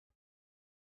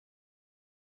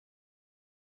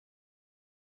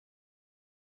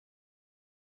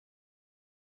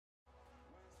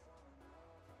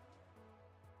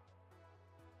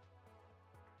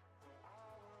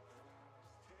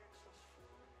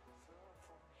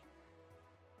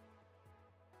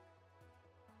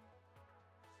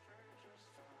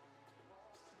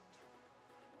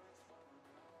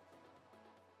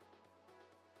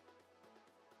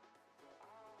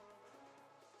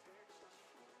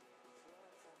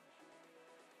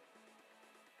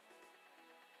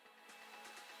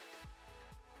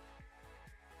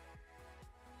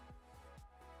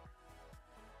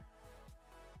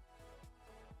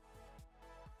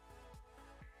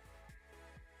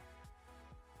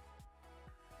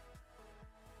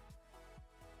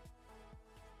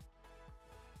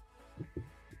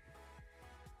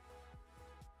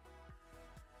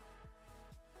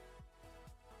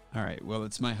All right. Well,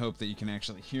 it's my hope that you can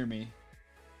actually hear me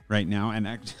right now. And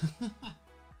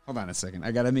hold on a second.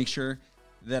 I got to make sure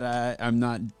that I'm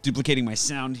not duplicating my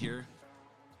sound here.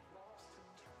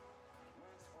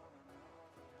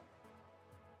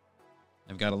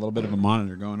 I've got a little bit of a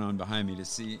monitor going on behind me to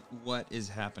see what is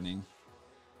happening.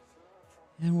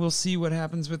 And we'll see what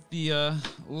happens with the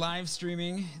live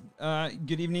streaming.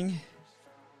 Good evening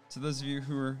to those of you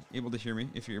who are able to hear me,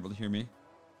 if you're able to hear me.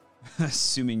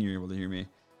 Assuming you're able to hear me.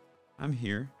 I'm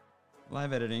here,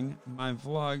 live editing my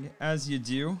vlog as you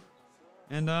do.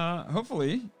 And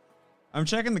hopefully, I'm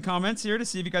checking the comments here to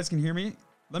see if you guys can hear me.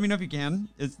 Let me know if you can.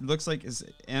 It looks like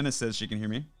Anna says she can hear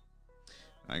me.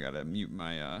 I gotta mute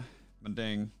my my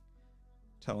dang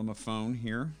telephone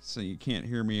here so you can't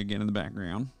hear me again in the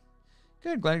background.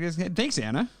 Good, glad you guys can. Thanks,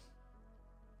 Anna.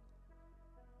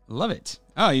 Love it.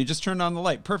 Oh, you just turned on the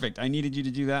light. Perfect. I needed you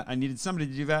to do that. I needed somebody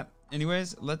to do that.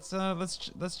 Anyways, let's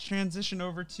transition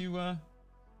over to what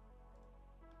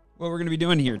we're gonna be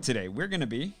doing here today. We're gonna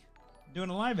be doing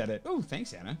a live edit. Oh,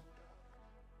 thanks, Anna.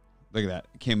 Look at that.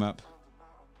 It came up.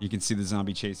 You can see the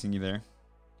zombie chasing you there.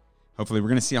 Hopefully, we're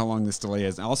gonna see how long this delay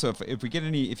is. And also, if we get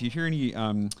any, if you hear any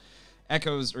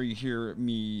echoes or you hear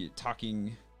me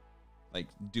talking like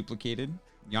duplicated,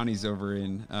 Yanni's over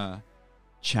in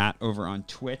chat over on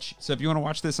Twitch. So if you want to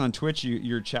watch this on Twitch,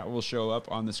 your chat will show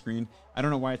up on the screen. I don't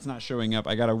know why it's not showing up.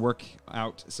 I got to work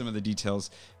out some of the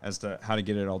details as to how to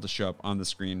get it all to show up on the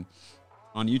screen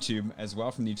on YouTube as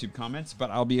well from the YouTube comments. But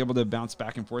I'll be able to bounce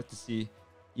back and forth to see,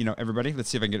 you know, everybody. Let's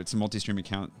see if I can get some multi-stream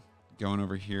account going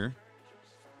over here.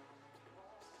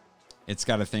 It's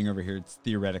got a thing over here. It's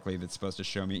theoretically that's supposed to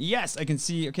show me. Yes, I can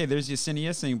see. Okay, there's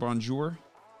Yesenia saying bonjour.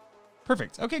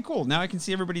 Perfect. Okay, cool. Now I can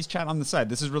see everybody's chat on the side.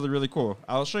 This is really, really cool.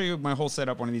 I'll show you my whole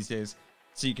setup one of these days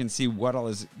so you can see what all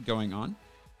is going on.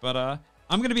 But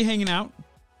I'm going to be hanging out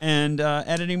and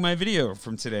editing my video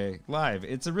from today live.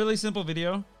 It's a really simple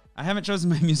video. I haven't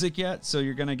chosen my music yet, so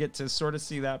you're going to get to sort of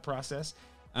see that process.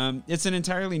 It's an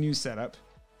entirely new setup.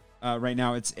 Right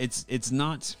now, it's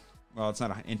not... Well, it's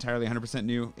not entirely 100%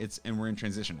 new. And we're in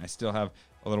transition. I still have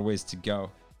a little ways to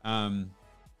go.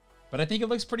 But I think it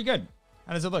looks pretty good.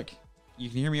 How does it look? You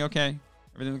can hear me okay?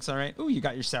 Everything looks all right? Ooh, you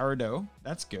got your sourdough.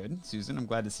 That's good, Susan. I'm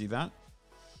glad to see that.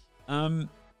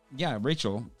 Yeah,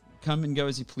 Rachel, come and go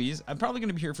as you please. I'm probably going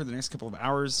to be here for the next couple of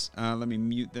hours. Let me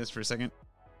mute this for a second.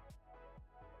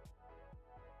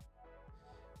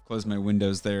 Close my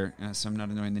windows there so I'm not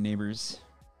annoying the neighbors.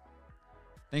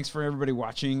 Thanks for everybody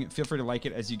watching. Feel free to like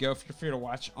it as you go. Feel free to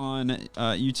watch on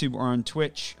YouTube or on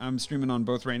Twitch. I'm streaming on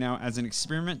both right now as an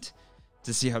experiment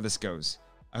to see how this goes.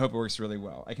 I hope it works really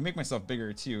well. I can make myself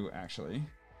bigger too, actually.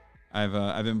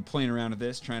 I've been playing around with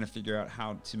this, trying to figure out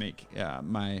how to make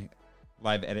my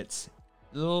live edits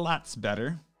lots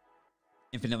better,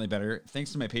 infinitely better.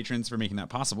 Thanks to my patrons for making that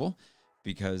possible,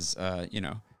 because you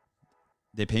know,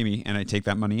 they pay me and I take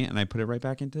that money and I put it right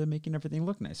back into making everything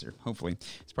look nicer. Hopefully,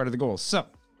 it's part of the goal. So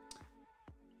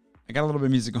I got a little bit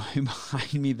of music going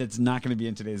behind me that's not going to be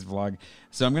in today's vlog,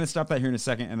 so I'm going to stop that here in a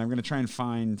second, and I'm going to try and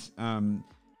find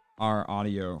our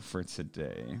audio for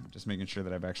today. Just making sure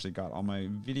that I've actually got all my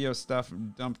video stuff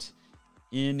dumped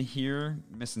in here.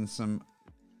 Missing some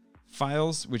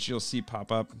files, which you'll see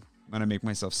pop up when I make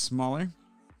myself smaller.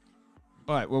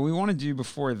 But what we want to do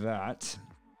before that,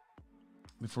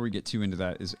 before we get too into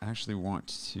that, is actually want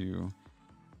to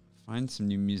find some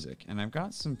new music. And I've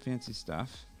got some fancy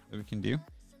stuff that we can do.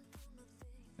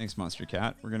 Thanks, Monster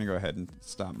Cat. We're going to go ahead and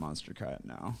stop Monster Cat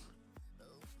now.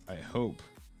 I hope.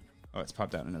 Oh, it's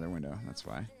popped out another window. That's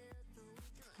why.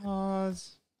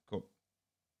 Pause. Cool.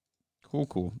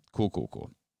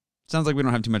 Cool. Sounds like we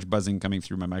don't have too much buzzing coming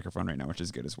through my microphone right now, which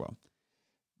is good as well.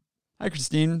 Hi,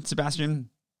 Christine, Sebastian,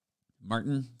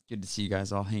 Martin. Good to see you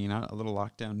guys all hanging out. A little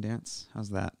lockdown dance. How's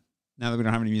that? Now that we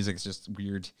don't have any music, it's just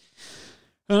weird.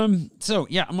 So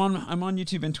yeah, I'm on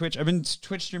YouTube and Twitch. I've been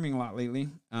Twitch streaming a lot lately,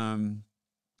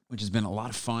 which has been a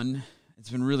lot of fun. It's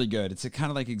been really good. It's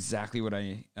kind of like exactly what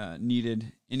I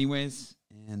needed anyways.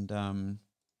 And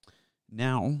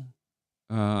now,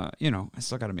 you know, I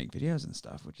still got to make videos and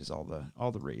stuff, which is all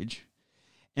the rage.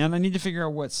 And I need to figure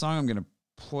out what song I'm going to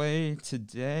play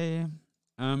today.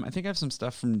 I think I have some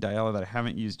stuff from Diala that I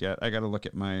haven't used yet. I got to look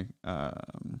at my... I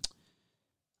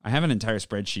have an entire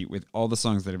spreadsheet with all the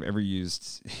songs that I've ever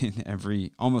used in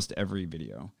almost every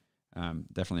video.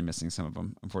 Definitely missing some of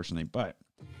them, unfortunately, but...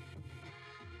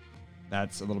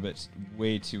 That's a little bit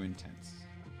way too intense.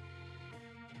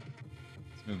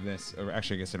 Let's move this over.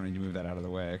 Actually, I guess I don't need to move that out of the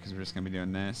way because we're just going to be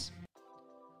doing this.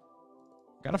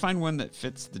 Got to find one that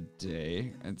fits the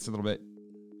day. It's a little bit...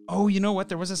 Oh, you know what?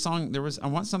 There was a song... I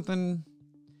want something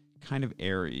kind of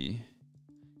airy.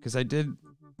 Because I did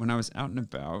when I was out and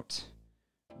about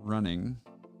running,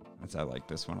 I like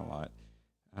this one a lot.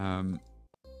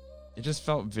 It just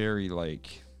felt very like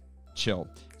chill.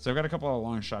 So I've got a couple of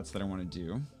long shots that I want to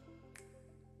do.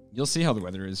 You'll see how the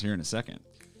weather is here in a second.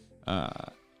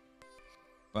 But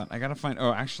I gotta find.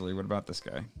 Oh, actually, what about this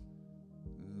guy?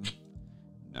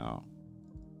 No.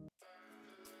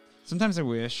 Sometimes I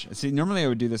wish. See, normally I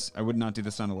would do this. I would not do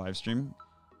this on a live stream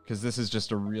because this is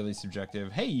just a really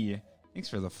subjective. Hey, thanks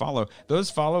for the follow. Those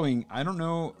following, I don't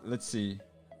know. Let's see.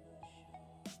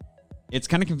 It's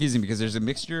kind of confusing because there's a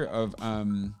mixture of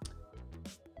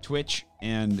Twitch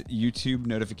and YouTube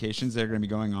notifications that are going to be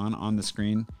going on the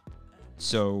screen.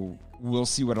 So we'll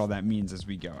see what all that means as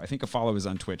we go. I think a follow is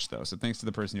on Twitch, though. So thanks to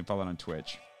the person who followed on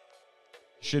Twitch.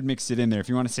 Should mix it in there. If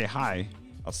you want to say hi,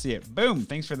 I'll see it. Boom.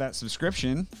 Thanks for that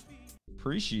subscription.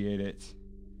 Appreciate it.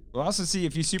 We'll also see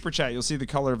if you super chat, you'll see the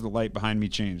color of the light behind me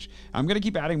change. I'm going to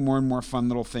keep adding more and more fun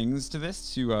little things to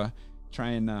this to try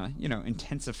and,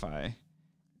 intensify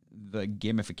the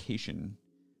gamification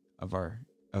of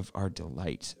our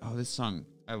delight. Oh, this song.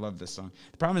 I love this song.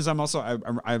 The problem is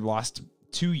I lost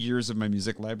 2 years of my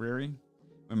music library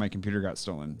when my computer got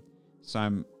stolen. So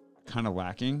I'm kind of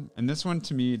lacking. And this one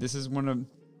to me, this is one of,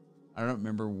 I don't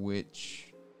remember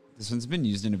which, this one's been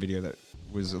used in a video that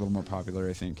was a little more popular,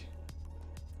 I think.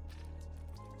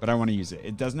 But I want to use it.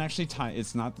 It doesn't actually tie,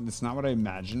 it's not what I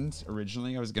imagined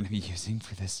originally I was going to be using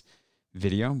for this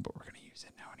video, but we're going to use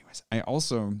it now anyways. I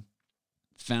also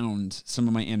found some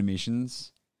of my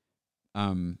animations.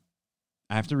 I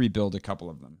have to rebuild a couple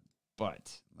of them,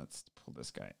 but let's pull this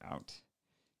guy out.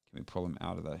 Can we pull him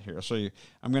out of that? Here, I'll show you.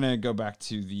 I'm going to go back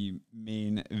to the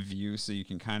main view so you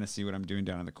can kind of see what I'm doing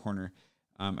down in the corner.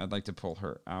 I'd like to pull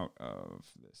her out of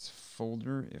this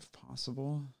folder if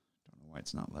possible. Don't know why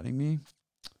it's not letting me.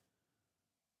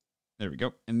 There we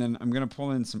go. And then I'm going to pull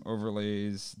in some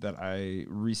overlays that I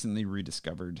recently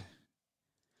rediscovered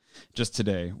just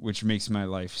today, which makes my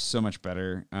life so much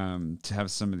better to have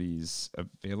some of these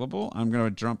available. I'm going to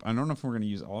drop, I don't know if we're going to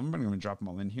use all of them, but I'm going to drop them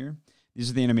all in here.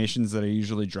 These are the animations that I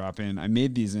usually drop in. I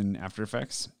made these in After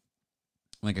Effects.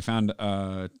 Like I found,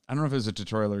 I don't know if it was a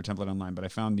tutorial or a template online, but I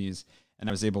found these and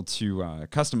I was able to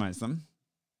customize them.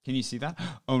 Can you see that?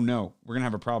 Oh no, we're going to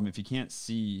have a problem. If you can't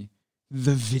see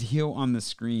the video on the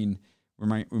screen, we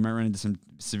might run into some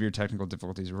severe technical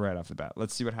difficulties right off the bat.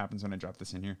 Let's see what happens when I drop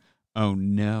this in here. Oh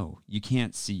no, you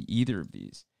can't see either of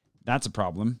these. That's a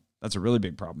problem. That's a really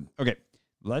big problem. Okay,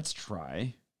 let's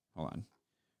try. Hold on.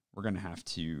 We're going to have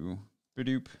to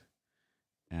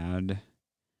add.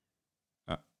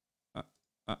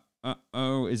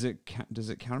 Oh, does it count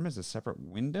them as a separate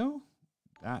window?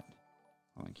 Hold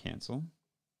on, cancel.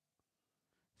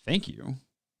 Thank you.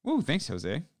 Woo, thanks,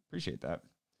 Jose. Appreciate that.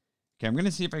 Okay, I'm going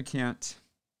to see if I can't.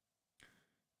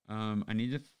 I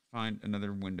need to find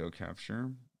another window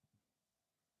capture.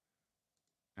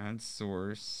 Add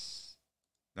source.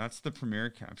 That's the Premiere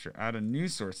capture. Add a new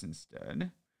source instead.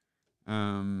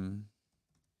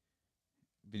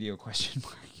 Video question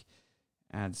mark.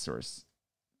 Add source.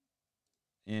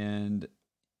 And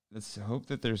let's hope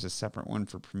that there's a separate one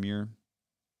for Premiere.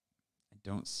 I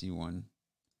don't see one.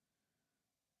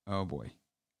 Oh boy.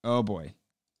 Oh boy.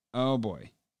 Oh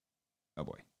boy. Oh boy. Oh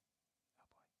boy.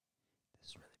 This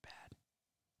is really bad.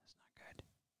 That's not good.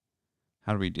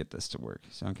 How do we get this to work?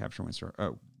 Sound capture one store.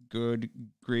 Oh, good,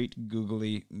 great,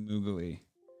 googly, moogly.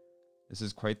 This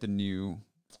is quite the new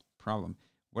problem.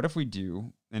 What if we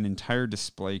do an entire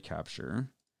display capture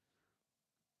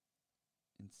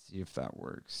and see if that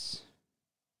works?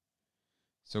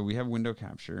 So we have window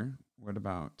capture. What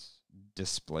about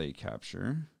display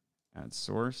capture? Add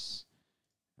source.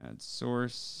 Add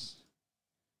source.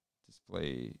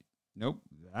 Display. Nope,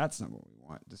 that's not what we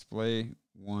want. Display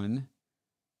one.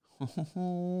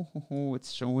 Oh,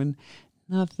 it's showing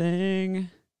nothing.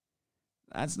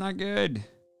 That's not good.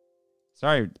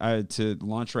 Sorry to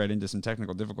launch right into some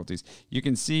technical difficulties. You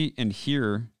can see and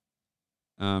hear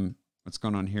what's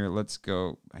going on here. Let's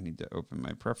go. I need to open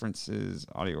my preferences,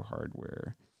 audio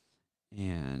hardware,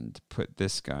 and put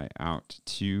this guy out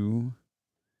to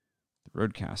the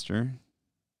Rodecaster.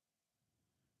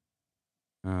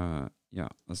 Yeah,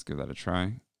 let's give that a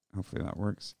try. Hopefully that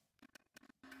works.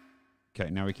 Okay,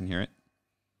 now we can hear it.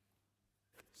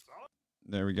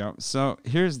 There we go. So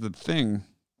here's the thing.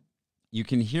 You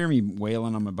can hear me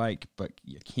wailing on my bike, but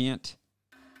you can't.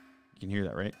 You can hear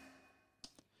that, right?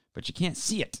 But you can't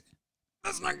see it.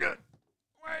 That's not good.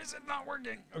 Why is it not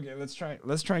working? Okay, let's try.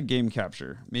 Let's try game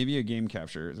capture. Maybe a game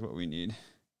capture is what we need.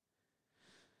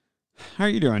 How are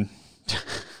you doing?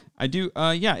 I do.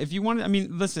 Yeah, if you want to, I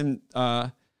mean, listen,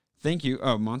 thank you.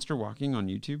 Oh, Monster Walking on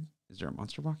YouTube. Is there a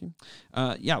monster walking?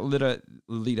 Yeah,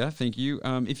 Lita, thank you.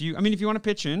 If you want to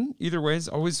pitch in, either way is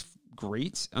always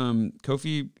great.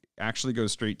 Kofi actually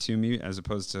goes straight to me as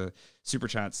opposed to super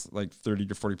chats like 30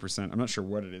 to 40%. I'm not sure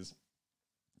what it is.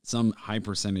 Some high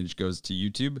percentage goes to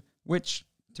YouTube, which,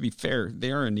 to be fair,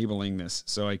 they are enabling this,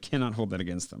 so I cannot hold that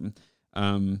against them.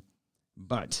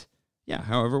 But yeah,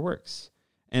 however it works.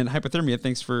 And Hypothermia,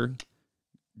 thanks for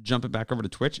jumping back over to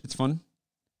Twitch. It's fun.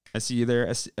 I see you there,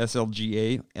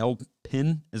 SLGA,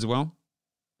 L-Pin as well.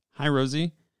 Hi,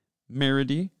 Rosie,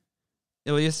 Meredy,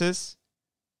 Iliasis,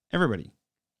 everybody.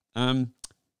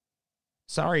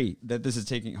 Sorry that this is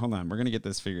taking, hold on, we're going to get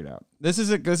this figured out. This is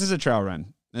a trial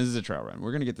run. This is a trial run.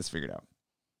 We're going to get this figured out.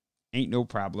 Ain't no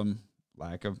problem.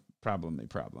 Lack of problem, a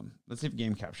problem. Let's see if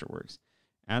game capture works.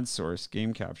 Add source,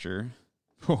 game capture.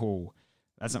 Oh,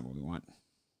 that's not what we want.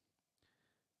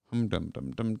 Dum dum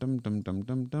dum dum dum dum dum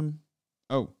dum dum.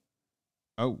 Oh.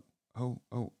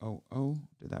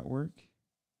 Did that work?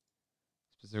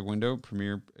 Specific window,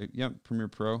 Premiere. Yep, Premiere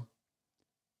Pro.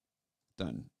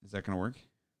 Done. Is that going to work?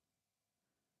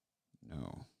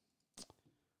 No.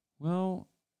 Well,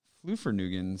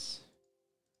 Floofernuggins.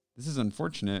 This is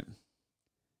unfortunate.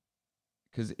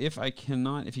 Because if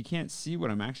you can't see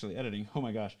what I'm actually editing, oh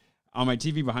my gosh. On my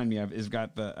TV behind me, I've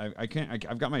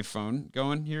got my phone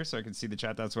going here so I can see the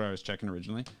chat. That's what I was checking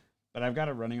originally. But I've got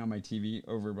it running on my TV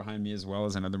over behind me as well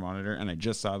as another monitor. And I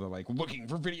just saw the looking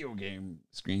for video game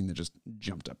screen that just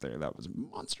jumped up there. That was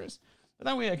monstrous. But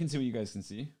that way I can see what you guys can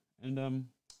see. And,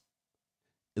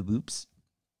 oops.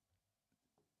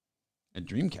 A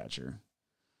dream catcher.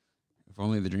 If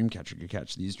only the dream catcher could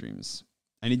catch these dreams.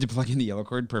 I need to plug in the yellow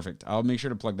cord. Perfect. I'll make sure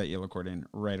to plug that yellow cord in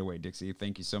right away, Dixie.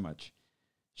 Thank you so much.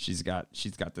 She's got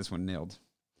this one nailed.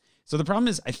 So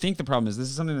I think the problem is this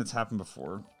is something that's happened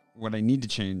before. What I need to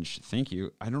change, thank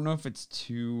you. I don't know if it's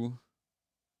too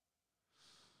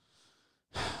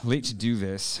late to do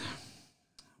this.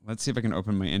 Let's see if I can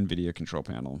open my NVIDIA control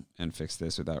panel and fix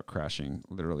this without crashing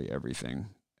literally everything.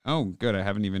 Oh, good. I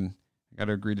got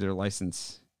to agree to their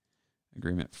license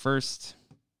agreement first.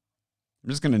 I'm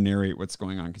just going to narrate what's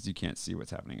going on because you can't see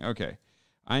what's happening. Okay.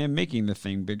 I am making the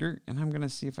thing bigger, and I'm going to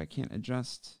see if I can't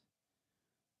adjust.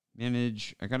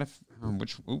 Manage. I got to,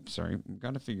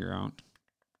 got to figure out.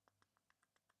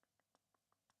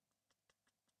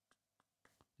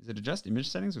 Is it adjust image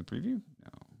settings with preview? No,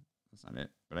 that's not it.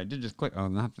 But I did just click. Oh,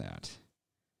 not that.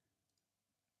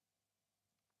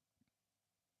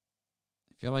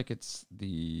 I feel like it's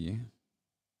the...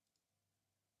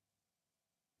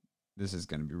 This is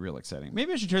going to be real exciting.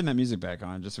 Maybe I should turn that music back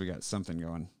on just so we got something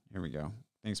going. Here we go.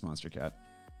 Thanks, Monster Cat.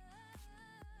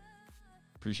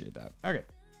 Appreciate that. Okay.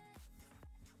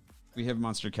 We have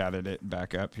Monster Catted it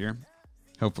back up here.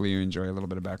 Hopefully you enjoy a little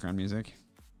bit of background music.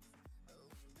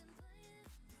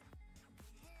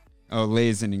 Oh,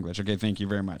 lays in English. Okay, thank you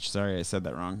very much. Sorry, I said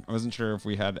that wrong. I wasn't sure if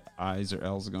we had I's or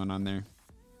L's going on there.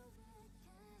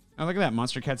 Oh, look at that.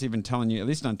 Monster Cat's even telling you, at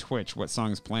least on Twitch, what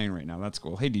song's playing right now. That's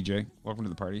cool. Hey, DJ. Welcome to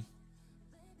the party.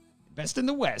 Best in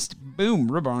the West. Boom.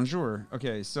 Rebonjour.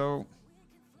 Okay, so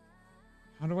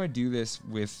how do I do this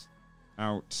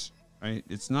without...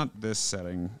 It's not this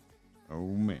setting. Oh,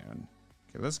 man.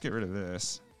 Okay, let's get rid of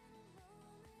this.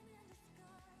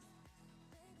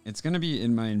 It's going to be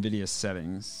in my NVIDIA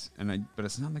settings, but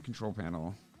it's not in the control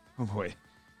panel. Oh, boy.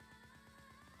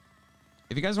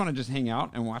 If you guys want to just hang out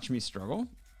and watch me struggle,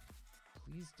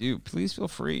 please do. Please feel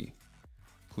free.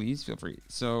 Please feel free.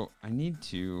 So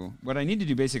what I need to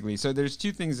do basically, so there's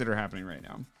two things that are happening right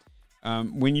now.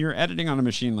 When you're editing on a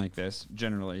machine like this,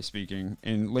 generally speaking,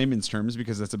 in layman's terms,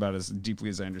 because that's about as deeply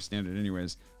as I understand it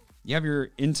anyways, you have your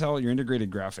Intel, your integrated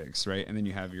graphics, right? And then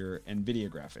you have your NVIDIA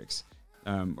graphics,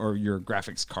 or your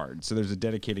graphics card. So there's a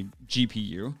dedicated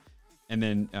GPU. And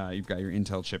then you've got your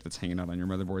Intel chip that's hanging out on your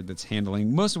motherboard that's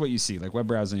handling most of what you see, like web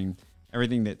browsing,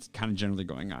 everything that's kind of generally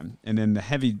going on. And then the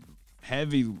heavy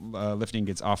lifting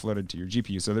gets offloaded to your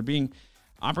GPU. So they're being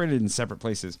operated in separate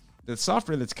places. The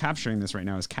software that's capturing this right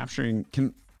now is can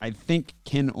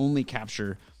only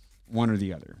capture one or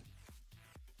the other,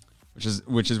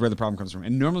 which is where the problem comes from.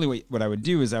 And normally what I would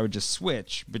do is I would just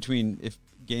switch between if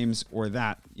games or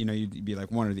that, you'd be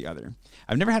like one or the other.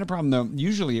 I've never had a problem though.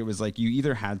 Usually it was like you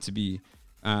either had to be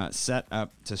set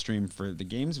up to stream for the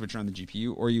games, which are on the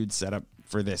GPU, or you'd set up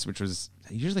for this, which was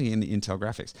usually in the Intel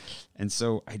graphics. And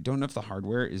so I don't know if the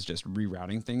hardware is just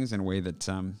rerouting things in a way that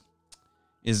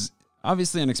is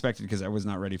obviously unexpected because I was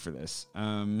not ready for this.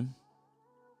 So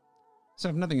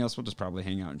if nothing else, we'll just probably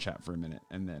hang out and chat for a minute,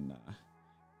 and then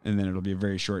it'll be a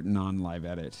very short non-live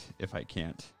edit if I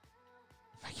can't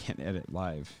edit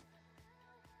live.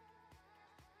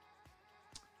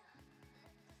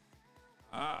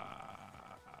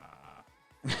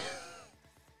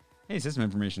 Hey, system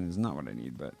information is not what I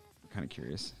need, but I'm kind of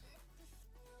curious.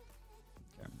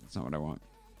 Okay, that's not what I want.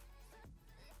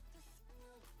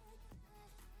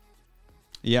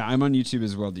 Yeah, I'm on YouTube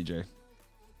as well, DJ.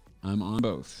 I'm on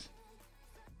both.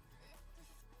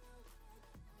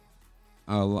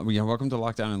 Yeah, welcome to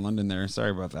lockdown in London there.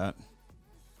 Sorry about that.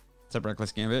 What's up,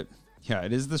 Reckless Gambit? Yeah,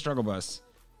 it is the struggle bus,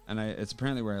 and it's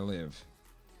apparently where I live.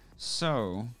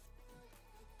 So,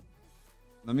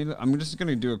 I'm just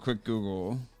gonna do a quick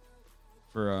Google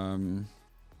for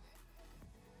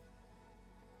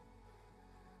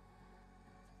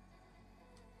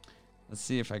let's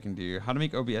see if I can do how to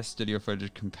make OBS studio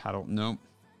footage compatible.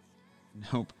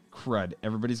 Nope. Crud.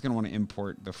 Everybody's gonna want to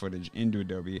import the footage into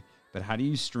Adobe, but how do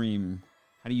you stream?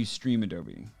 How do you stream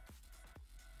Adobe?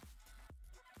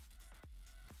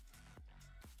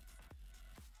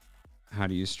 How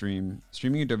do you stream?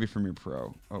 Streaming Adobe Premiere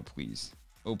Pro. Oh, please.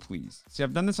 Oh, please. See,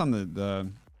 I've done this on the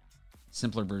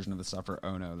simpler version of the software.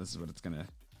 Oh, no. This is what it's going to...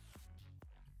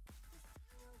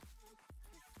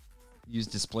 Use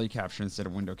display capture instead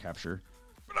of window capture.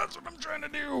 But that's what I'm trying to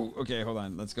do. Okay, hold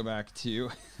on. Let's go back to...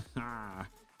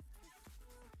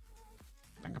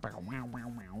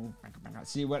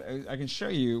 See, what I can show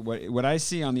you, what I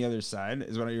see on the other side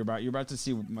is what you're about to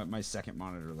see what my second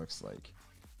monitor looks like.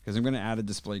 Because I'm going to add a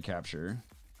display capture.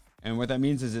 And what that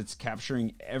means is it's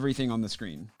capturing everything on the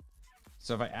screen.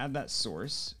 So if I add that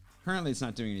source, currently it's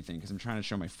not doing anything because I'm trying to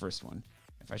show my first one.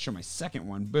 If I show my second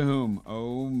one, boom.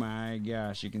 Oh my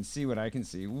gosh. You can see what I can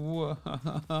see.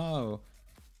 Whoa.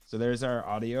 So there's our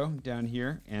audio down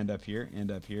here and up here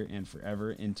and up here and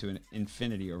forever into an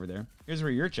infinity over there. Here's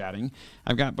where you're chatting.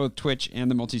 I've got both Twitch and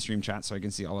the multi-stream chat so I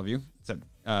can see all of you. Except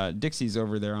Dixie's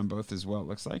over there on both as well, it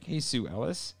looks like. Hey, Sue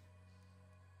Ellis.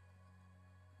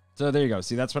 So there you go.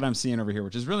 See, that's what I'm seeing over here,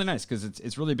 which is really nice because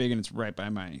it's really big and it's right by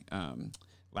my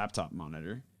laptop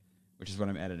monitor, which is what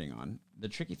I'm editing on. The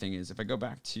tricky thing is if I go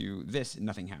back to this,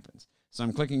 nothing happens. So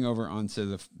I'm clicking over onto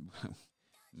the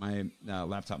my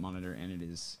laptop monitor and it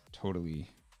is totally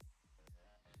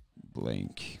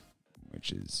blank,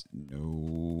 which is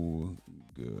no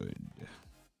good.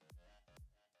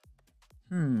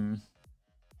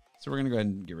 So we're going to go ahead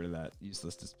and get rid of that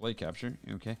useless display capture.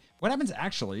 Okay. What happens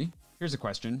actually... Here's a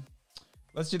question.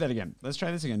 Let's do that again. Let's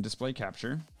try this again. Display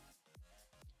capture.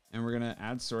 And we're going to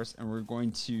add source and we're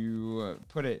going to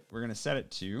we're going to set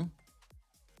it to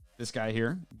this guy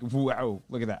here. Wow.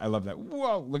 Look at that. I love that.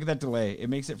 Whoa. Look at that delay. It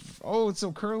makes it, oh, it's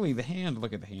so curly. The hand,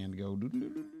 look at the hand go.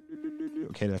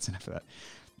 Okay. That's enough of that.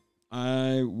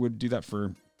 I would do that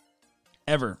for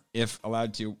ever if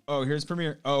allowed to. Oh, here's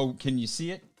Premiere. Oh, can you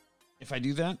see it? If I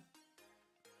do that,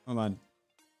 hold on.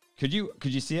 Could you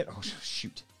see it? Oh,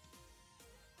 shoot.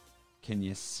 Can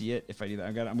you see it if I do that?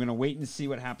 I'm going to wait and see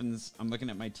what happens. I'm looking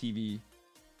at my TV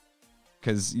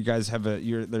because you guys have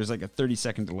there's like a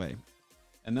 30-second delay.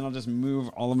 And then I'll just move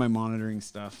all of my monitoring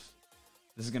stuff.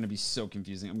 This is going to be so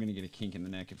confusing. I'm going to get a kink in the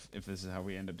neck if this is how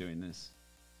we end up doing this.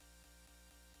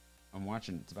 I'm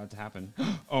watching. It's about to happen.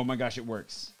 Oh my gosh, it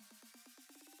works.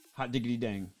 Hot diggity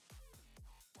dang.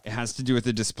 It has to do with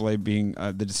the display being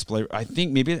the display. I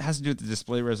think maybe it has to do with the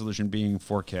display resolution being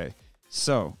 4K.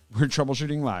 So we're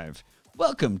troubleshooting live.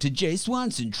 Welcome to Jay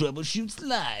Swanson Troubleshoots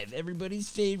Live, everybody's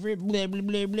favorite blah, blah,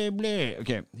 blah, blah, blah.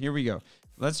 Okay, here we go.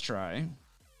 Let's try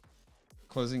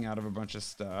closing out of a bunch of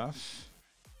stuff.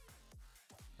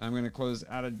 I'm going to close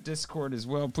out of Discord as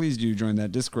well. Please do join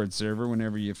that Discord server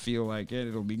whenever you feel like it.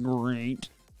 It'll be great.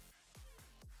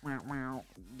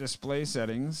 Display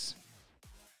settings.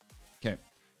 Okay,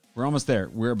 we're almost there.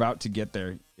 We're about to get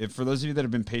there. If for those of you that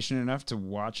have been patient enough to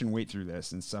watch and wait through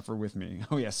this and suffer with me.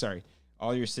 Oh yeah, sorry.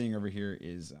 All you're seeing over here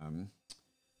is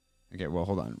okay, well,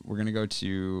 hold on. We're going to go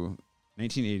to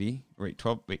 1980. Wait,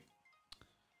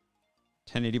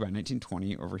 1080 by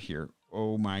 1920 over here.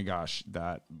 Oh my gosh,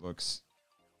 that looks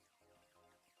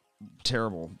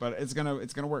terrible, but it's going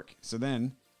to work. So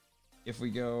then if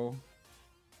we go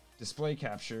display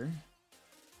capture,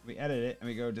 we edit it and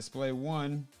we go display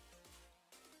one,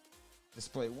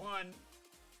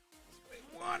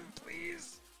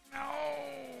 please. No,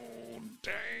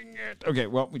 dang it. Okay,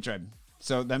 well, we tried.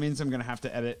 So that means I'm going to have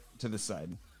to edit to the side.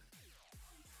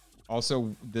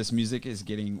 Also, this music is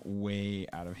getting way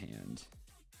out of hand.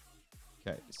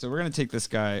 Okay, so we're going to take this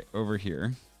guy over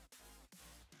here.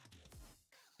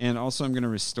 And also, I'm going to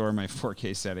restore my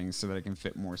 4K settings so that I can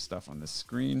fit more stuff on the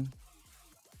screen.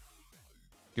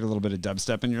 Get a little bit of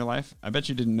dubstep in your life. I bet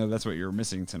you didn't know that's what you were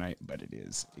missing tonight, but it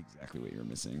is exactly what you're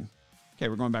missing. Okay,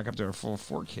 we're going back up to our full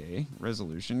 4K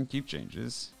resolution. Keep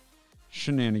changes.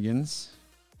 Shenanigans.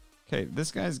 Okay,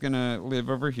 this guy's going to live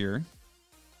over here.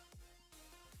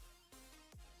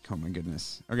 Oh my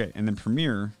goodness. Okay, and then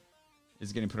Premiere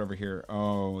is getting put over here.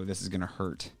 Oh, this is gonna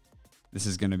hurt. This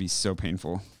is gonna be so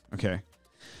painful. Okay.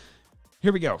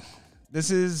 Here we go.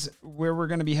 This is where we're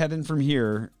gonna be heading from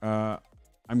here.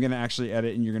 I'm gonna actually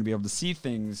edit and you're gonna be able to see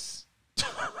things.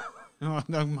 Oh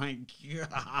my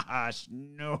gosh,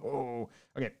 no.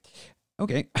 Okay.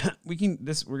 Okay.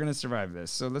 We're gonna survive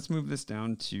this. So let's move this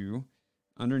down to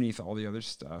underneath all the other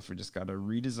stuff. We just gotta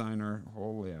redesign our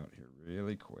whole layout here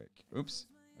really quick. Oops.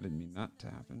 I didn't mean that to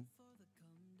happen.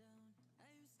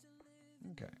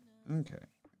 Okay. Okay.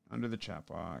 Under the chat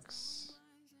box.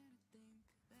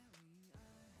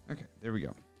 Okay, there we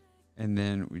go. And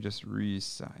then we just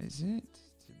resize it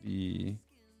to be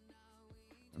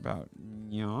about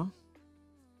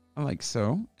like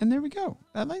so. And there we go.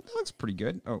 That looks pretty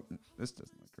good. Oh, this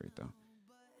doesn't look great though.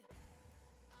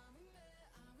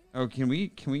 Oh, can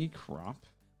we crop?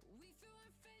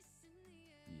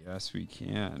 Yes, we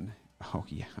can. Oh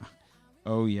yeah.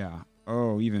 Oh yeah.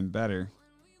 Oh, even better.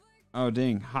 Oh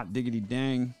dang, hot diggity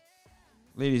dang.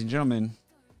 Ladies and gentlemen,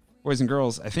 boys and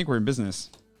girls, I think we're in business.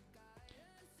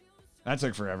 That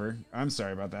took forever. I'm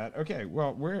sorry about that. Okay,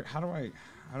 well, how do I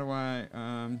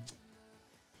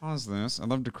pause this? I'd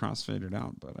love to crossfade it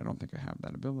out, but I don't think I have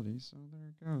that ability. So there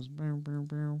it goes.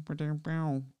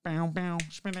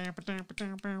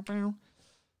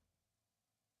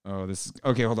 Oh, this is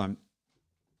okay, hold on.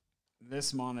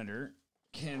 This monitor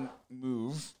can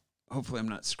move. Hopefully I'm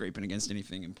not scraping against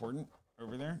anything important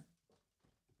over there.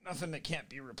 Nothing that can't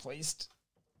be replaced.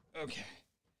 Okay.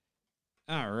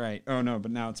 All right. Oh no,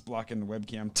 but now it's blocking the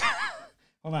webcam.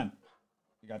 Hold on.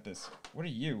 You got this. What are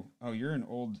you? Oh, you're an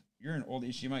old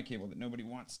HDMI cable that nobody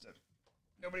wants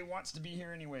to be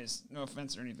here anyways. No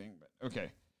offense or anything, but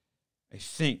okay. I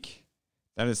think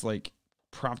that is like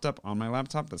propped up on my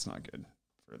laptop. That's not good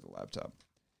for the laptop.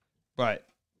 But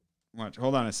watch.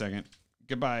 Hold on a second.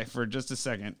 Goodbye for just a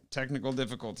second. Technical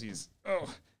difficulties.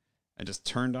 Oh, I just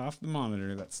turned off the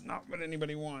monitor. That's not what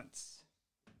anybody wants.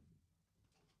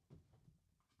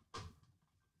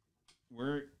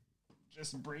 We're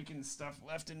just breaking stuff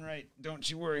left and right. Don't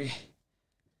you worry.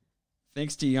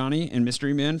 Thanks to Yanni and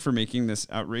Mystery Man for making this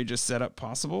outrageous setup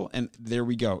possible. And there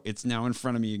we go. It's now in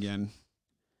front of me again.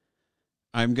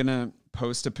 I'm going to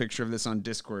post a picture of this on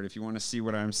Discord if you want to see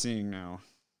what I'm seeing now.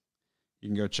 You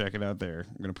can go check it out there.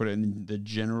 I'm going to put it in the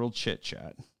general chit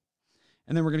chat.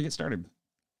 And then we're going to get started.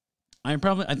 I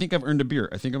think I've earned a beer.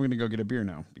 I think I'm going to go get a beer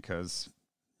now because,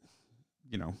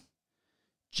 you know,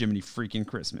 Jiminy freaking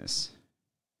Christmas.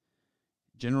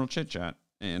 General chit chat.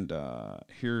 And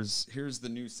here's the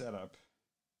new setup.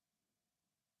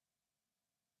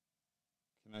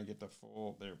 Can I get the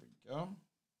full? There we go.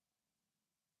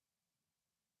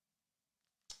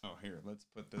 Oh, here, let's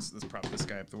prop this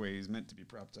guy up the way he's meant to be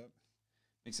propped up.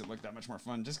 Makes it look that much more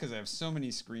fun just because I have so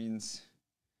many screens.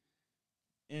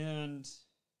 And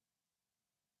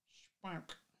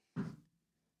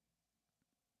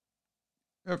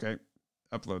okay,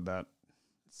 upload that.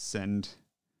 Send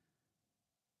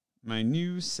my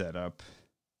new setup.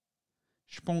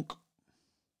 Spunk.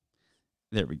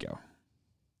 There we go.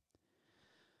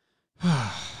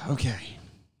 Okay.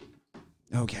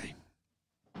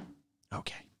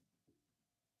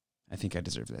 I think I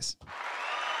deserve this.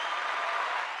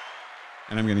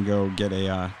 And I'm gonna go get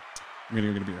a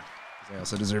beer because I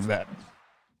also deserve that.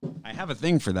 I have a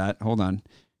thing for that. Hold on.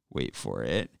 Wait for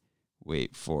it.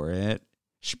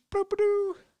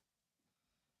 Shpoopadoo.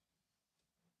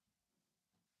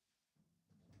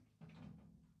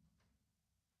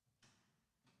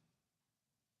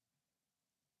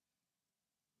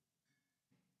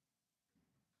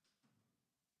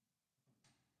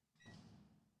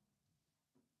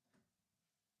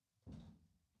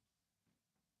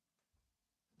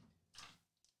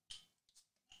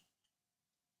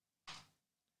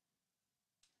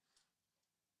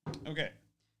 Okay.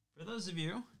 For those of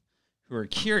you who are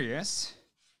curious,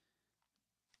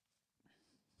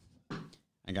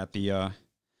 I got the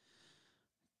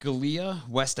Gallia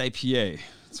West IPA.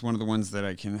 It's one of the ones that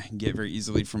I can get very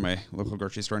easily from my local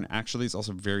grocery store. And actually, it's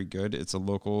also very good. It's a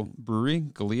local brewery,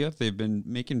 Gallia. They've been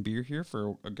making beer here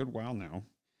for a good while now.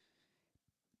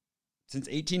 Since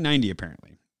 1890,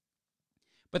 apparently.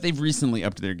 But they've recently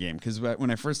upped their game because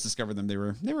when I first discovered them, they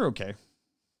were okay.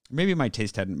 Maybe my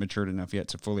taste hadn't matured enough yet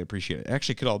to fully appreciate it. It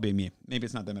actually could all be me. Maybe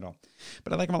it's not them at all.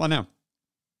 But I like them a lot now.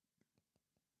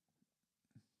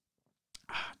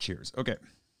 Cheers. Okay.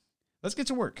 Let's get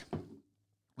to work.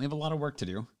 We have a lot of work to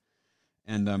do.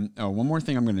 And one more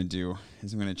thing I'm going to do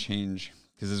is I'm going to change,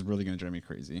 because this is really going to drive me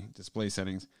crazy, display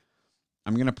settings.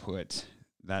 I'm going to put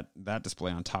that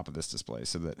display on top of this display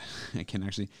so that I can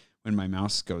actually, when my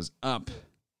mouse goes up,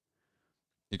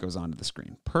 it goes onto the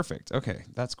screen. Perfect. Okay,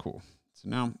 that's cool. So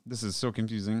now this is so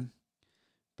confusing,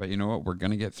 but you know what? We're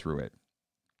going to get through it.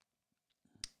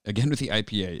 Again with the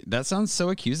IPA. That sounds so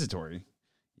accusatory.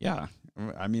 Yeah.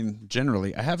 I mean,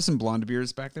 generally, I have some blonde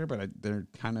beers back there, but they're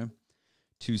kind of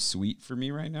too sweet for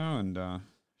me right now, and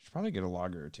should probably get a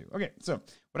lager or two. Okay, so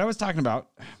what I was talking about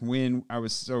when I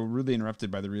was so rudely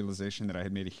interrupted by the realization that I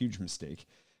had made a huge mistake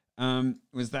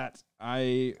was that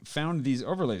I found these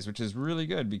overlays, which is really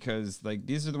good because like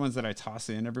these are the ones that I toss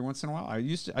in every once in a while.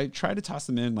 I try to toss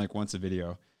them in like once a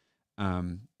video,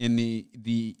 in the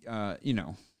you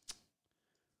know,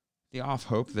 the off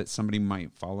hope that somebody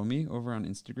might follow me over on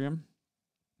Instagram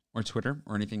or Twitter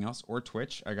or anything else, or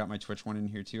Twitch. I got my Twitch one in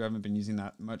here too. I haven't been using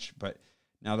that much, but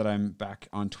now that I'm back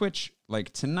on Twitch,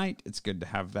 like tonight, it's good to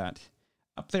have that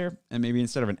up there. And maybe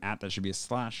instead of an @ that should be a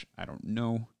 /. I don't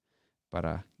know,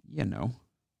 but you know,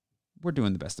 we're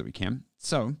doing the best that we can.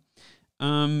 So,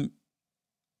 oh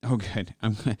good.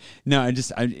 No,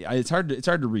 it's hard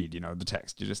to read, you know, the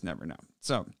text. You just never know.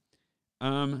 So,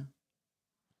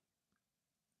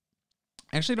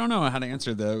 I actually don't know how to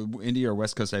answer the India or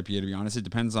West Coast IPA, to be honest. It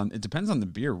depends on the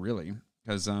beer, really,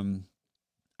 because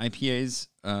IPAs,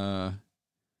 oh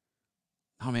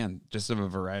man, just of a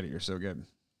variety are so good.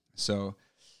 So,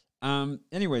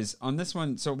 anyways, on this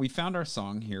one, so we found our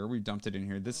song here. We dumped it in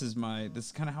here. This is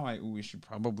kind of how we should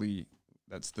probably,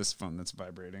 that's this phone that's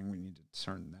vibrating. We need to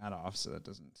turn that off so that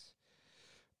doesn't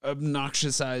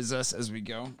obnoxiousize us as we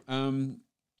go.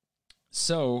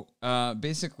 So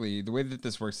basically, the way that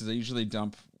this works is I usually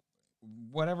dump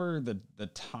whatever the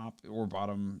top or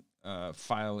bottom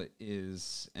file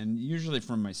is, and usually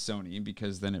from my Sony,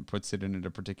 because then it puts it in at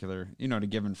a particular, you know, at a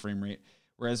given frame rate.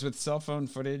 Whereas with cell phone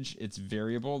footage, it's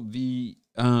variable. The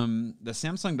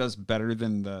Samsung does better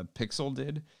than the Pixel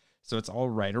did. So it's all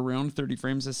right around 30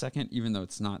 frames a second, even though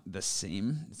it's not the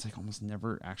same. It's like almost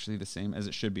never actually the same as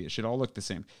it should be. It should all look the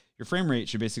same. Your frame rate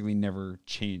should basically never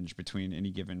change between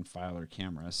any given file or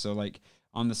camera. So like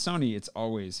on the Sony, it's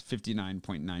always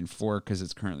 59.94 because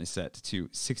it's currently set to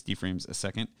 60 frames a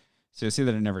second. So you'll see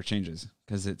that it never changes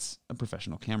because it's a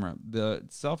professional camera. The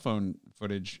cell phone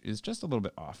footage is just a little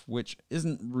bit off, which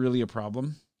isn't really a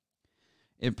problem.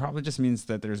 It probably just means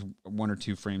that there's 1 or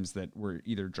 2 frames that were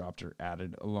either dropped or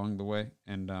added along the way.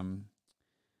 And,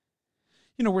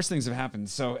 you know, worse things have happened.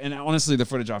 So, and honestly, the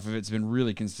footage off of it's been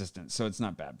really consistent. So it's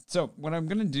not bad. So what I'm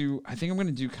going to do, I think I'm going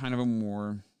to do kind of a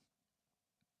more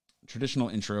traditional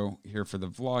intro here for the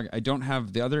vlog. I don't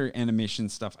have the other animation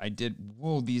stuff I did.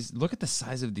 Whoa, look at the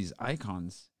size of these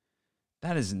icons.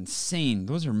 That is insane.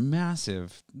 Those are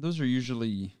massive. Those are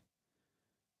usually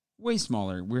way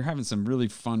smaller. We're having some really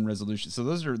fun resolution. So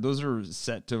those are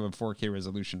set to a 4K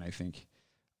resolution, I think,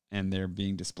 and they're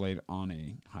being displayed on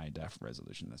a high def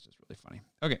resolution. That's just really funny.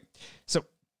 Okay, so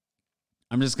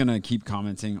I'm just gonna keep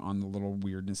commenting on the little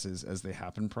weirdnesses as they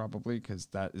happen, probably, because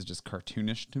that is just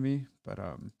cartoonish to me. But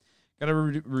gotta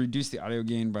reduce the audio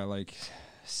gain by like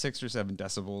 6 or 7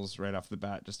 decibels right off the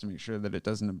bat, just to make sure that it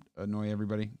doesn't annoy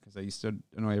everybody, because I used to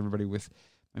annoy everybody with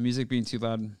my music being too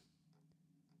loud.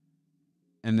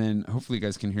 And then hopefully you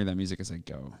guys can hear that music as I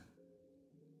go.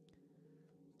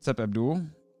 What's up, Abdul?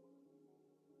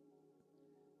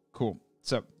 Cool.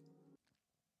 So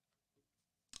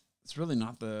it's really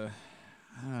not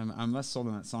I'm less sold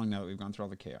on that song now that we've gone through all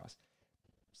the chaos.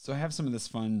 So I have some of this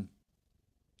fun,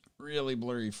 really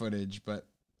blurry footage, but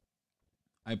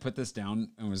I put this down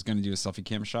and was going to do a selfie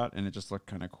cam shot, and it just looked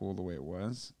kind of cool the way it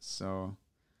was. So I'm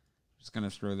just going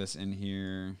to throw this in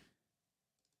here.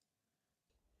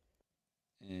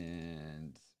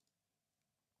 And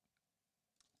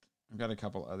I've got a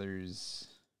couple others,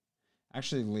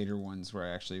 actually later ones where I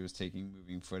actually was taking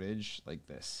moving footage like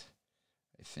this,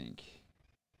 I think.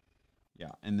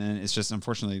 Yeah, and then it's just,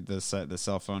 unfortunately, the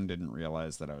cell phone didn't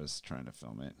realize that I was trying to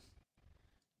film it,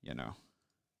 you know.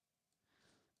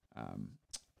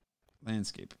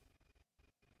 Landscape.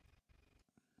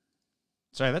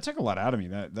 Sorry, that took a lot out of me.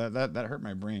 That hurt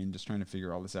my brain just trying to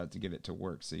figure all this out to get it to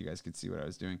work so you guys could see what I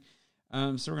was doing.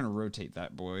 So we're going to rotate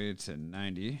that boy to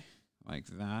 90, like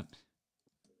that.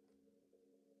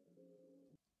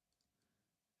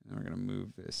 And we're going to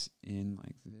move this in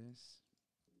like this.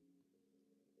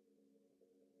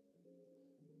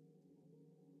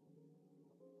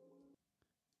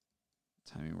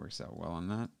 Timing works out well on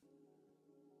that.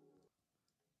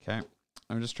 Okay.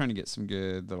 I'm just trying to get some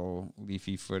good little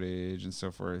leafy footage and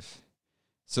so forth.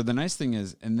 So the nice thing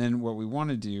is, and then what we want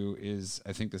to do is,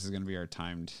 I think this is going to be our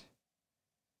timed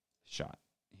shot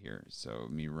here. So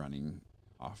me running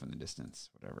off in the distance,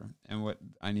 whatever. And what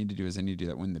I need to do is I need to do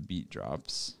that when the beat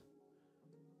drops.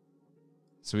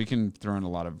 So we can throw in a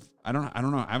lot of, I don't know.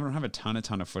 I don't have a ton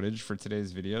of footage for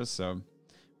today's video. So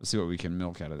we'll see what we can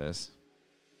milk out of this.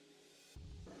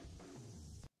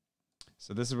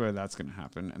 So this is where that's going to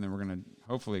happen. And then we're going to,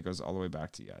 hopefully it goes all the way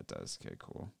back to, yeah, it does. Okay,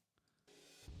 cool.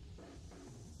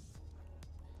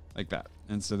 Like that.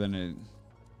 And so then and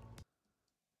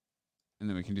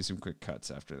then we can do some quick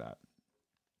cuts after that.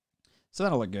 So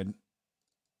that'll look good.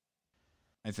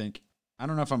 I think. I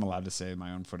don't know if I'm allowed to say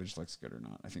my own footage looks good or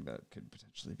not. I think that could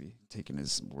potentially be taken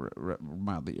as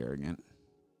mildly arrogant.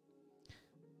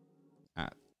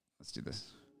 Let's do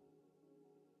this.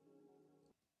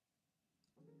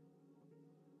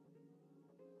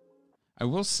 I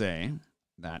will say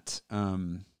that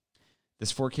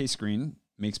this 4K screen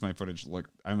makes my footage look,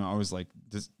 I'm always like,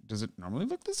 does it normally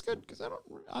look this good? Because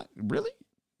really?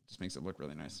 It just makes it look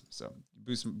really nice. So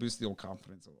boost the old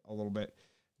confidence a little bit.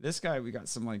 This guy, we got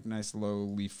some like nice low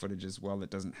leaf footage as well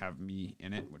that doesn't have me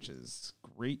in it, which is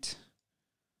great.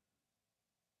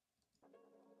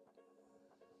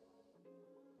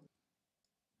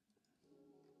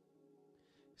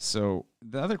 So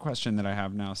the other question that I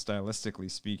have now, stylistically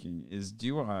speaking, is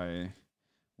do I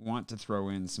want to throw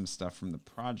in some stuff from the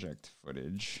project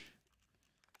footage?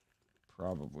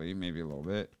 Probably, maybe a little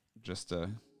bit, just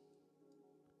to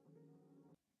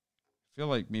feel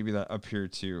like maybe that up here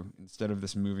too, instead of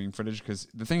this moving footage. Because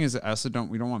the thing is,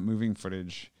 we don't want moving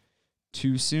footage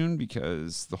too soon,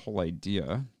 because the whole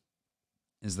idea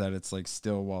is that it's like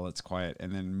still while it's quiet,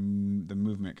 and then the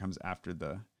movement comes after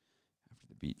the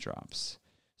beat drops.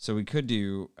 So we could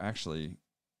do, actually,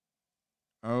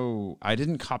 oh, I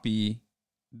didn't copy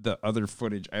the other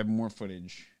footage. I have more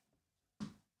footage.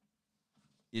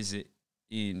 Is it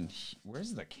in,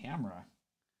 where's the camera?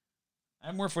 I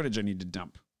have more footage I need to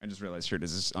dump. I just realized here it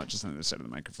is. It's not just on the other side of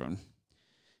the microphone.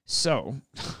 So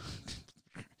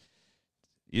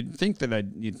you'd think that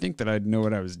I'd know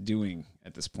what I was doing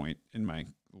at this point in my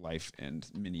life and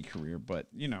mini career, but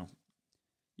you know,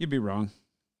 you'd be wrong.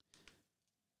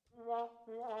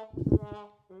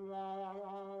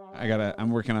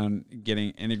 I'm working on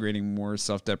integrating more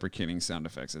self-deprecating sound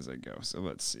effects as I go. So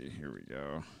let's see. Here we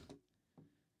go.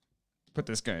 Put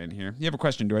this guy in here. You have a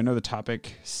question. Do I know the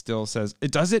topic still says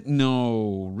it? Does it?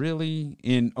 No, really?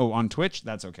 On Twitch?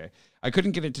 That's okay. I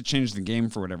couldn't get it to change the game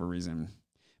for whatever reason.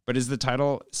 But is the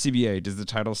title CBA? Does the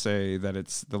title say that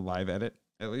it's the live edit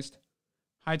at least?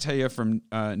 Hi, Taya from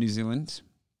New Zealand.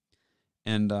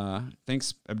 And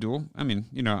thanks, Abdul. I mean,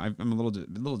 you know, I'm a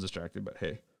little distracted, but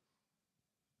hey.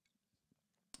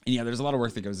 And yeah, there's a lot of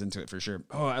work that goes into it for sure.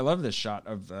 Oh, I love this shot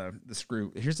of the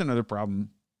screw. Here's another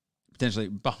problem, potentially.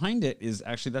 Behind it is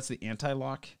actually, that's the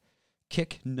anti-lock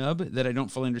kick nub that I don't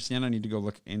fully understand. I need to go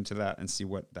look into that and see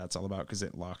what that's all about, because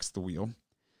it locks the wheel.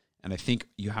 And I think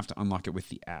you have to unlock it with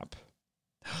the app.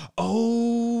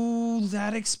 Oh,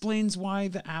 that explains why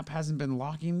the app hasn't been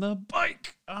locking the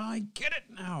bike. I get it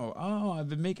now. Oh,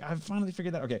 I've finally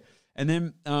figured that. Okay. And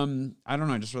then, I don't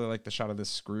know. I just really like the shot of this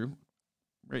screw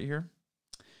right here.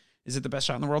 Is it the best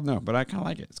shot in the world? No, but I kind of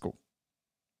like it. It's cool.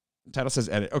 The title says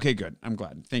edit. Okay, good. I'm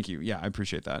glad. Thank you. Yeah, I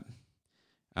appreciate that.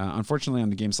 Unfortunately,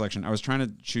 on the game selection, I was trying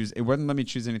to choose. It wouldn't let me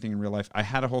choose anything in real life. I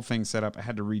had a whole thing set up. I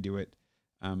had to redo it.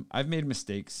 I've made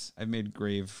mistakes. I've made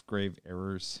grave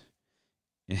errors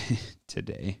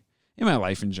today in my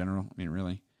life in general. I mean,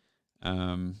 really.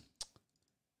 And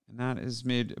that is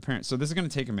made apparent. So this is going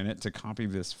to take a minute to copy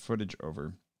this footage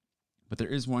over. But there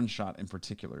is one shot in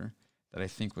particular that I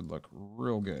think would look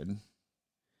real good.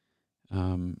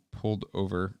 Pulled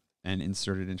over and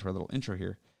inserted into our little intro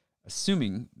here.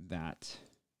 Assuming that,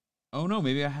 oh no,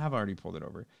 maybe I have already pulled it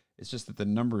over. It's just that the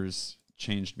numbers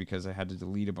changed because I had to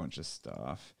delete a bunch of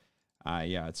stuff.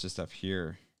 Yeah, it's just up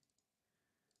here.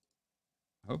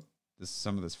 I hope this is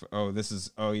some of this. Oh, this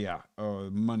is, oh yeah. Oh,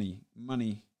 money.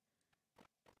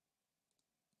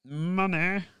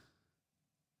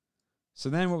 So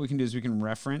then what we can do is we can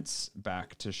reference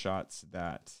back to shots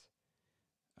that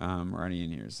are already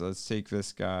in here. So let's take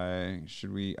this guy.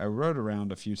 I rode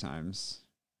around a few times.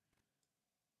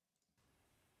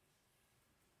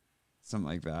 Something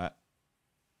like that.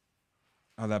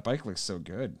 Oh, that bike looks so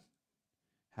good.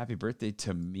 Happy birthday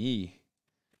to me.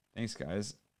 Thanks,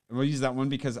 guys. We'll use that one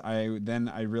because I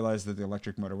realized that the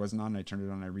electric motor wasn't on. I turned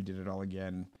it on. I redid it all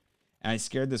again. And I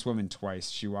scared this woman twice.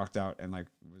 She walked out and like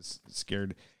was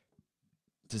scared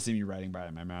to see me riding by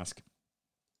in my mask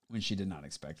when she did not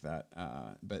expect that.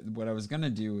 But what I was going to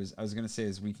do is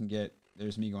we can get,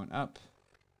 there's me going up.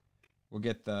 We'll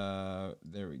get there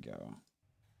we go.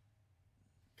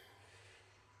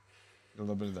 A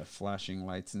little bit of the flashing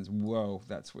lights and whoa,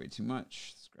 that's way too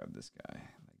much. Let's grab this guy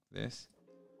like this.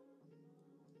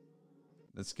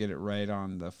 Let's get it right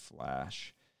on the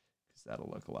flash, because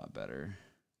that'll look a lot better.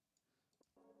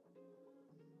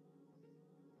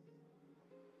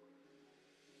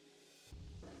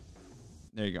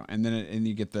 There you go. And then and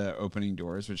you get the opening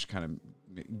doors, which kind of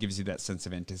gives you that sense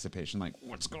of anticipation, like,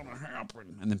 what's going to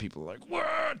happen? And then people are like,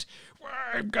 what? Why?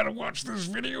 I've got to watch this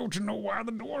video to know why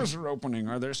the doors are opening.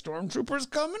 Are there stormtroopers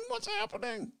coming? What's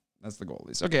happening? That's the goal, at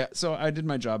least. Okay, so I did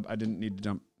my job. I didn't need to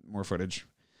dump more footage.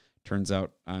 Turns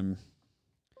out I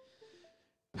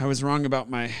was wrong about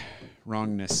my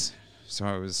wrongness. So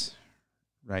I was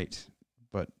right,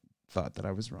 but thought that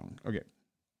I was wrong. Okay.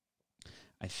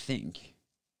 I think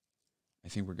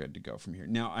we're good to go from here.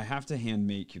 Now, I have to hand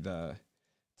make the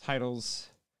titles.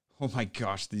 Oh my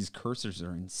gosh, these cursors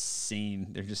are insane.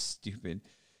 They're just stupid.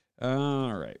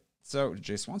 All right. So,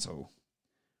 Jay Swanso,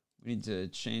 we need to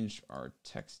change our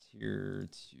text here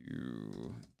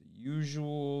to the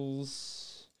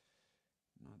usuals.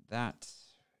 Not that.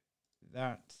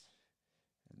 That.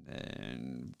 And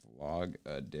then vlog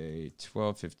a day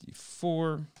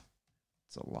 1254.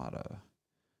 It's a lot of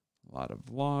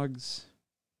vlogs.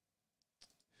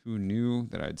 Who knew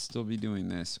that I'd still be doing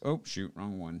this? Oh, shoot,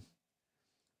 wrong one.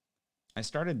 I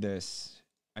started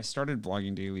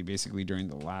vlogging daily basically during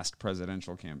the last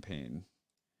presidential campaign,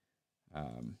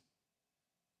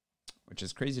 which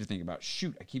is crazy to think about.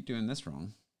 Shoot, I keep doing this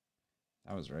wrong.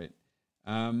 That was right.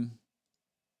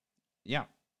 Yeah,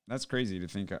 that's crazy to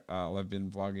think I've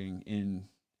been vlogging in,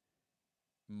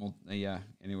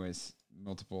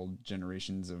 multiple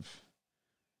generations of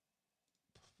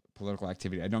political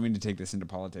activity. I don't mean to take this into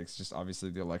politics. Just obviously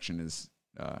the election is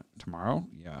tomorrow.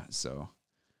 Yeah, so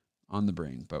on the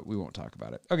brain, but we won't talk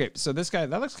about it. Okay, so this guy,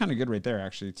 that looks kind of good right there,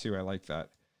 actually, too. I like that.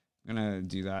 I'm going to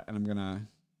do that, and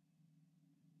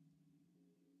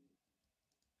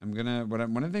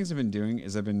one of the things I've been doing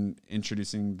is I've been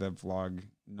introducing the vlog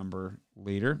number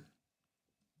later.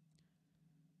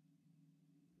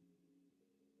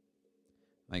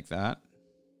 Like that.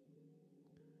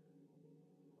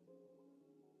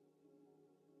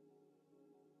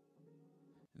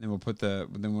 And then we'll put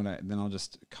then I'll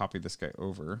just copy this guy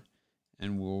over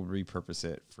and we'll repurpose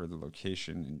it for the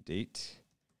location and date.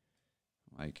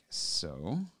 Like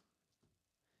so.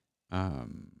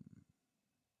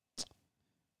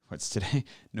 What's today?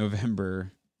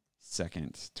 November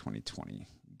 2nd, 2020.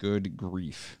 Good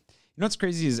grief. You know what's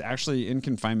crazy is actually in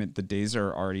confinement, the days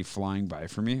are already flying by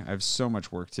for me. I have so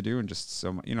much work to do and just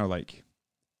so much, like,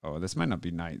 oh, this might not be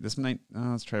night. This might,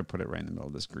 let's try to put it right in the middle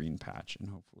of this green patch and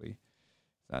hopefully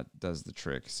that does the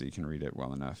trick so you can read it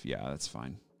well enough. Yeah, that's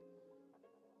fine.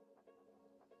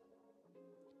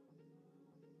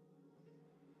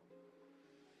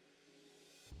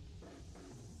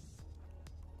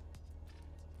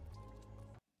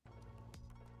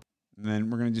 And then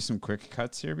we're going to do some quick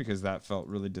cuts here because that felt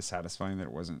really dissatisfying that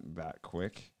it wasn't that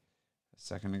quick a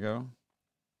second ago.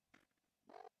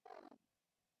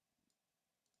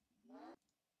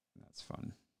 That's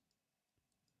fun.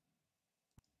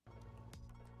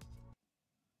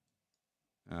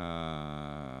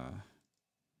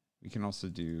 We can also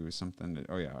do something that,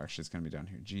 oh yeah, actually it's going to be down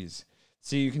here. Jeez.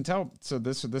 See, you can tell. So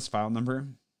this file number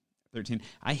 13,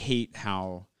 I hate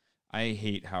how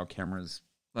cameras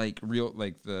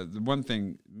the one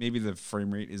thing, maybe the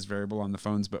frame rate is variable on the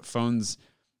phones, but phones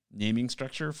naming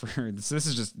structure for this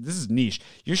is niche.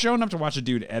 You're showing up to watch a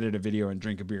dude edit a video and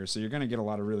drink a beer. So you're going to get a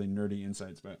lot of really nerdy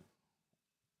insights, but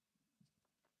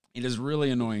it is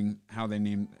really annoying how they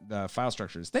name the file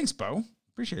structures. Thanks, Bo.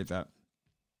 Appreciate that.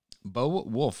 Bo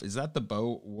Wolf. Is that the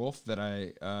Bo Wolf that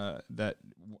I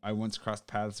once crossed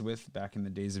paths with back in the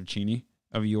days of Cheney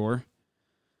of yore?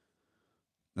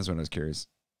 That's what I was curious.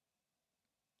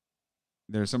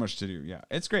 There's so much to do. Yeah,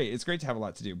 it's great. It's great to have a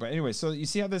lot to do. But anyway, so you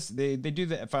see how they do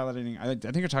the file editing. I think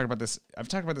I talked about this. I've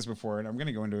talked about this before, and I'm going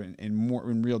to go into it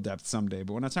in real depth someday.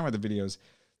 But when I'm talking about the videos,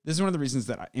 this is one of the reasons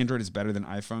that Android is better than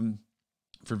iPhone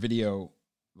for video,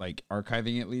 like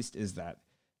archiving at least, is that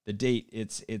the date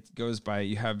it goes by.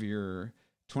 You have your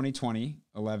 2020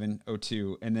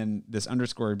 11/02, and then this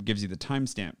underscore gives you the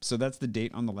timestamp. So that's the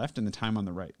date on the left and the time on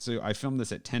the right. So I filmed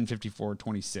this at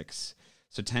 10:54:26.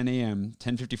 So 10 a.m.,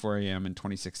 10:54 a.m. and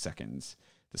 26 seconds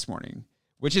this morning,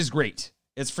 which is great.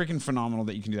 It's freaking phenomenal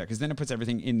that you can do that because then it puts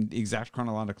everything in the exact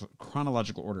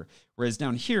chronological order. Whereas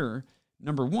down here,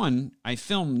 number one, I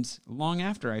filmed long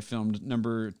after I filmed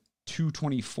number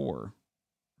 224,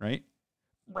 right?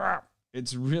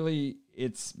 It's really,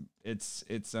 it's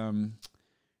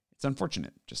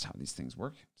unfortunate just how these things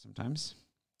work sometimes.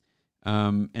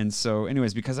 And so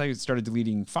anyways, because I started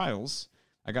deleting files,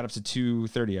 I got up to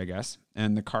 230, I guess,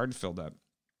 and the card filled up.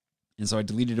 And so I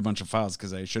deleted a bunch of files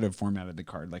because I should have formatted the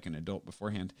card like an adult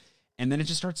beforehand. And then it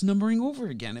just starts numbering over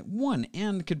again at 1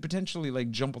 and could potentially like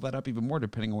jumble that up even more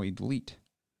depending on what you delete.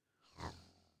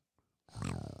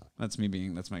 That's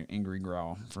my angry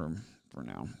growl for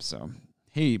now. So,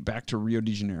 hey, back to Rio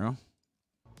de Janeiro.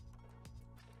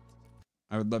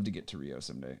 I would love to get to Rio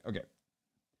someday. Okay.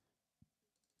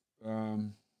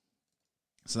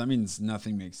 So that means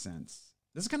nothing makes sense.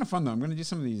 This is kind of fun though. I'm going to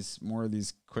do more of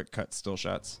these quick cut still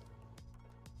shots.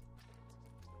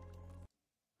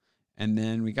 And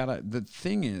then the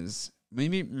thing is,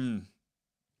 maybe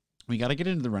we got to get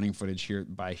into the running footage here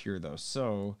though.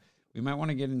 So we might want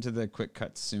to get into the quick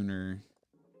cuts sooner.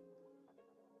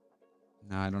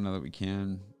 No, I don't know that we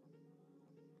can.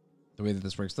 The way that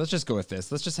this works. Let's just go with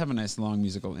this. Let's just have a nice long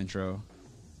musical intro.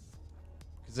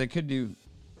 Because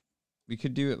we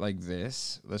could do it like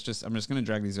this. I'm just going to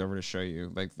drag these over to show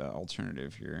you like the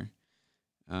alternative here.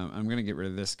 I'm going to get rid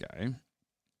of this guy.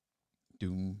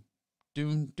 Doom,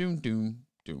 doom, doom, doom,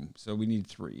 doom. So we need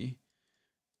 3.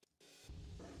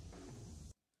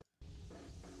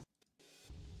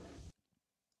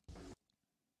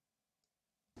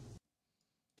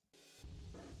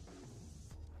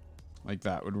 Like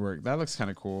that would work. That looks kind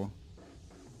of cool.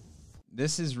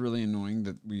 This is really annoying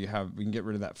that we can get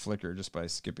rid of that flicker just by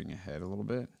skipping ahead a little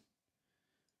bit.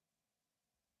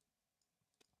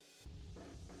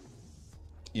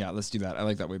 Yeah, let's do that. I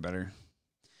like that way better.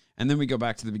 And then we go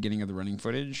back to the beginning of the running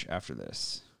footage after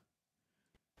this,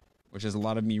 which is a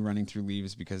lot of me running through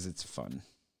leaves because it's fun.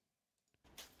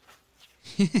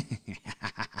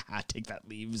 Take that,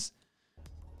 leaves.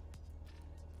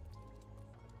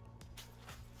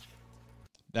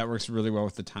 That works really well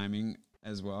with the timing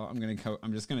as well.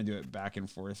 I'm just gonna do it back and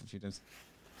forth a few times.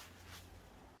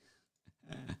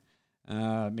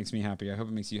 It makes me happy. I hope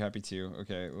it makes you happy too.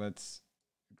 Okay, let's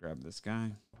grab this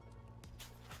guy.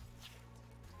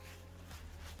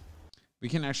 We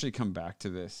can actually come back to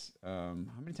this. How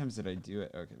many times did I do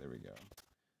it? Okay, there we go.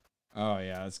 Oh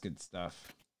yeah, that's good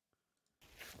stuff.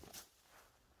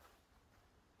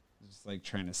 Just like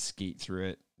trying to skate through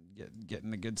it,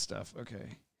 getting the good stuff.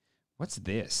 Okay. What's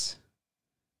this?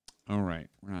 All right,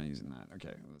 we're not using that.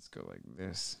 Okay, let's go like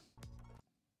this.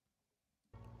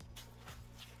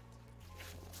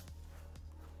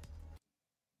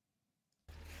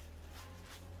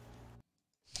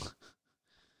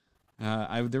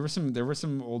 There were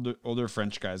some older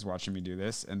French guys watching me do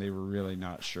this, and they were really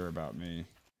not sure about me.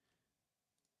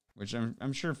 Which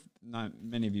I'm sure not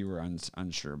many of you were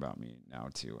unsure about me now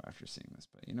too after seeing this.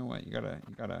 But you know what? You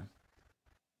gotta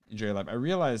enjoy your life. I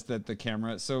realized that the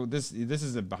camera. So this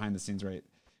is a behind the scenes, right?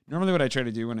 Normally, what I try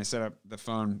to do when I set up the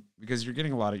phone, because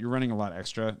you're running a lot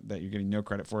extra that you're getting no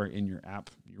credit for in your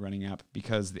running app,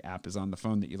 because the app is on the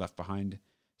phone that you left behind,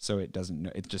 so it doesn't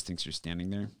know. It just thinks you're standing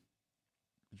there,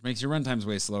 which makes your run times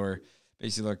way slower.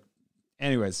 Basically, look.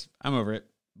 Anyways, I'm over it.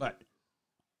 But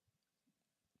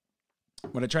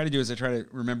what I try to do is I try to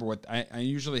remember what I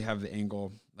usually have the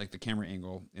angle, like the camera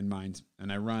angle in mind,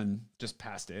 and I run just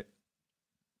past it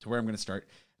to where I'm going to start.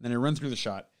 And then I run through the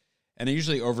shot, and I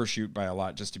usually overshoot by a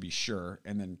lot just to be sure,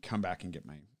 and then come back and get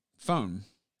my phone.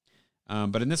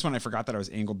 But in this one, I forgot that I was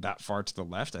angled that far to the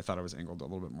left. I thought I was angled a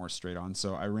little bit more straight on.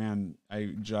 So I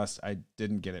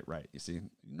didn't get it right. You see,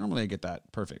 normally I get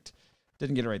that perfect.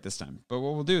 Didn't get it right this time. But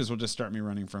what we'll do is we'll just start me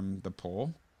running from the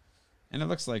pole. And it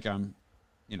looks like I'm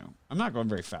not going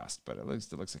very fast, but it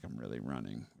looks like I'm really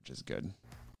running, which is good.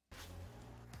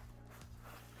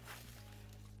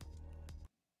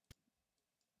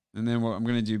 And then what I'm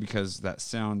going to do, because that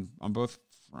sound on both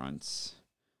fronts.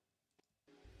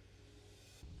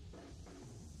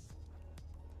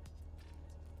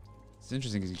 It's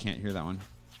interesting because you can't hear that one.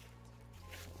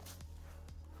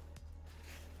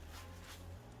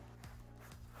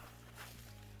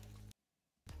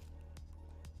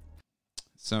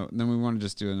 So then we want to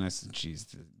just do a nice,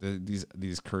 geez, these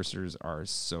cursors are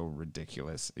so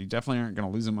ridiculous. You definitely aren't going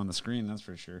to lose them on the screen, that's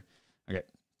for sure. Okay.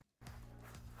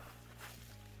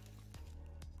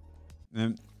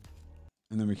 And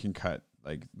then we can cut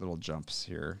like little jumps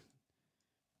here.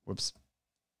 Whoops.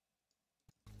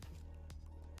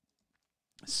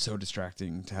 So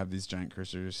distracting to have these giant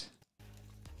cursors.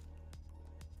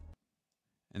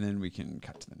 And then we can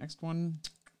cut to the next one.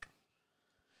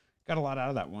 Got a lot out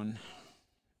of that one.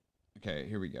 Okay,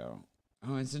 here we go.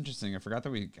 Oh, it's interesting. I forgot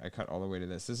that I cut all the way to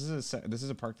this. This is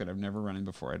a park that I've never run in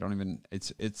before.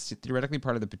 It's theoretically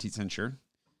part of the Petite Ceinture,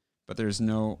 but I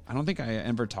don't think I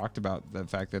ever talked about the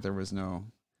fact that there were no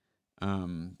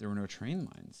train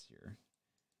lines here.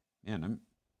 Man, I'm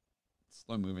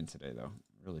slow moving today though.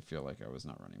 I really feel like I was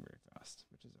not running very fast,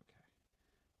 which is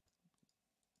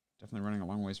okay. Definitely running a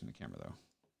long ways from the camera, though.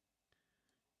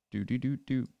 Do, do, do,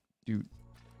 do, do.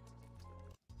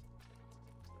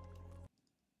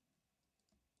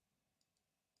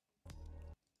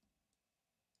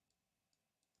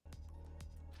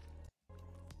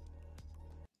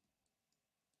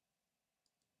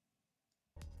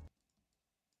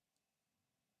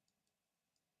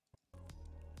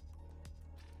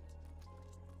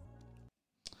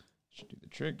 Should do the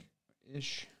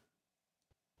trick-ish.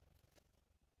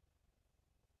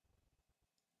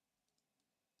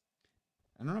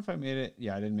 I don't know if I made it.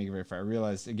 Yeah, I didn't make it very far. I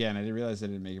realized, again, I didn't realize I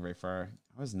didn't make it very far.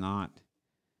 I was not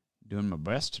doing my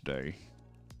best today.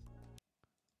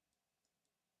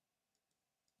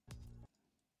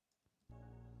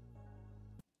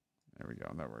 There we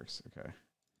go. That works. Okay.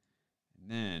 And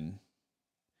then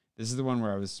this is the one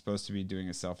where I was supposed to be doing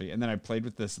a selfie. And then I played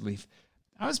with this leaf.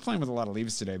 I was playing with a lot of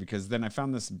leaves today because then I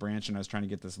found this branch and I was trying to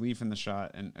get this leaf in the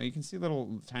shot. And you can see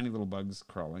tiny little bugs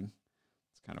crawling.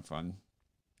 It's kind of fun.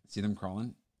 See them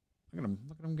crawling? Look at them.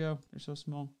 Look at them go. They're so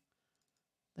small.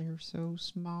 They're so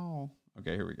small.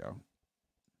 Okay, here we go.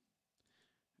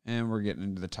 And we're getting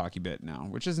into the talky bit now,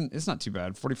 which it's not too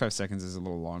bad. 45 seconds is a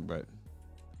little long, but.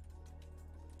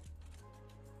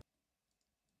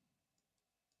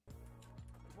 Good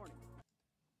morning.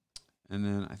 And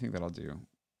then I think that'll do.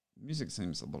 Music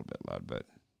seems a little bit loud, but.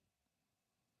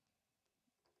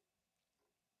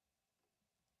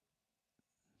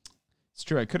 It's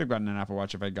true. I could have gotten an Apple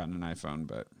Watch if I'd gotten an iPhone,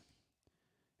 but.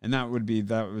 And that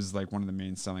was like one of the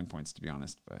main selling points, to be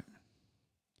honest, but.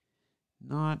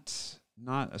 Not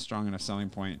a strong enough selling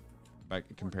point by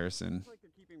comparison. It's like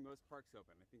they're keeping most parks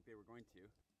open. I think they were going to.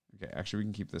 Okay, actually, we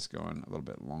can keep this going a little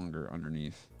bit longer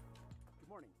underneath. Good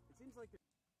morning. It seems like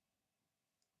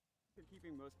they're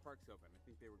keeping most parks open. I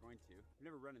think they were going to. I've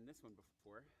never run in this one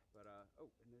before, but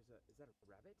oh, and is that a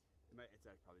rabbit?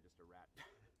 It's probably just a rat.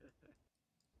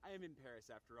 I am in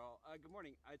Paris after all. Good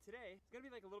morning. Today, it's going to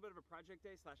be like a little bit of a project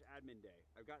day / admin day.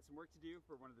 I've got some work to do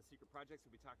for one of the secret projects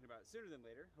we'll be talking about sooner than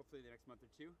later, hopefully the next month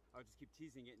or two. I'll just keep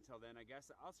teasing it until then, I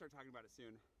guess. I'll start talking about it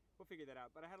soon. We'll figure that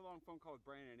out. But I had a long phone call with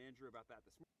Brian and Andrew about that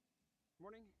this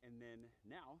morning. And then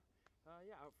now,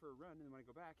 yeah, out for a run. And then when I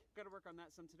go back, got to work on that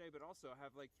some today, but also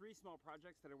have like 3 small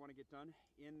projects that I want to get done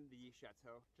in the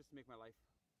chateau just to make my life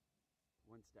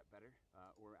one step better.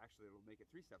 Or actually, it'll make it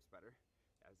 3 steps better.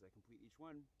 As I complete each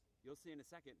one, you'll see in a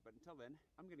second, but until then,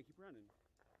 I'm going to keep running.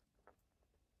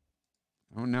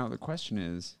 Oh, now the question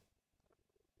is,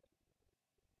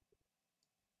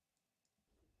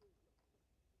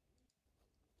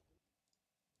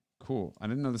 cool. I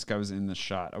didn't know this guy was in the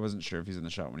shot. I wasn't sure if he's in the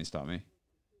shot when he stopped me.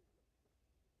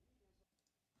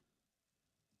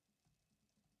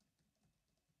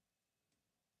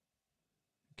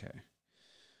 Okay.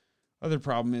 Other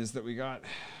problem is that we got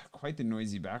quite the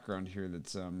noisy background here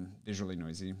that's visually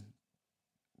noisy.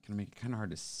 Gonna make it kind of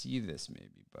hard to see this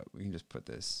maybe, but we can just put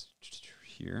this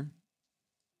here.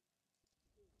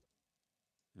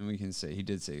 And we can say, he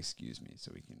did say excuse me,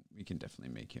 so we can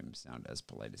definitely make him sound as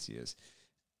polite as he is.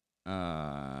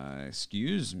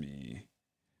 Excuse me,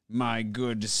 my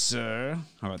good sir.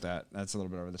 How about that? That's a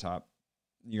little bit over the top.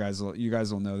 You guys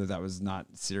will know that was not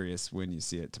serious when you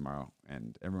see it tomorrow,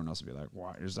 and everyone else will be like,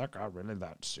 "Why is that guy really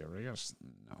that serious?"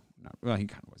 No, not well. He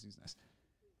kind of was. He's nice.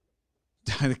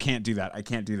 I can't do that. I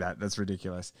can't do that. That's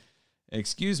ridiculous.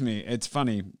 Excuse me. It's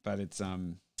funny, but it's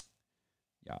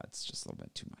yeah, it's just a little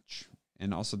bit too much.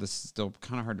 And also, this is still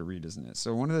kind of hard to read, isn't it?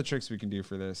 So one of the tricks we can do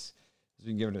for this is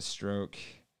we can give it a stroke,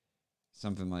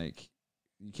 something like,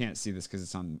 you can't see this because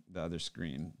it's on the other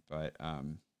screen, but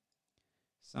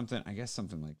something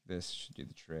like this should do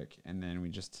the trick. And then we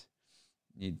just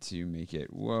need to make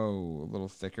it, whoa, a little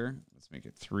thicker. Let's make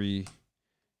it 3,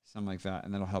 something like that.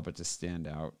 And that'll help it to stand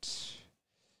out.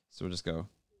 So we'll just go.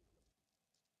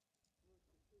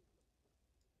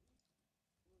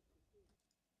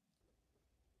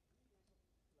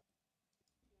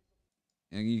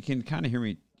 And you can kind of hear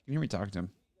me. You can hear me talk to him.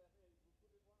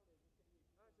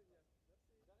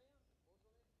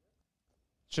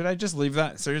 Should I just leave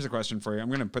that? So here's a question for you. I'm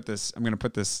gonna put this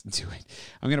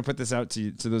out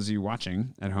to those of you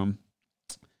watching at home,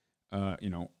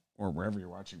 or wherever you're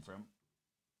watching from.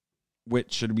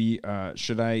 Which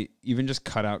should I even just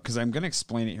cut out? Because I'm gonna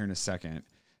explain it here in a second, and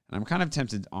I'm kind of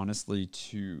tempted, honestly,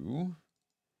 to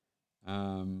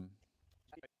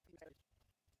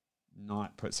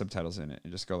not put subtitles in it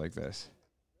and just go like this.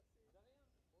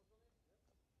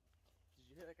 Did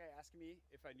you hear that guy asking me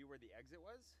if I knew where the exit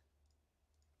was?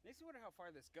 Makes me wonder how far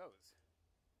this goes.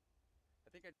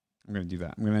 I'm going to do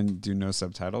that. I'm going to do no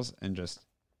subtitles and just.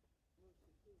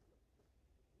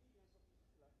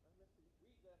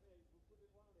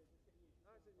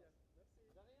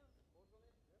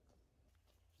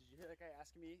 Did you hear that guy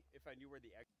asking me if I knew where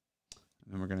the exit?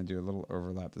 And then we're going to do a little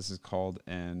overlap. This is called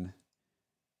an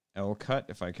L cut,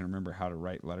 if I can remember how to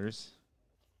write letters.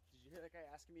 Did you hear that guy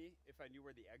asking me if I knew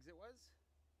where the exit was?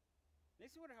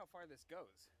 Makes me wonder how far this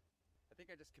goes. I think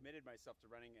I just committed myself to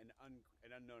running an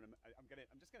unknown. I'm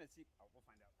just gonna see. Oh, we'll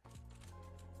find out.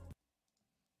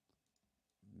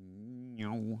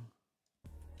 No.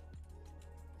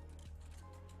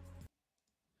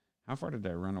 How far did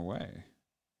I run away?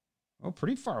 Oh,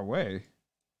 pretty far away.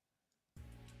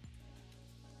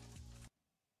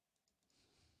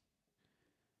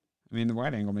 I mean, the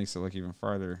wide angle makes it look even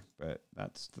farther, but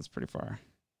that's pretty far.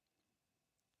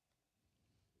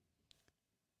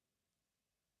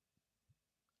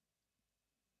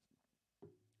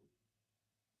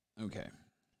 Okay.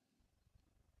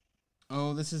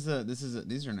 Oh, these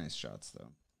are nice shots though.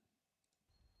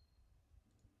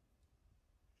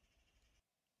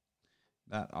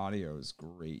 That audio is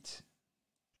great.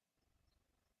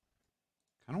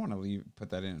 Kind of want to put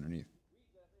that in underneath.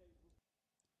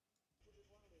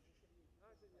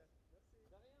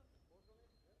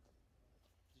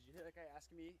 Did you hear that guy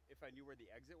asking me if I knew where the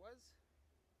exit was?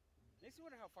 Makes me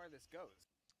wonder how far this goes.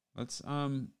 Let's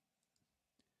put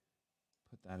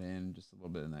that in just a little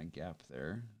bit in that gap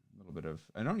there. A little bit of.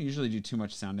 I don't usually do too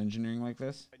much sound engineering like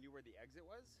this. I knew where the exit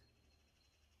was.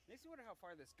 Makes me wonder how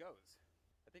far this goes.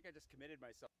 I think I just committed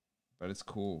myself. But it's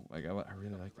cool. Like I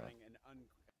really like that.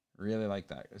 Really like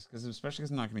that, because especially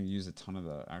because I'm not going to use a ton of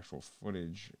the actual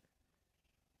footage.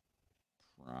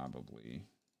 Probably,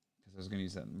 because I was going to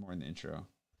use that more in the intro.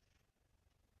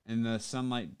 And the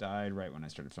sunlight died right when I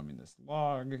started filming this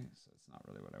log, so it's not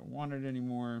really what I wanted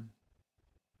anymore.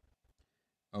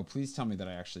 Oh, please tell me that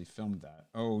I actually filmed that.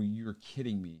 Oh, you're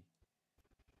kidding me.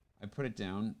 I put it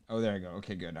down. Oh, there I go.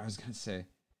 Okay, good. I was going to say,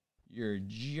 you're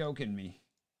joking me.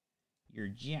 You're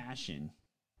joshing.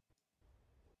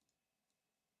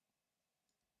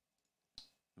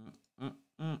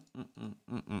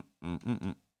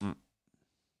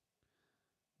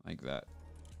 Like that.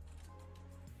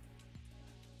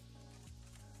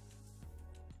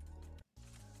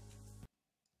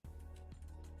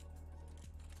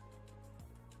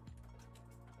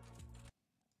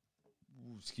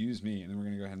 Ooh, excuse me. And then we're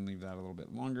going to go ahead and leave that a little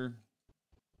bit longer.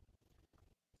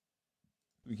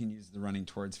 We can use the running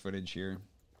towards footage here.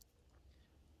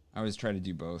 I always try to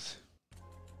do both.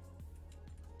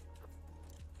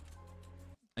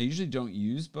 I usually don't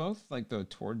use both, like the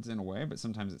towards in a way, but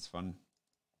sometimes it's fun,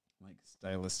 like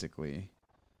stylistically,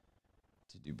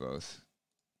 to do both.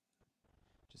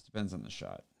 Just depends on the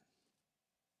shot.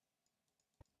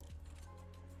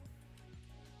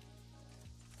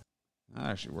 That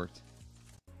actually worked.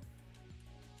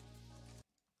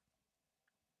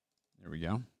 There we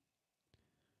go.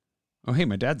 Oh, hey,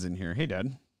 my dad's in here. Hey,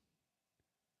 Dad.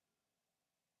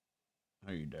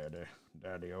 Hey, Daddy.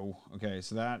 Daddy-o. Okay,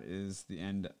 so that is the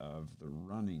end of the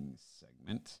running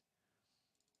segment,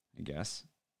 I guess.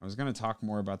 I was going to talk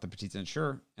more about the petite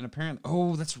ceinture, and apparently...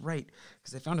 Oh, that's right,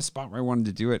 because I found a spot where I wanted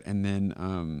to do it, and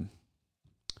then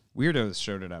weirdos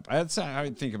showed it up. That's how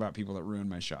I think about people that ruin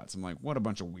my shots. I'm like, what a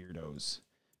bunch of weirdos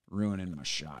ruining my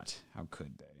shot. How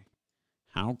could they?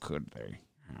 How could they?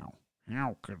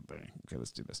 How could they? Okay,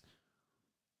 let's do this.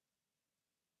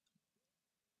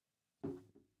 All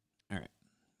right.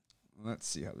 Let's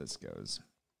see how this goes.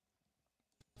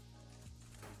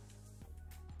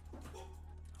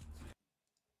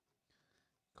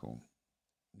 Cool.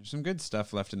 There's some good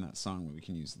stuff left in that song that we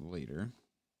can use later.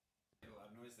 A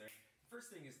loud noise there. First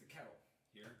thing is the kettle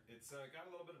here. It's got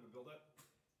a little bit of a buildup,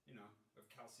 you know, of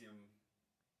calcium.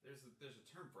 There's a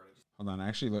term for it. Hold on.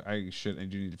 Actually, I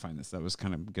do need to find this. That was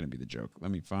kind of going to be the joke.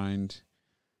 Let me find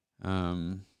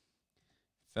how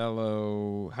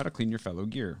to clean your fellow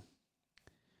gear.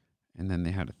 And then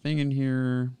they had a thing in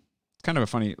here. It's kind of a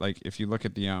funny, like if you look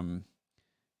at the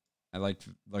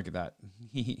look at that.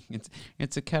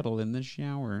 it's a kettle in the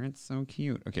shower. It's so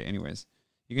cute. Okay, anyways.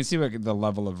 You can see like the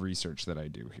level of research that I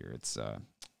do here. It's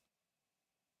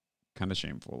kind of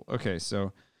shameful. Okay,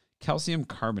 so calcium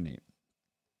carbonate.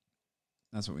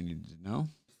 That's what we needed to know.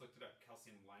 Just looked it up.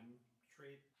 Calcium lime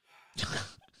trade.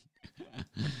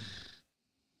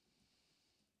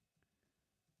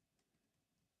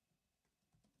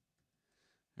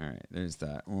 All right, there's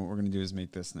that. What we're going to do is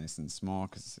make this nice and small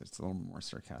because it's a little more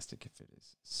sarcastic if it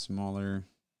is smaller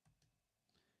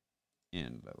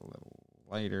and a little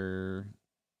lighter,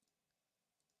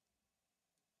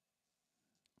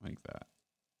 like that.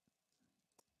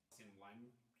 Lime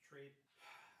trade.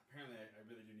 Apparently, I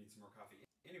really do need some more coffee.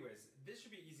 Anyways, this should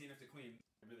be easy enough to clean.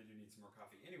 I really do need some more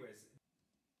coffee. Anyways,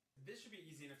 this should be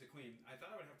easy enough to clean. I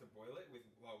thought I would have to boil it with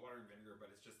water and vinegar,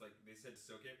 but it's just like they said to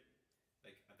soak it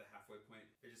like at the halfway point.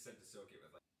 They just said to soak it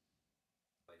with like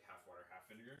half water, half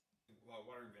vinegar. Well,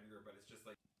 water and vinegar, but it's just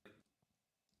like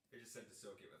they just said to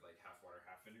soak it with like half water,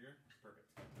 half vinegar. Perfect.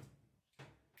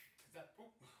 That's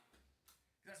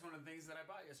one of the things that I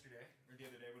bought yesterday or the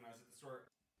other day when I was at the store.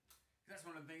 That's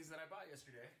one of the things that I bought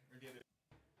yesterday or the other.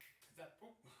 That's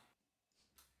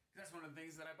one of the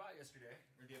things that I bought yesterday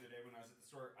or the other day when I was at the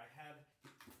store. I had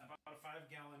about a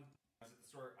 5-gallon. I was at the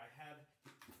store. I had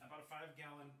about a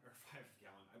 5-gallon or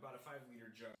 5-gallon. I bought a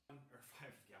 5-liter jug or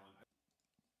 5-gallon.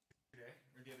 Today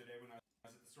or the other day when I was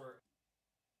at the store,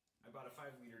 I bought a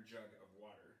 5-liter jug of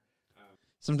water.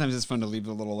 Sometimes it's fun to leave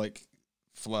the little like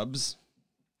flubs,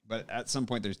 but at some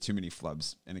point there's too many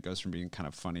flubs, and it goes from being kind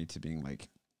of funny to being like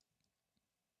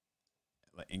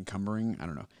encumbering. I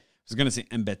don't know. I was gonna say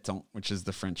embêtant, which is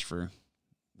the French for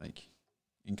like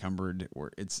encumbered,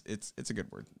 or it's a good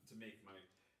word. To make my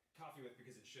coffee with,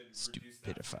 because it should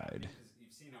Stupidified. Reduce that. Because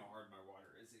you've seen how hard my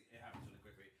water is. It happens really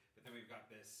quickly. But then we've got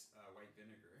this white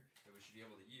vinegar that we should be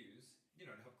able to use, to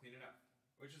help clean it up.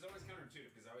 Which is always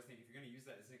counterintuitive, because I always think if you're going to use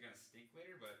that, isn't it going to stink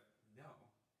later? But no.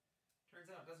 Turns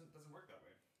out it doesn't work that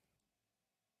way.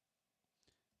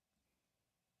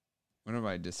 What do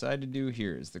I decide to do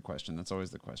here is the question. That's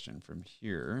always the question. From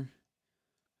here,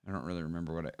 I don't really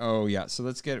remember what oh yeah. So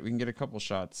we can get a couple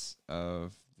shots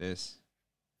of this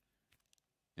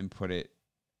and put it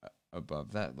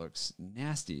above. That looks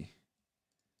nasty.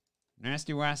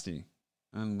 Nasty wasty.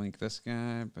 Unlink this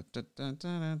guy.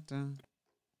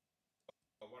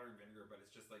 Water and vinegar, but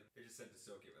it's just like, they just said to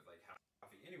soak it with like half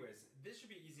coffee. Anyways, this should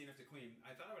be easy enough to clean.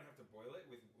 I thought I would have to boil it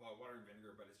with water and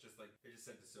vinegar, but it's just like, they just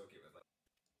said to soak it with like.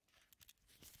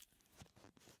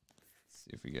 Let's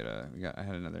see if we get I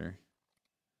had another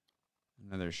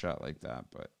shot like that,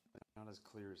 but not as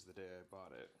clear as the day I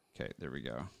bought it. Okay, there we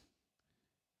go.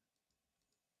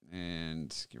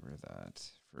 And get rid of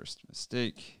that first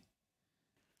mistake.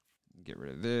 Get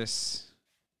rid of this.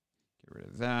 Get rid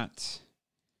of that.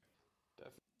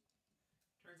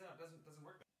 Turns out it doesn't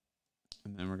work that way.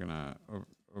 And then we're gonna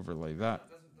overlay that.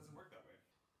 Doesn't work that way.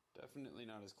 Definitely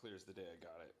not as clear as the day I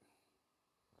got it.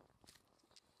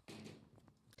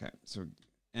 Okay, so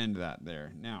end that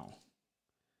there. Now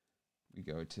we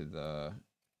go to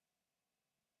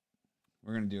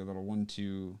we're gonna do a little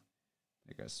 1-2,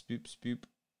 like a spoop.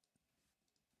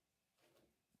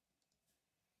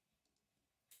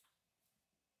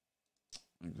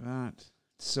 Like that.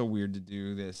 It's so weird to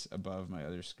do this above my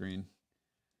other screen.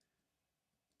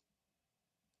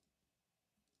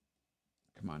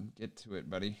 Come on, get to it,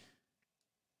 buddy.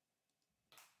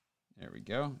 There we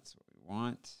go. That's what we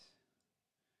want.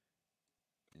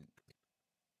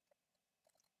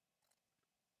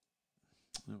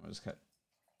 I'll just cut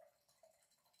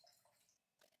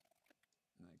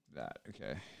like that.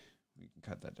 Okay. We can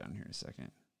cut that down here in a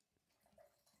second.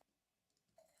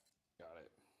 Got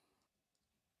it.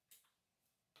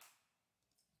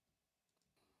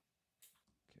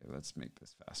 Okay, let's make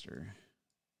this faster.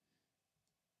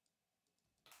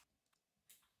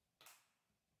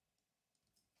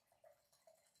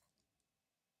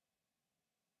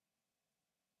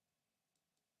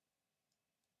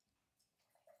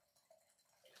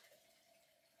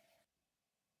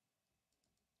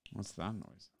 What's that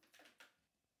noise?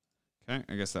 Okay,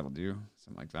 I guess that'll do.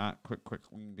 Something like that. Quick,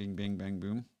 wing, bing, bang, bang,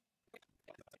 boom.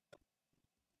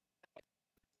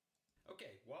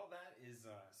 Okay, while that is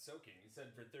soaking, you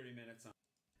said for 30 minutes on.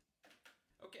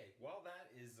 Okay, while that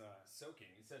is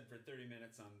soaking, you said for 30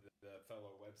 minutes on the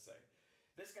fellow website.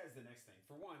 This guy's the next thing.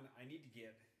 For one, I need to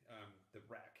get the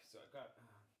rack. So I've got,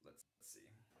 let's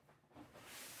see.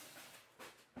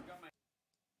 I've got my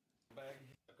bag.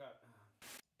 I've got,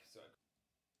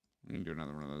 We can do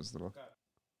another one of those little. I've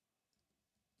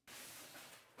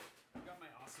got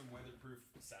my awesome weatherproof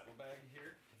saddlebag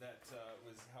here. That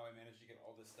was how I managed to get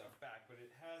all this stuff back. But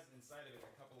it has inside of it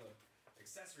a couple of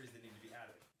accessories that need to be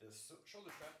added. The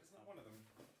shoulder strap is not one of them.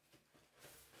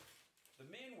 The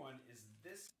main one is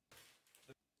this.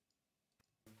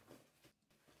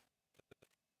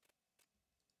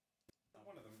 Not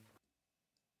one of them.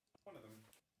 One of them.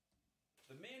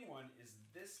 The main one is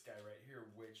this guy right here,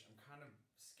 which I'm kind of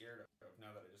scared of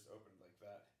now that I just opened like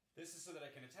that. This is so that I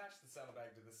can attach the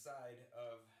saddlebag to the side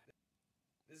of.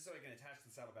 This is so I can attach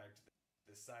the saddlebag to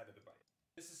the side of the bike.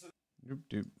 This is so.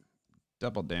 Doop.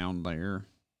 Double down there.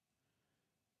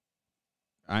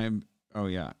 Oh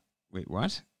yeah. Wait,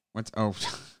 what? What's? Oh,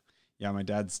 yeah. My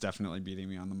dad's definitely beating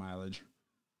me on the mileage.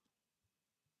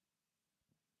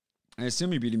 I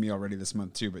assume he beating me already this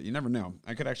month too, but you never know.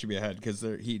 I could actually be ahead because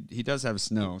he does have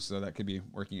snow, so that could be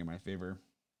working in my favor.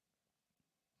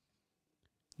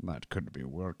 That could be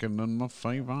working in my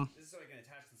favor. This is so I can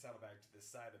attach the saddlebag to the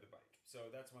side of the bike.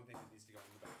 So that's one thing that needs to go on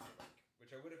the back of the bike,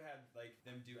 which I would have had like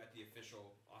them do at the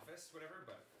official office, whatever,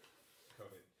 but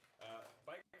COVID.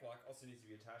 Bike lock also needs to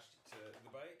be attached to the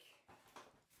bike.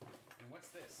 And what's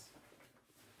this?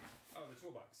 Oh, the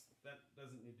toolbox. That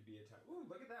doesn't need to be attached. Ooh,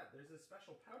 look at that. There's a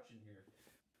special pouch in here.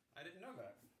 I didn't know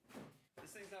that.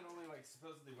 This thing's not only like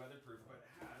supposedly weatherproof, but it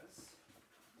has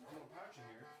a little pouch in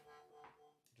here.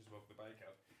 Just woke the bike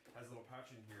up. Has a little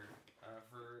pouch in here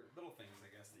for little things, I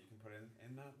guess, that you can put in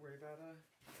and not worry about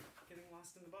getting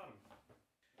lost in the bottom.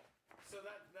 So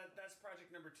that's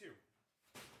project number 2.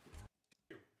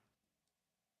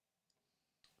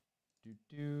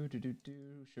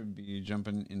 Should be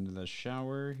jumping into the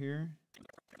shower here.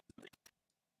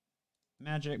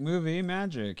 Magic movie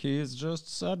magic. He is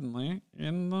just suddenly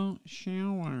in the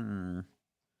shower.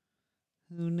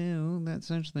 Who knew that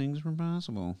such things were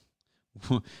possible?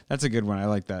 That's a good one. I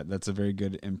like that. That's a very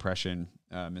good impression,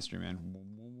 Mystery Man.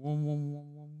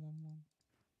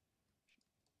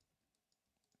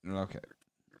 Okay.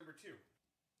 Number 2.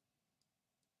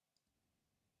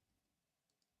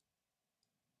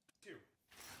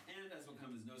 And as will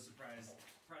come as no surprise,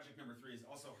 project number 3 is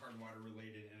also hard water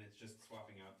related, and it's just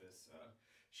swapping out this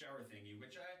shower thingy,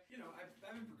 which I've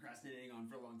been procrastinating on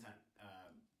for a long time.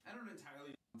 I don't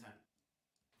entirely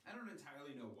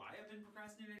know why I've been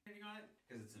procrastinating on it,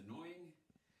 because it's annoying.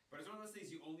 But it's one of those things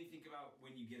you only think about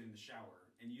when you get in the shower,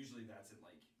 and usually that's at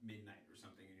like midnight or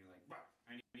something, and you're like, wow,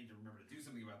 I need to remember to do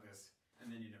something about this,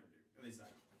 and then you never do. At least I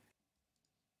don't.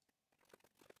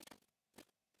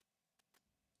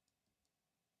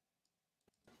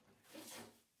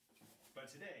 But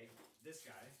today, this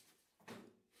guy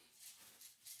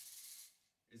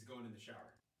is going in the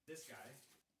shower. This guy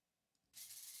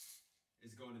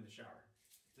is going in the shower.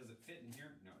 Does it fit in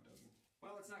here? No, it doesn't.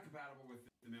 Well, it's not compatible with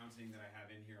the mounting that I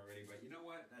have in here already, but you know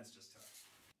what? That's just tough.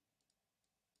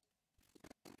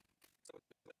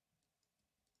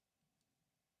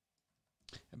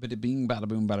 Bada bing, bada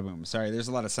boom, bada boom. Sorry, there's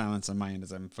a lot of silence on my end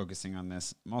as I'm focusing on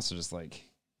this. I'm also just like,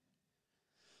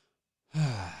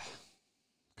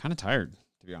 kind of tired,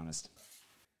 to be honest.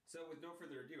 So with no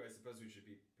further ado, I suppose we should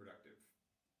be productive.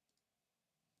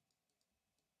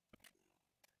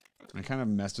 I kind of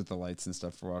messed with the lights and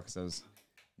stuff for a while because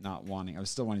I was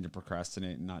still wanting to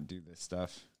procrastinate and not do this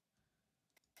stuff.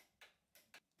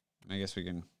 I guess we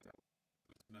can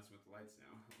Messing with the lights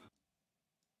now.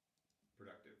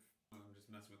 Productive. I'm just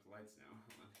messing with the lights now.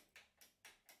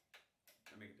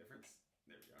 That make a difference?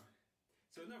 There we go.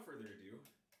 So with no further ado,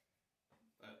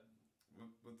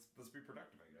 let's be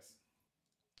productive, I guess.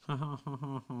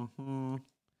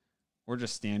 or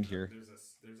just stand here.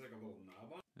 There's like a little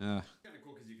knob on. It's kind of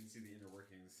cool because you can see the inner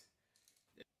workings.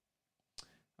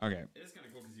 Okay. It is kind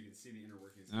of cool because you can see the inner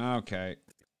workings. Okay.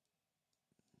 It's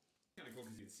kind of cool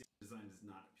because you can see the design does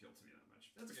not appeal to me that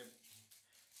much. That's okay.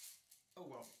 Oh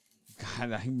well.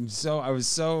 God, I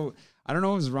don't know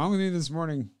what was wrong with me this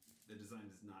morning. The design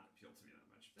does not appeal to me that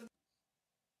much.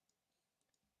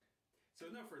 So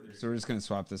no further. So we're just gonna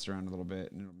swap this around a little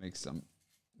bit, and it'll make some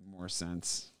more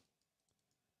sense.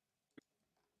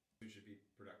 We should be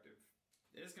productive.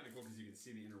 It is kind of cool because you can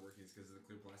see the inner workings because of the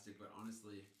clear plastic, but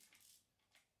honestly,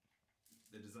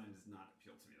 the design does not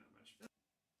appeal to me that much.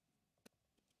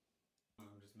 I'm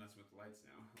just messing with the lights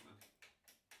now. Hold on.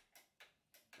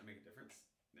 That make a difference?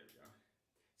 There we go.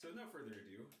 So with no further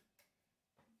ado,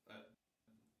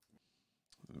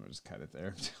 we'll just cut it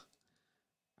there.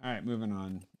 All right, moving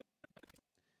on.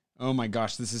 Oh my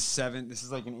gosh, this is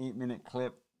like an 8-minute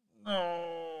clip.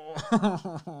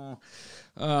 No.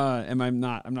 I'm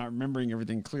not remembering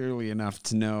everything clearly enough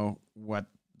to know what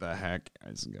the heck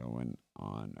is going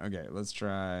on. Okay, let's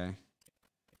try.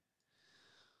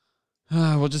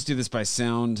 We'll just do this by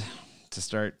sound to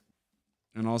start.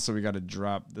 And also we got to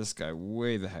drop this guy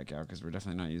way the heck out because we're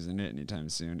definitely not using it anytime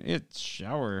soon. It's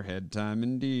shower head time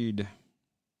indeed.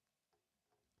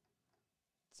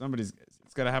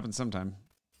 It's got to happen sometime.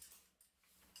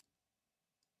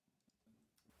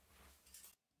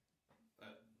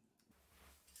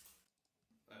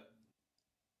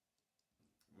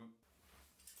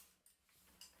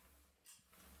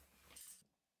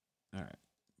 All right,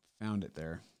 found it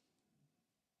there.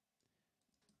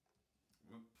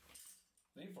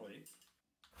 Thankfully,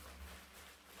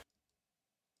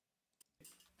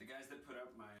 the guys that put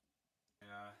up my,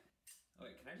 oh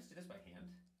wait, can I just do this by hand?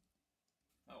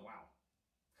 Oh wow!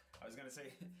 I was gonna say,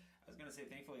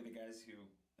 thankfully the guys who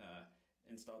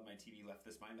installed my TV left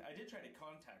this behind. I did try to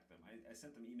contact them. I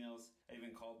sent them emails. I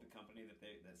even called the company that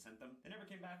sent them. They never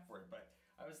came back for it. But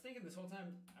I was thinking this whole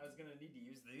time I was gonna need to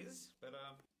use these, but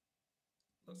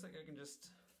looks like I can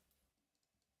just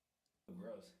Oh,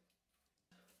 gross.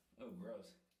 Oh,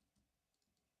 gross.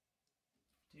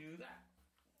 Do that.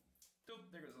 Oh,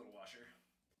 there goes a little washer.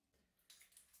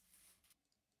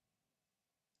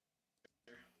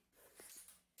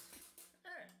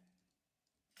 Alright.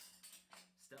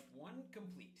 Step 1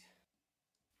 complete.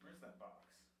 Where's that box?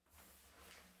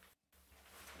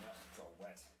 Yeah, it's all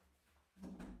wet.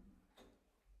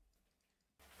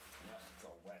 Yeah, it's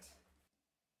all wet.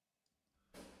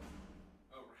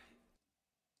 Oh,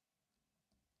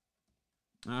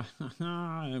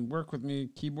 right. Work with me,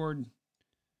 keyboard.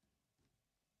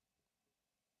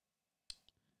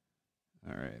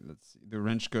 All right, let's see. The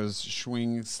wrench goes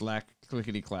swing, slack,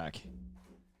 clickety clack.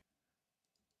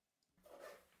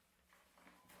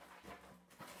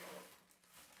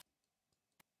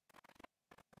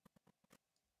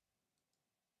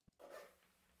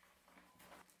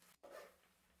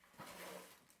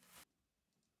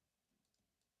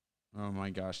 Oh my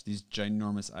gosh, these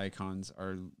ginormous icons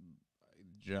are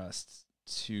just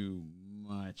too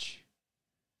much.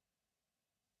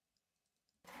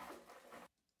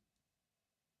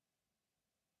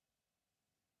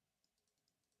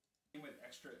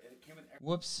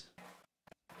 Whoops.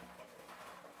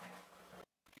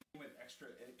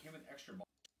 It came with extra balls.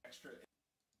 Here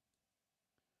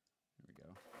we go.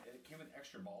 It came with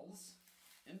extra balls.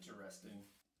 Interesting.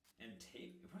 And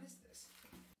tape. What is this?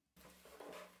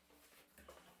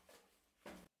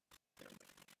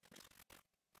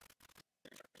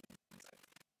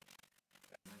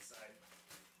 Inside.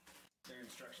 There are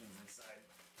instructions inside.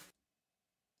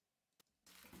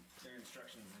 There are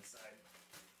instructions inside.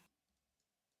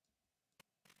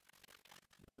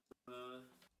 Yeah.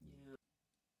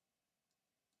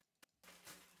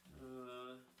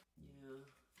 Yeah.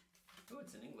 Oh,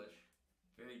 it's in English.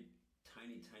 Very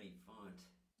tiny, tiny font.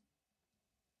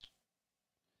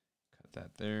 Cut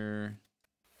that there.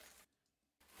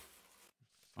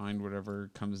 Find whatever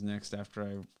comes next after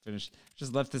I finish.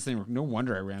 Just left this thing. No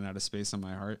wonder I ran out of space on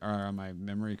my on my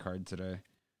memory card today.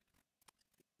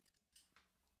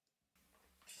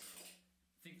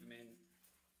 Think the man.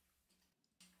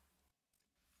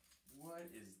 What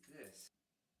is this?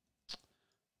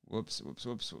 Whoops, whoops,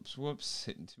 whoops, whoops, whoops.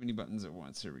 Hitting too many buttons at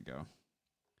once. Here we go.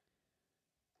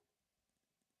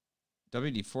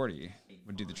 WD-40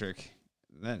 would do the trick.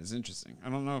 That is interesting. I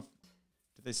don't know if...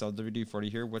 Do they sell WD-40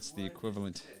 here? What's the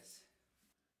equivalent?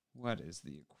 What is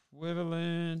the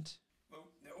equivalent? Oh,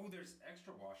 there's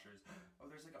extra washers. Oh,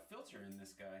 there's like a filter in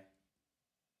this guy.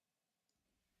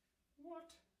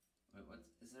 What? Wait, what?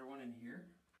 Is there one in here?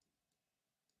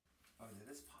 Oh, did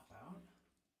this pop out?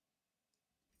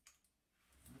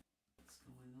 What's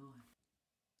going on?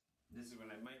 This is when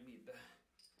I might need the...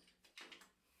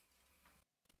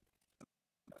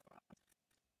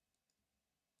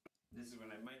 This is when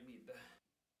I might need the...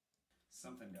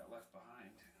 Something got left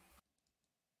behind.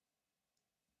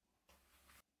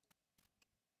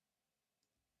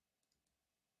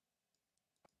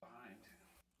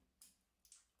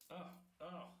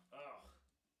 Oh.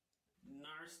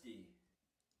 Nasty.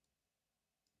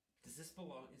 Does this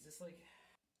belong? Is this like...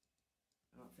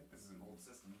 I don't think this is an old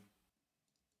system.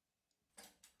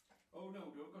 Oh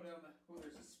no, don't go down the... Oh,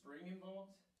 there's a spring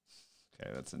involved?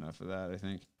 Okay, that's enough of that, I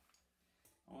think.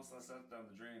 Almost let that down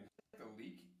the drain. Like a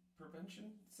leak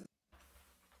prevention?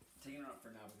 Taking it out for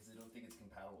now because I don't think it's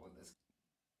compatible with this.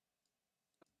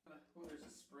 Oh, there's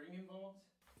a spring involved?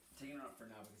 Taking it out for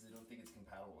now because I don't think it's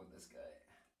compatible with this guy.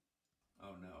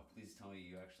 Oh no, please tell me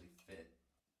you actually fit.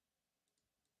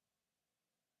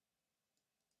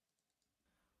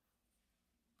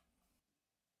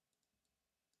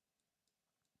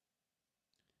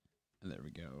 There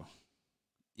we go.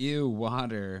 Ew,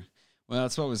 water. Well,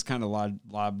 that's what was kind of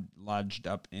lodged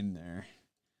up in there.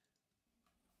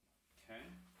 Okay.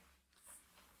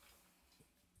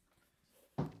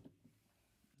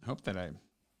 I hope that I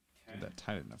did that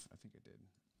tight enough. I think I did.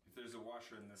 If there's a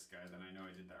washer in this guy, then I know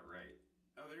I did that right.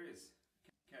 Oh, there is.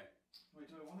 Okay. Wait,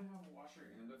 do I want to have a washer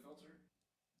and a filter?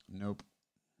 Nope.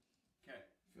 Okay.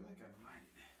 I feel like I might.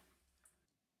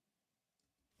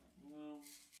 Well.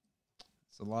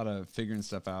 It's a lot of figuring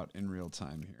stuff out in real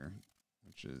time here,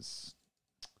 which is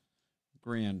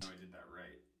grand. No, I did that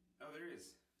right. Oh, there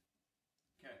is.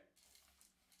 Okay.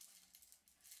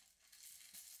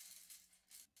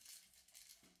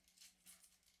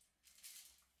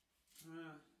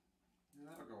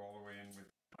 That'll go all the way in with...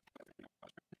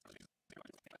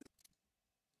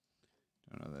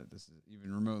 Don't know that this is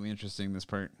even remotely interesting, this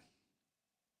part.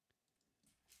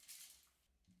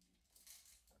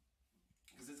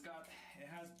 Because it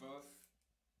has both.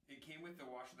 It came with the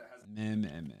washer that has...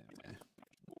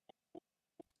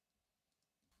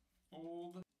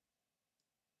 old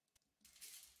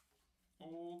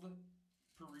old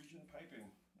Parisian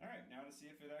piping. All right, now to see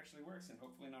if it actually works and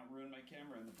hopefully not ruin my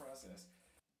camera in the process.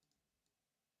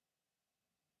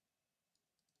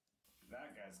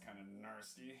 That guy's kind of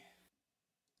nasty.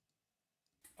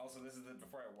 Also, this is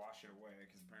before I wash it away,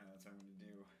 because apparently that's what I'm going to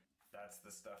do. That's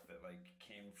the stuff that like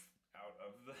came out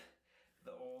of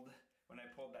the old, when I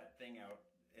pulled that thing out,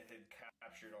 it had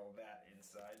captured all that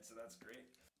inside, so that's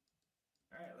great.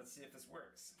 All right, let's see if this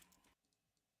works.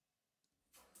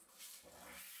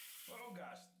 Oh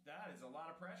gosh, that is a lot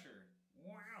of pressure.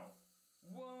 Wow.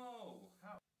 Whoa.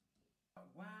 How?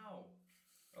 Wow.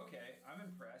 Okay, I'm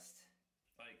impressed.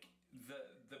 Like,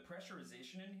 the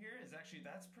pressurization in here is actually,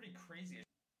 that's pretty crazy.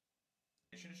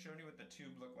 I should have shown you what the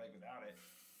tube looked like without it,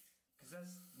 because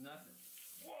that's nothing.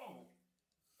 Whoa.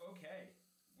 Okay.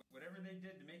 Whatever they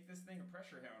did to make this thing a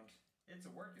pressure hound, it's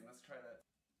working. Let's try that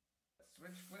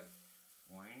switch flip.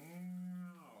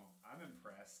 Wow. I'm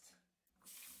impressed.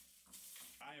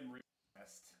 I am really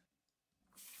impressed.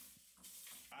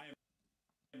 I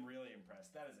am really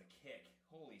impressed. That is a kick.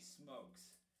 Holy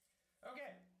smokes.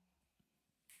 Okay.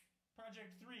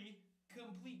 Project 3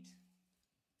 complete.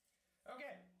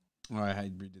 Okay. Oh,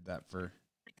 I redid that for...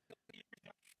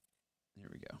 Here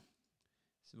we go.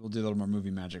 So we'll do a little more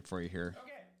movie magic for you here.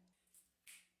 Okay.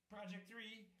 Project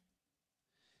 3.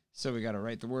 So we got to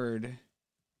write the word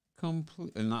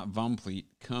complete, not complete,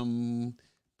 complete.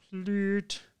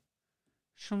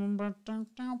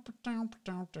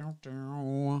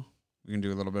 We can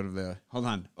do a little bit of the, hold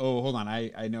on. Oh, hold on.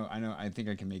 I know. I think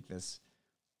I can make this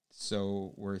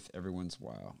so worth everyone's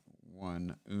while.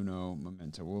 Uno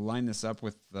momento. We'll line this up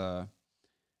with the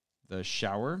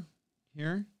shower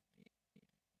here.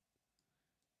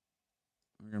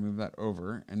 We're going to move that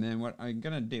over. And then what I'm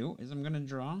going to do is I'm going to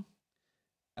draw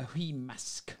a wee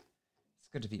mask. It's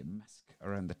going to be a mask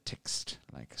around the text,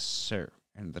 like so.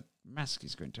 And the mask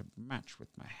is going to match with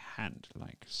my hand,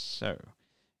 like so.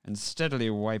 And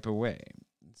steadily wipe away.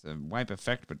 It's a wipe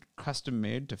effect, but custom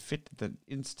made to fit the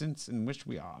instance in which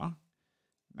we are.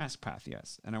 Mask path,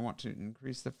 yes. And I want to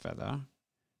increase the feather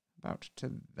about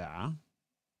to there.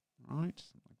 Right,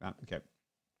 something like that. Okay.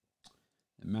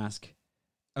 The mask,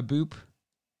 a boop.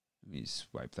 Let me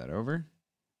swipe that over.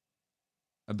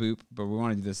 A boop, but we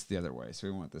want to do this the other way, so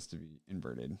we want this to be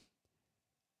inverted.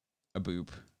 A boop,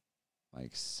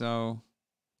 like so.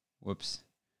 Whoops.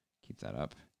 Keep that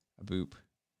up. A boop.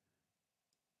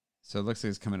 So it looks like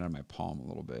it's coming out of my palm a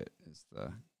little bit, is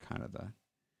the kind of the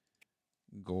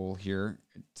goal here.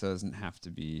 It doesn't have to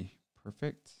be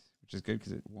perfect, which is good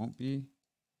because it won't be.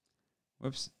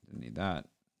 Whoops, didn't need that.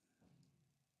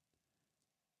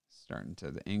 Starting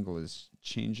to, the angle is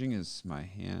changing as my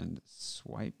hand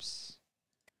swipes.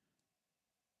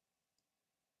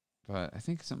 But I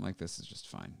think something like this is just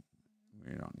fine.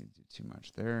 We don't need to do too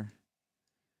much there.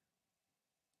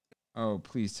 Oh,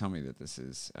 please tell me that this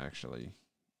is actually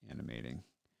animating.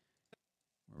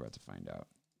 We're about to find out.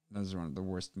 Those are one of the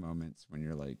worst moments when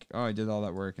you're like, oh, I did all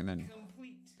that work, and then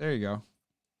complete. There you go.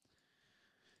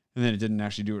 And then it didn't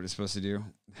actually do what it's supposed to do.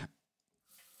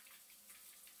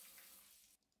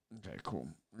 Okay, cool.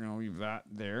 We're going to leave that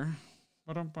there.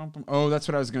 Oh, that's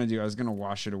what I was going to do. I was going to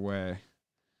wash it away.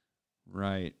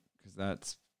 Right, because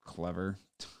that's clever.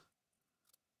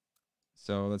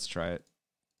 So let's try it.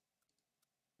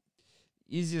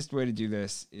 Easiest way to do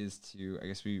this is to, I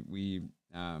guess we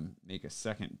make a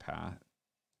second path,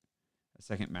 a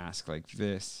second mask like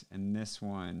this, and this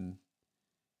one,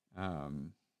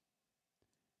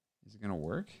 is it going to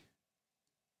work?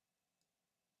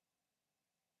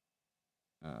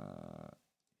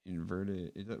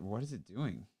 Inverted. What is it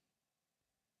doing?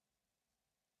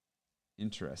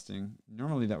 Interesting.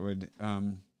 Normally that would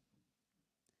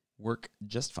work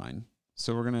just fine.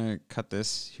 So we're going to cut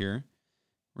this here.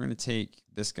 We're going to take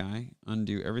this guy,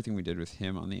 undo everything we did with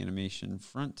him on the animation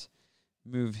front,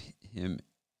 move him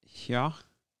here,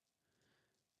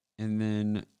 and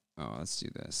then, oh, let's do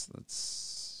this.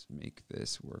 Let's make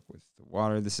this work with the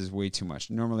water. This is way too much.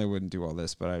 Normally I wouldn't do all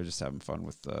this, but I was just having fun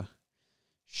with the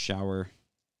shower.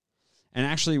 And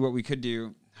actually what we could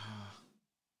do,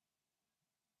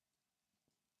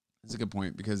 that's a good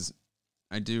point, because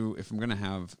if I'm going to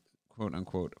have quote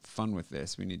unquote fun with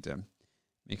this, we need to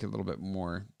make it a little bit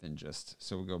more than just,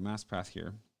 so we'll go mask path here,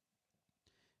 and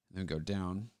then go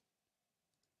down.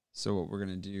 So what we're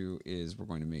going to do is we're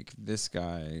going to make this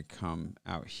guy come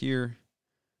out here,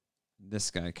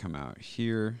 this guy come out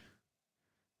here,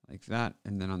 like that,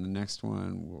 and then on the next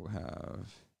one we'll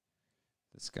have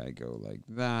this guy go like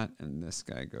that, and this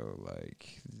guy go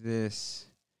like this,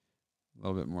 a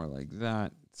little bit more like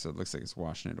that, so it looks like it's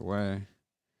washing it away.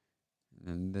 And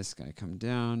then this guy come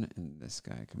down, and this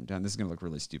guy come down. This is going to look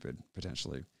really stupid,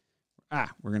 potentially.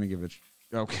 We're going to give it...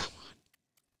 Oh, come on.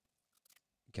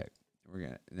 Okay. We're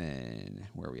going to... Then,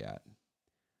 where are we at?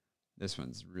 This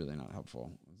one's really not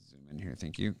helpful. Let's zoom in here.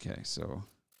 Thank you. Okay, so...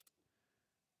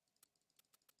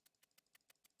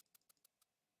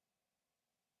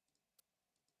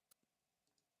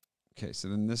 Okay, so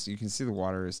then this... You can see the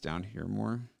water is down here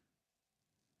more.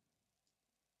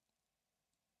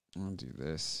 I'll do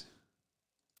this.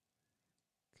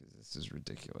 Because this is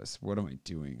ridiculous. What am I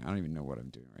doing? I don't even know what I'm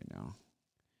doing right now.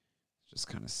 It's just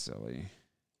kind of silly.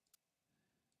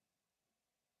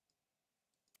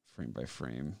 Frame by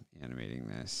frame, animating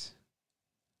this.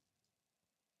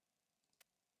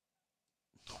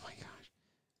 Oh my gosh.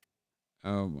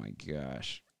 Oh my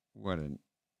gosh. What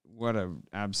a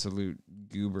absolute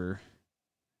goober.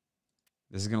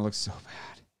 This is going to look so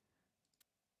bad.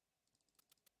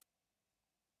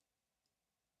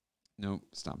 Nope,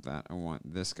 stop that. I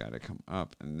want this guy to come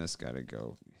up and this guy to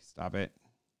go. Stop it.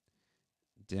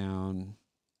 Down.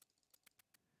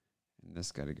 And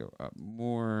this guy to go up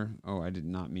more. Oh, I did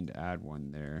not mean to add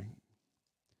one there.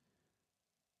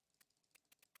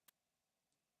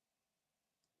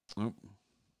 Oh.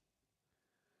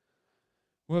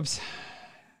 Whoops.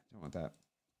 Don't want that.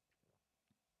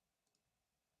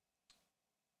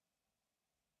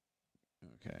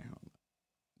 Okay.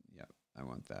 Yep, I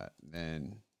want that.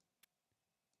 Then...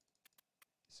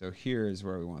 So here is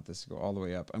where we want this to go all the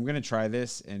way up. I'm going to try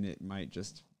this, and it might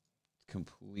just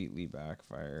completely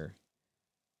backfire.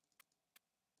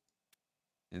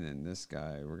 And then this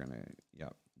guy, we're going to,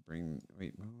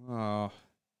 wait, oh,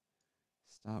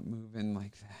 stop moving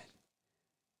like that.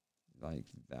 Like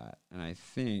that. And I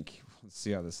think, let's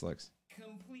see how this looks.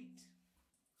 Complete.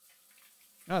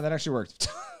 Oh, that actually worked.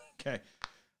 Okay.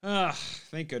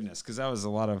 Thank goodness, because that was a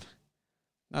lot of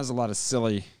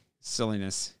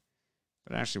silliness.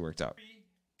 But it actually worked out.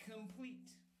 Complete.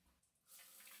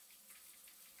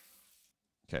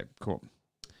 Okay, cool.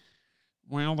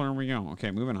 Well, there we go. Okay,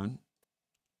 moving on.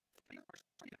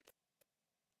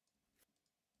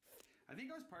 I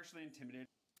think I was partially intimidated.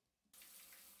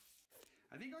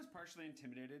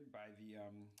 By the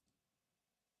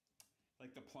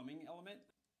like the plumbing element.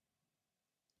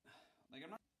 Like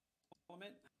I'm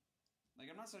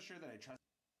not so sure that I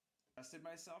trusted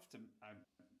myself to.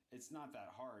 It's not that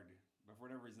hard. But for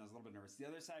whatever reason, I was a little bit nervous. The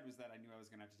other side was that I knew I was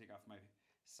going to have to take off my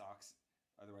socks.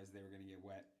 Otherwise, they were going to get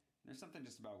wet. And there's something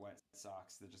just about wet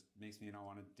socks that just makes me not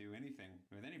want to do anything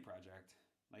with any project.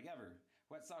 Like ever.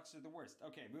 Wet socks are the worst.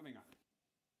 Okay, moving on.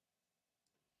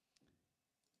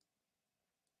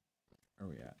 Where are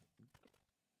we at?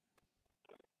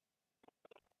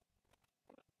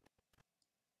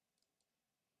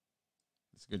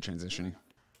 It's a good transition.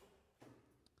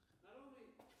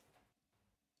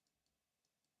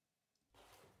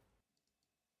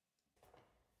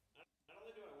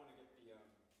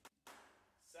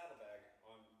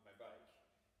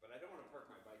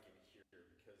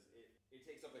 It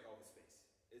takes up like all the space.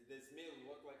 This may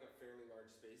look like a fairly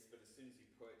large space, but as soon as you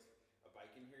put a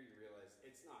bike in here, you realize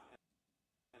it's not.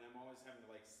 And I'm always having to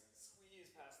like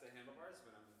squeeze past the handlebars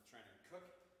when I'm trying to cook,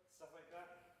 stuff like that.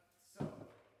 So.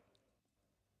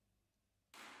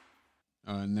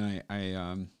 And then I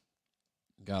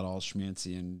got all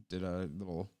schmancy and did a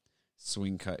little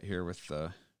swing cut here with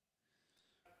the.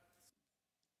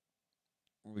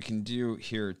 What we can do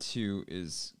here too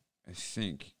is, I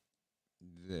think,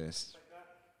 this.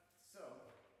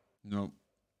 Nope.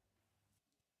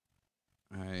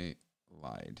 I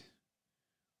lied.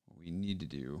 What we need to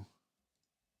do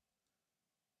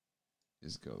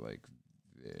is go like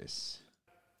this.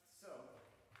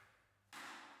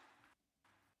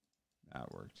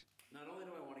 That worked. Not only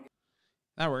do I want to get...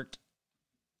 That worked.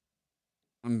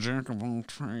 I'm jack of all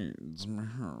trades, my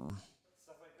hair.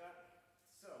 Stuff like that.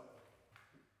 So,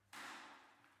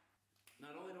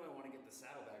 not only do I want to get the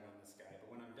saddlebag on this guy,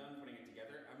 but when I'm done putting it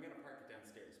together, I'm going to park it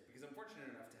downstairs. Because I'm fortunate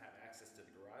enough to have access to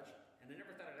the garage, and I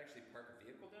never thought I'd actually park a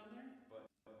vehicle down there, but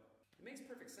it makes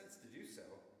perfect sense to do so.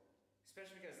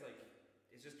 Especially because, like,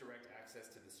 it's just direct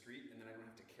access to the street, and then I don't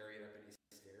have to carry it up any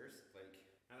stairs. Like,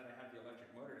 now that I have the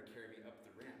electric motor to carry me up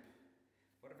the ramp,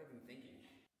 what have I been thinking?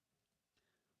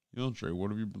 Yeah, Jay, what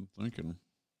have you been thinking?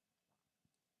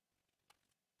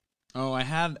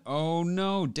 Oh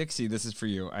no, Dixie, this is for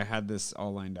you. I had this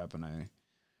all lined up and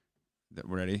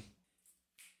ready?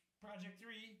 Project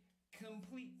 3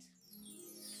 complete.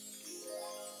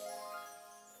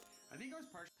 I think I was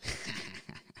partially.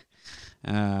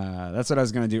 That's what I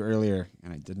was going to do earlier,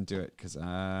 and I didn't do it because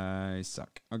I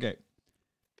suck. Okay.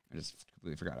 I just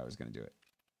completely forgot I was going to do it.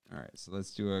 All right, so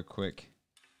let's do a quick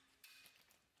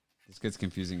This gets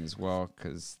confusing as well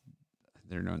because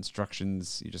there are no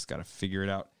instructions. You just got to figure it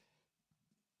out,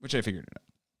 which I figured it out.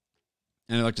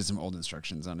 And I looked at some old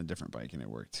instructions on a different bike and it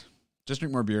worked. Just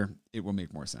drink more beer. It will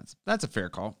make more sense. That's a fair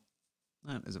call.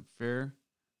 That is a fair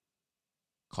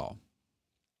call.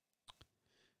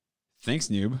 Thanks,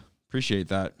 noob. Appreciate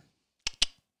that.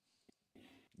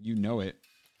 You know it.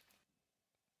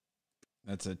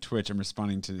 That's a Twitch. I'm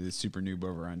responding to the super noob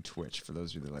over on Twitch. For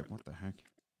those of you that are like, what the heck?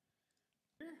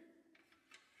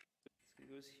 It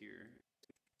goes here.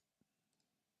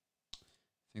 I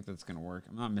think that's going to work.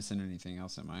 I'm not missing anything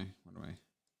else, am I? What do I?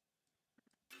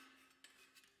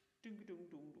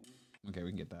 Okay, we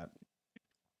can get that.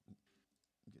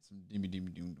 Get some dimmy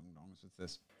dimmy doom dong dongs with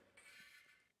this.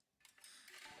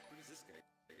 Where does this guy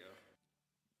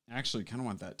go? I actually kind of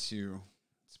want that too.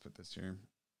 Let's put this here.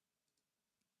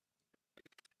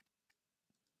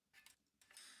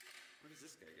 Where does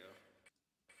this guy go?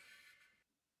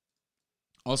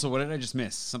 Also, what did I just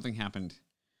miss? Something happened.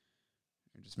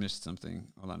 I just missed something.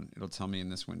 Hold on. It'll tell me in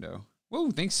this window.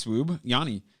 Whoa, thanks, Swoob.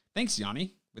 Yanni. Thanks,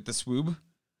 Yanni, with the swoob.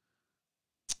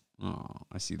 Oh,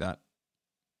 I see that.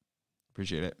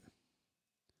 Appreciate it.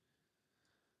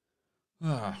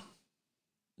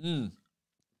 The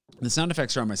sound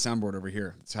effects are on my soundboard over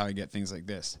here. That's how I get things like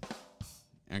this.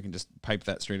 And I can just pipe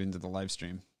that straight into the live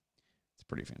stream. It's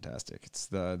pretty fantastic.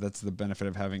 That's the benefit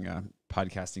of having a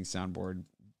podcasting soundboard,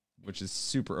 which is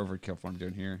super overkill for what I'm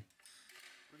doing here.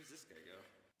 Where does this guy go?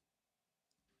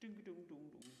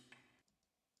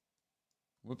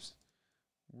 Whoops.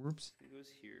 Whoops. It goes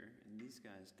here, and these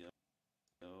guys go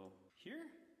here?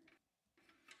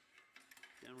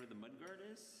 Down where the mud guard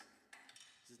is?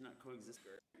 This does not coexist.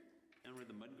 Down where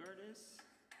the mud guard is?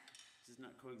 This does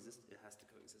not coexist. It has to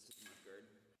coexist with the mud guard.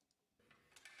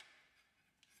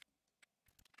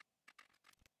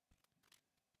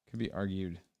 Could be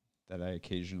argued that I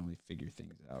occasionally figure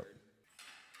things out.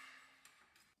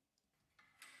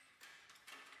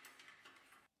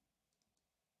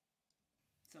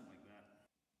 Something like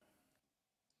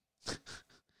that.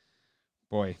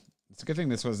 Boy, it's a good thing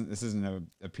this isn't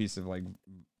a piece of like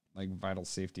vital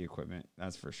safety equipment.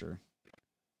 That's for sure.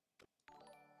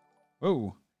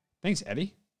 Whoa. Thanks,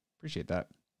 Eddie. Appreciate that.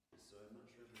 So I'm not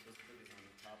sure if this thing is on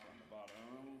the top or on the bottom.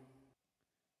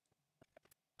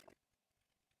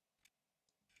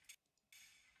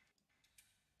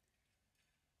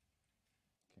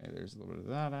 Okay, there's a little bit of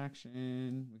that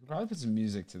action. We could probably put some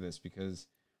music to this because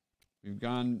we've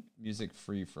gone music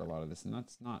free for a lot of this, and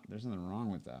there's nothing wrong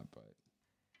with that, but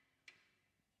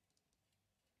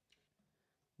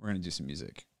we're going to do some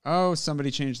music. Oh,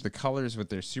 somebody changed the colors with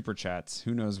their super chats.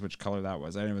 Who knows which color that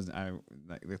was?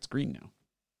 It's green now.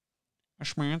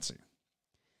 Schmancy.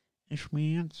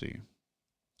 Schmancy.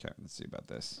 Okay, let's see about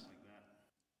this.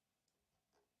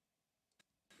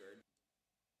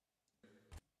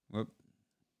 Whoop.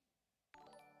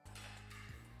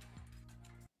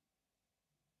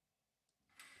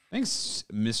 Thanks,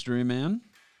 Mystery Man.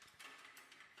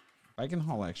 Bike and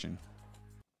haul action.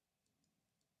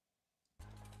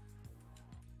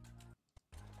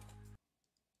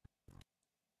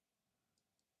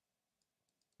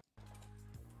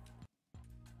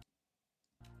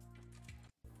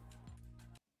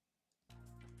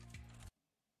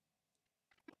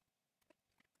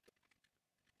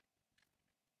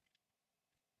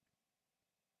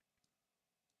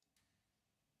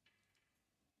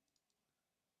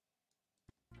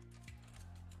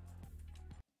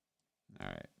 All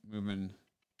right, moving.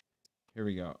 Here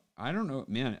we go. I don't know,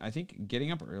 man. I think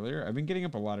getting up earlier. I've been getting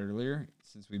up a lot earlier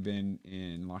since we've been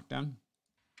in lockdown.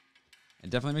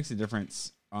 It definitely makes a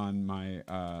difference on my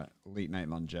late night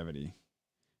longevity,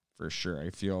 for sure. I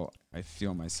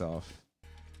feel myself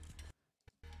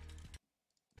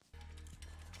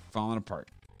falling apart.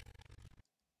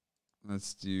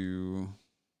 Let's do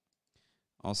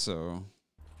also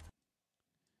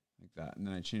like that, and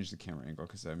then I changed the camera angle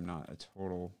because I'm not a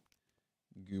total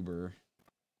goober.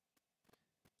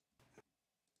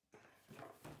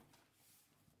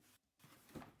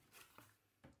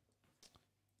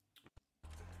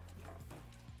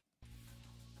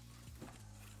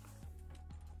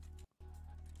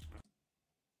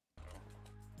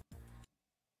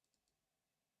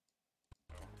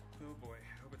 Oh boy,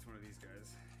 I hope it's one of these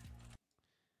guys.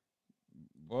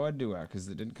 Boy, do I, because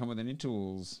it didn't come with any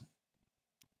tools.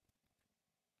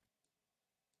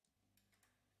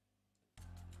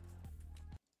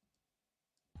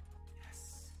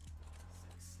 Yes.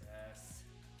 Success.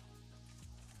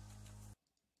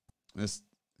 This,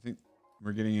 I think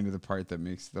we're getting into the part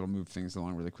that'll move things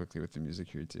along really quickly with the music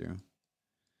here too.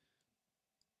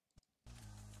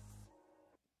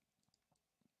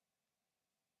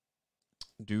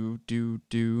 Do.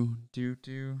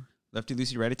 Lefty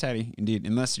loosey, righty tighty. Indeed,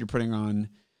 unless you're putting on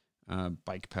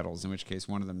bike pedals, in which case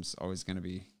one of them's always going to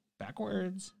be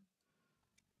backwards.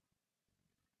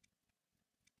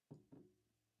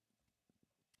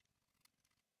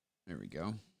 There we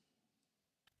go.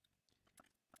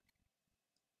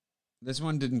 This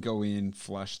one didn't go in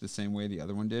flush the same way the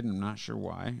other one did. And I'm not sure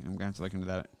why. I'm going to have to look into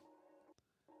that.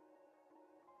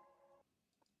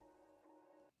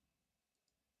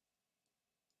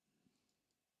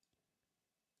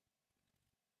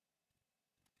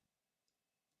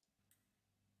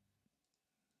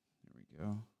 There we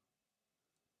go.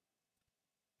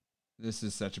 This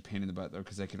is such a pain in the butt, though,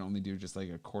 because I can only do just like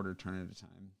a quarter turn at a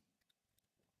time.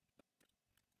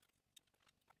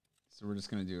 So we're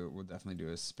just going to do it. We'll definitely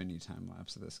do a spinny time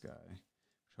lapse of this guy,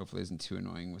 which hopefully isn't too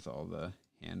annoying with all the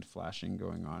hand flashing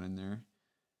going on in there.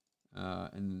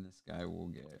 And then this guy will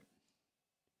get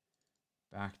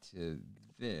back to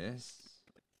this.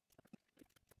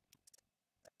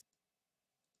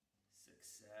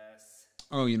 Success.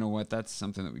 Oh, you know what? That's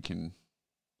something that we can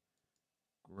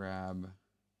grab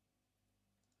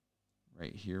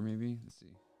right here, maybe. Let's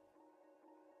see.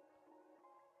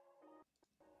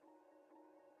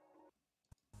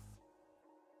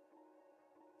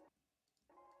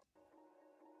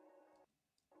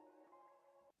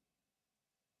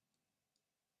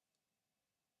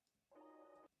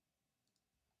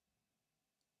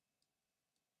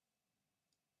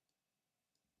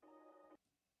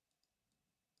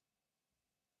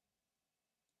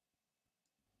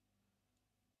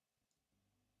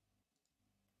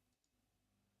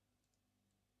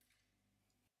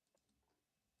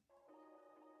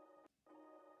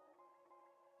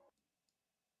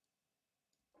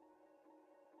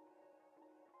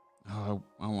 Oh,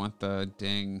 I want the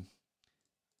dang.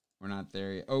 We're not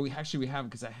there yet. Oh, actually, we have,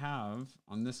 because I have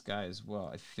on this guy as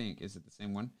well. I think. Is it the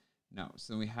same one? No.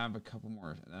 So we have a couple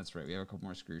more. That's right. We have a couple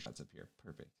more screw shots up here.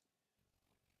 Perfect.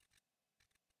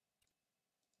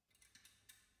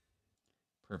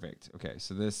 Perfect. Okay.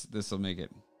 So this will make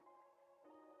it.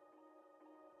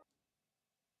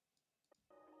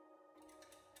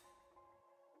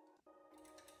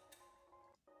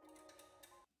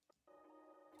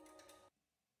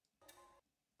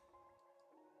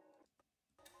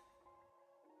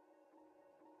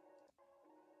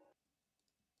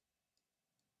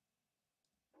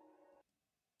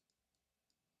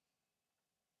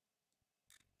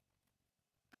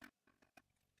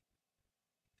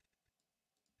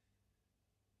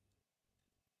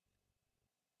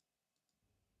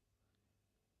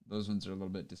 Those ones are a little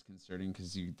bit disconcerting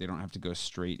because they don't have to go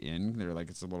straight in. They're like,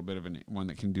 it's a little bit of one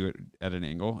that can do it at an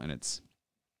angle, and it's,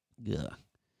 yeah.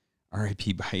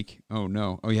 RIP bike. Oh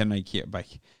no. Oh yeah, an IKEA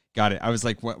bike. Got it. I was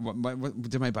like, what?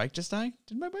 Did my bike just die?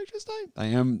 Did my bike just die? I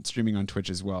am streaming on Twitch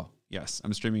as well. Yes,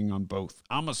 I'm streaming on both.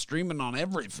 I'm a streaming on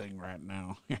everything right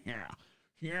now.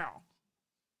 Yeah.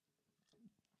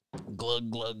 Glug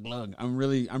glug glug. I'm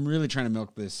really trying to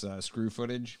milk this screw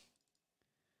footage.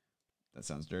 That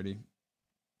sounds dirty.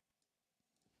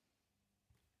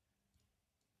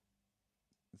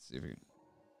 Let's see if we can.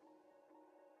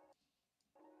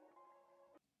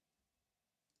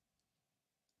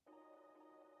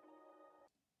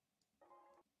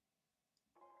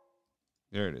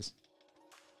 There it is.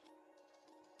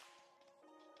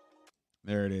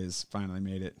 There it is. Finally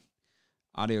made it.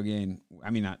 Audio gain.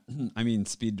 I mean, not. I mean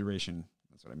speed duration.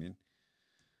 That's what I mean.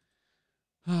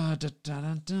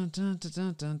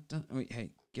 Wait, hey,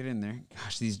 get in there.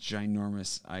 Gosh, these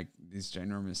ginormous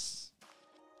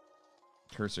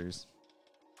cursors.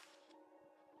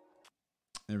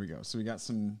 There we go. So we got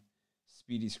some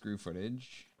speedy screw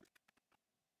footage.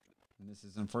 And this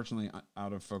is unfortunately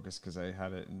out of focus because I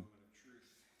had it in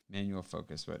manual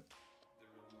focus, but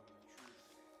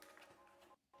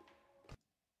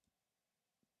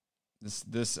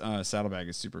this saddlebag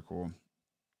is super cool.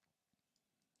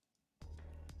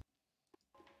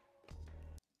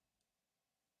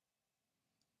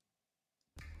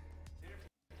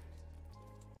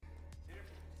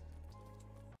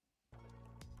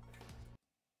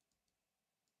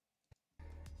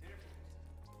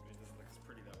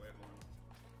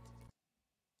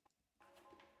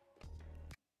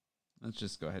 Let's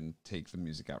just go ahead and take the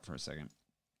music out for a second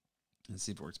and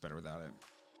see if it works better without it.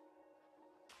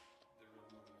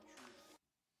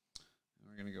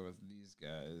 We're going to go with these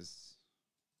guys.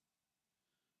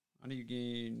 Audio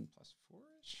gain plus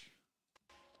 4-ish.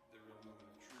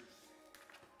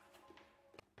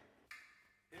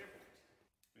 It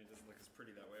doesn't look as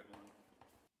pretty that way.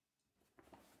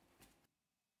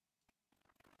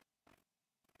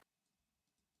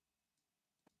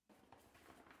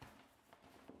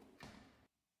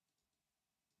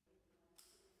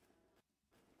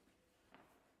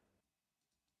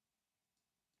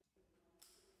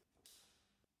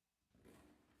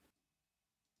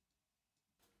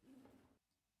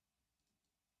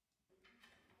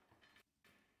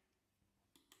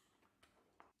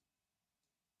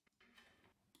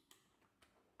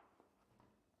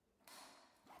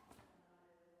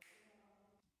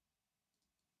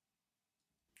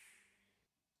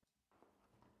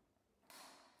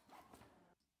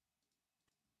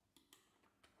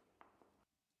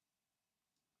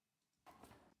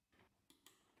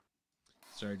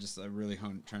 Sorry, just really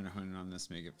trying to hone in on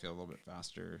this, make it feel a little bit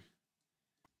faster.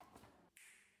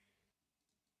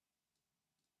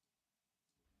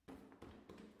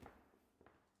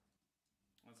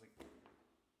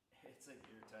 It's like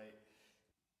airtight.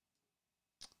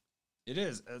 It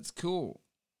is. It's cool.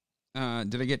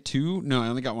 Did I get 2? No, I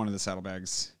only got one of the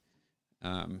saddlebags.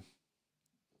 Giggity.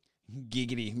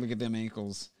 Look at them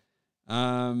ankles.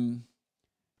 Yeah,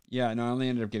 no, I only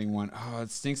ended up getting 1. Oh,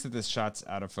 it stinks that this shot's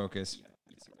out of focus.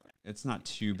 It's not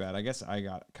too bad. I guess I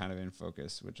got kind of in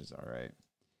focus, which is all right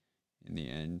in the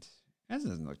end. That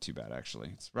doesn't look too bad,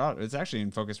 actually. It's actually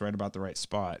in focus right about the right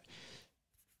spot,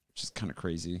 which is kind of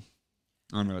crazy.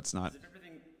 Oh, no, it's not. As if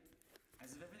everything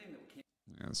that came...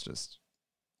 Yeah, it's just...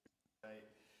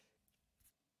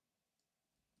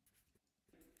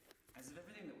 As if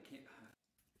everything that came...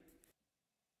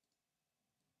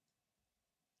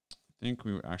 I think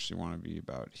we actually want to be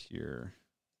about here.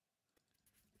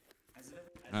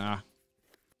 There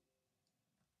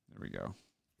we go.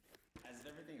 As if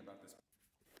everything about this...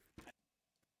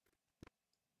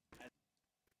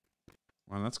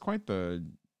 Wow, that's quite the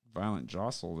violent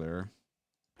jostle there.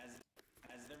 As if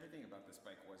everything about this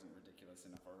bike wasn't ridiculous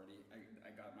enough already,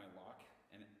 I got my lock,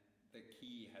 and the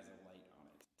key has a light on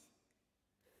it.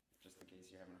 Just in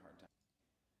case you're having a hard time.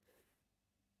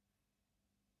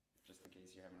 Just in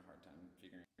case you're having a hard time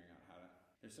figuring out how to...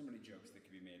 There's so many jokes that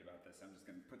could be made about this. I'm just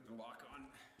going to put the lock on.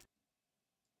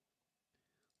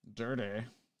 Dirty.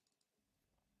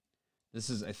 I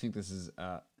think this is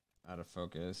out of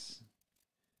focus.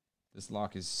 This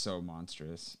lock is so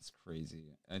monstrous. It's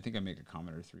crazy. I think I make a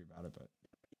comment or 3 about it, but...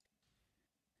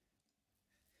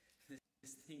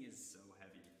 This thing is so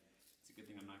heavy. It's a good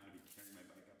thing I'm not going to be carrying my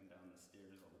bike up and down the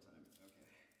stairs all the time.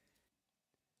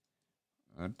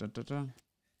 Okay.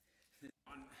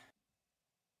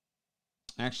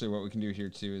 Actually, what we can do here,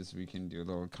 too, is we can do a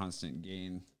little constant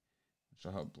gain, which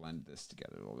will help blend this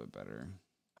together a little bit better.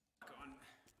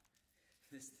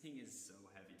 This thing is so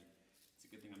heavy. It's a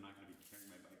good thing I'm not going to be carrying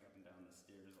my bike up and down the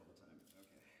stairs all the time.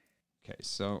 Okay. Okay,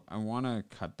 so I want to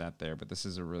cut that there, but this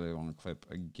is a really long clip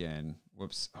again.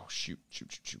 Whoops. Oh, shoot.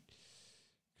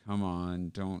 Come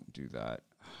on, don't do that.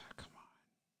 Come on.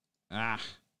 Ah,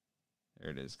 there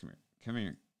it is. Come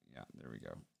here. Yeah, there we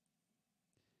go.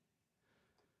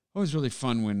 Always really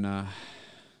fun when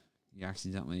you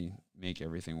accidentally make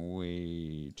everything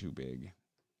way too big.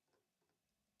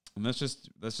 And let's just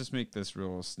make this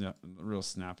real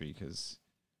snappy, because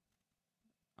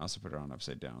I also put it on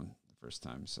upside down the first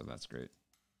time, so that's great.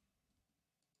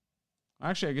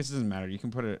 Actually, I guess it doesn't matter. You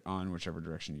can put it on whichever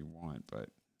direction you want, but...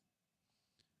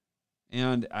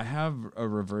 And I have a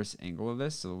reverse angle of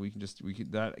this, so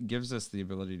that gives us the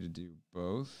ability to do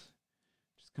both,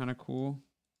 which is kind of cool.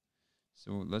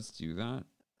 So let's do that.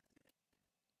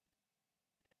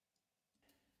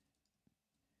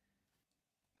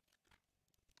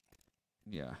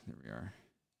 Yeah, there we are.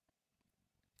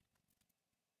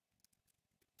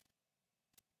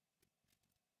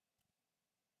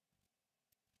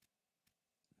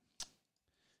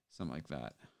 Something like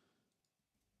that.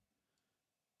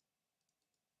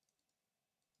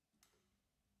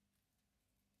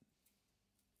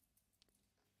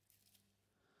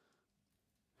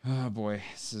 Oh boy,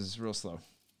 this is real slow. It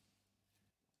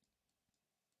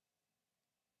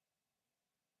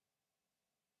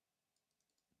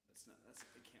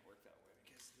can't work that way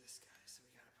because of this guy, so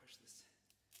we gotta push this.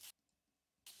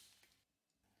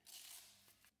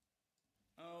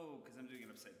 Oh, because I'm doing it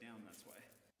upside down, that's why.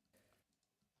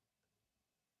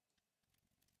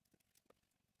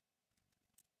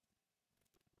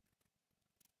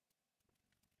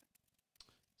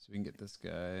 So we can get this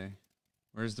guy.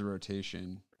 Where's the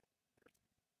rotation?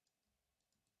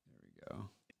 There we go.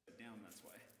 Down, that's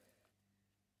why.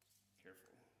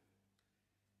 Careful.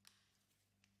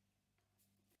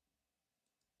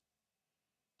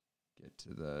 Get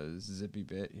to the zippy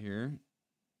bit here.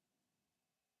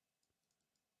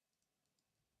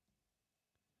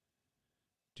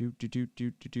 Do.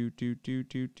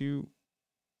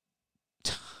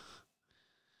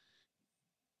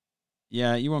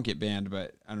 Yeah, you won't get banned,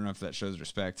 but I don't know if that shows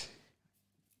respect.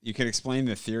 You could explain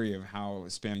the theory of how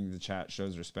spamming the chat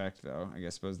shows respect, though. I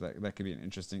suppose that could be an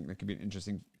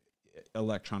interesting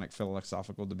electronic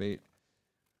philosophical debate.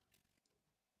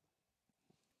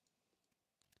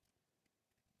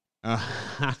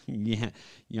 Yeah,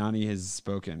 Yanni has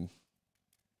spoken.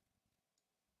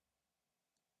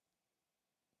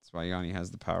 That's why Yanni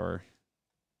has the power.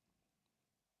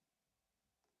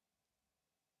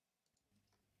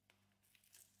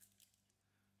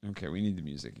 Okay, we need the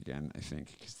music again, I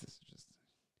think, because this is just...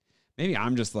 Maybe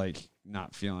I'm just, like,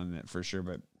 not feeling it for sure,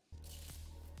 but...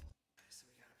 So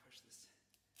we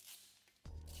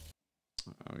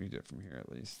Oh, you do it from here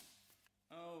at least.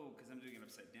 Oh, because I'm doing it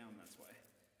upside down, that's why.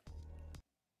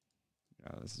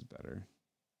 Yeah, this is better.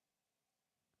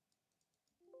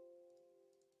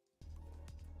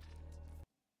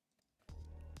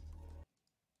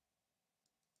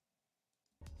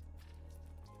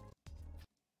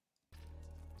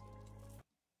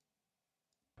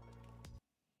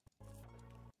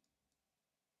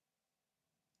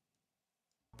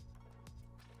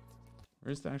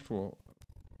 Where's the actual...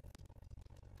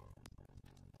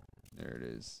 There it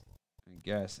is.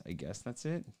 I guess that's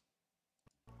it.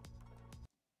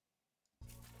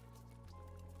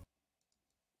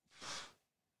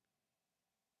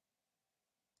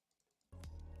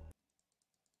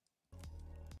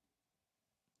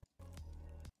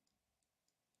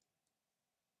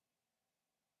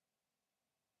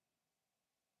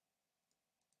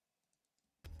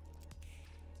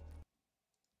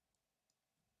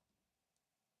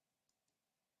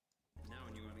 Now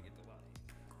when you want to get the lock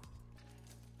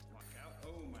out.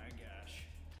 Oh my gosh.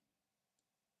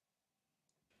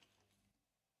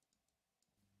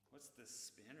 What's the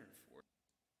spinner for?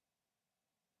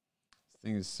 This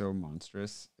thing is so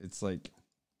monstrous. It's like,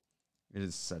 it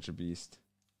is such a beast.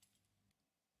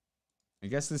 I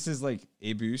guess this is like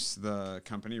Abus, the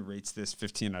company, rates this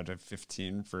 15 out of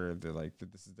 15 for the like,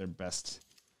 this is their best.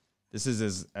 This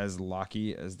is as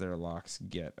locky as their locks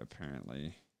get,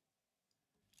 apparently.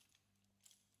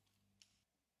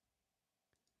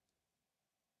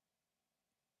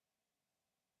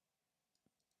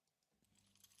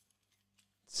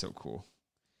 So cool.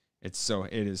 It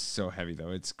is so heavy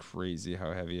though. It's crazy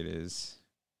how heavy it is.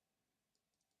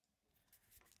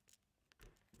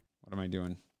 What am I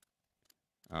doing?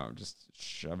 Oh, just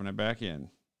shoving it back in.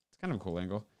 It's kind of a cool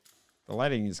angle. The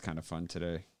lighting is kind of fun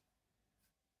today.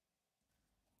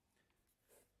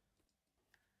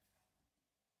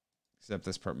 Except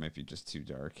this part might be just too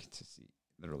dark to see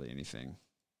literally anything.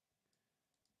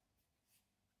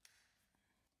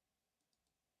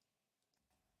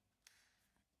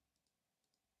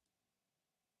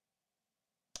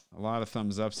 A lot of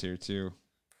thumbs ups here too.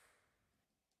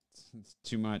 It's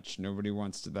too much. Nobody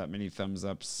wants that many thumbs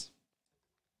ups.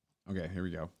 Okay, here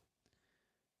we go.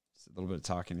 Just a little bit of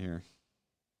talking here.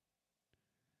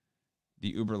 The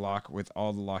Uber lock with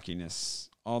all the lockiness.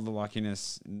 All the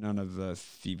lockiness, none of the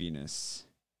thieviness.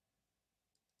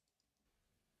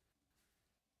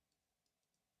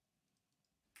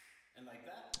 And like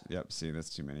that? Yep, see, that's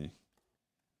too many.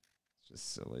 It's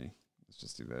just silly. Let's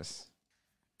just do this.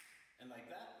 And like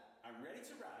that, I'm ready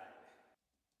to ride.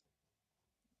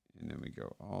 And then we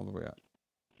go all the way up.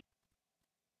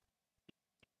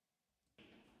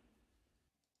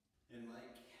 And like...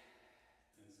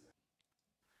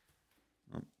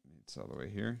 Oh, it's all the way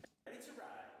here. Ready to ride.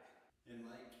 In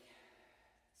like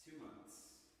 2 months.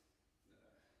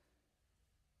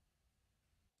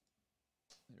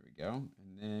 There we go.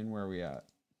 And then where are we at?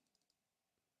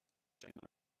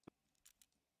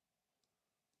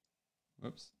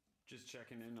 Whoops. Just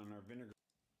checking in on our vinegar.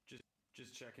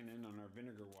 Just checking in on our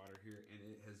vinegar water here, and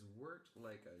it has worked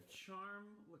like a charm.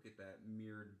 Look at that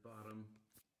mirrored bottom.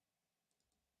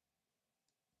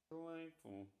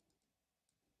 Delightful.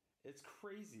 It's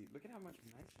crazy. Look at how much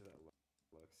nicer that looks.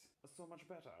 That's so much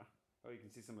better. Oh, you can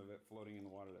see some of it floating in the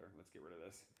water there. Let's get rid of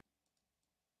this.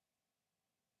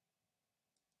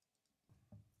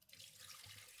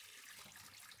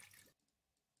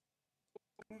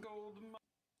 Gold money.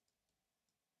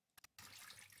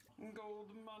 Gold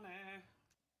money.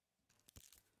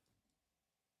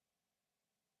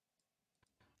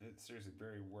 It's seriously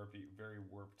very warpy, very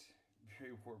warped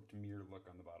mirror look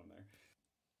on the bottom there.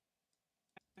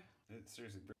 It's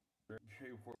seriously very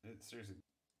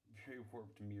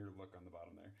warped mirror look on the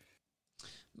bottom there.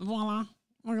 Voila.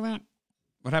 Look at that.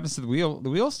 What happens to the wheel? The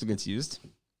wheel still gets used.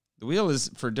 The wheel is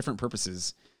for different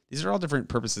purposes. These are all different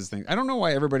purposes things. I don't know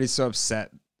why everybody's so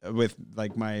upset with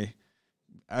like my...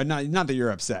 not that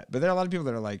you're upset, but there are a lot of people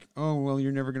that are like, "Oh, well,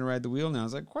 you're never going to ride the wheel now." I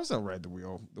was like, "Of course I'll ride the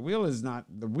wheel. The wheel is not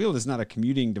a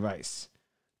commuting device.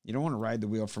 You don't want to ride the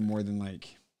wheel for more than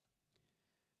like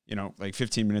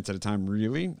 15 minutes at a time.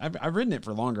 Really, I've ridden it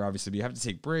for longer, obviously, but you have to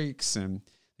take breaks and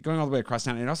going all the way across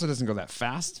town. It also doesn't go that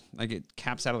fast. Like it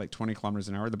caps out at like 20 kilometers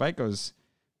an hour. The bike goes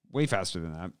way faster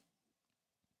than that,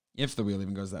 if the wheel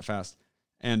even goes that fast.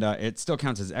 And it still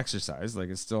counts as exercise. Like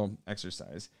it's still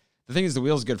exercise. The thing is, the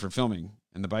wheel's good for filming,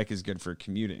 and the bike is good for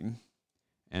commuting.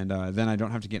 And then I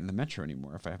don't have to get in the metro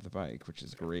anymore if I have the bike, which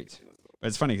is great. But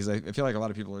it's funny because I feel like a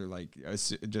lot of people are like,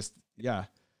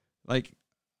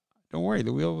 don't worry,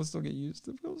 the wheel will still get used.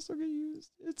 The wheel will still get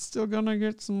used. It's still going to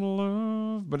get some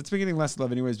love. But it's been getting less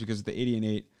love anyways because the 80 and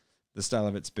 8, the style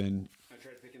of it's been... I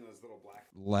tried picking those little black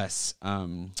less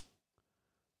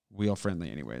wheel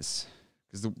friendly, anyways.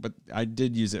 But I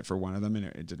did use it for one of them, and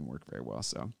it didn't work very well.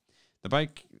 So the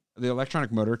bike, the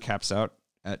electronic motor caps out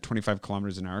at 25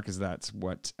 kilometers an hour because that's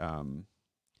what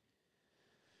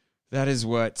that is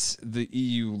what the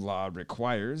EU law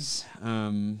requires.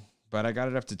 But I got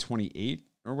it up to 28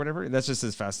 or whatever. That's just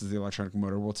as fast as the electronic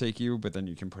motor will take you, but then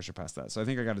you can push it past that. So I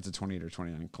think I got it to 28 or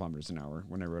 29 kilometers an hour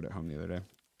when I rode it home the other day.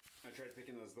 I tried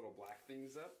picking those little black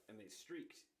things up, and they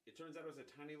streaked. It turns out it was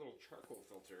a tiny little charcoal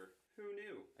filter. Who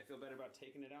knew? I feel better about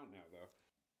taking it out now, though.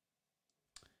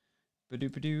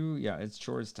 Ba-doo-ba-doo. Yeah, it's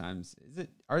chores times.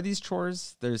 Are these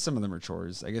chores? There's some of them are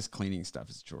chores. I guess cleaning stuff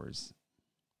is chores.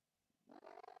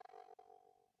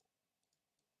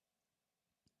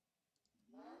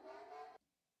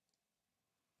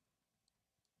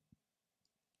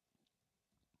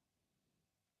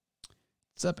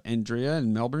 What's up, Andrea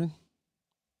in Melbourne?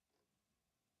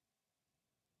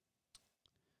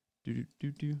 Do.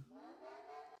 Let's do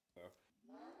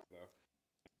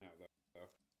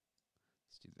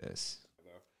this.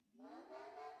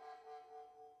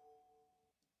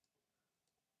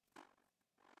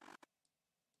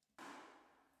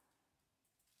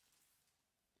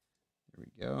 There we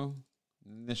go.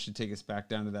 And this should take us back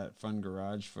down to that fun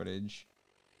garage footage.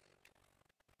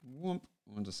 Whoop.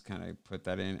 We'll just kind of put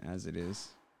that in as it is.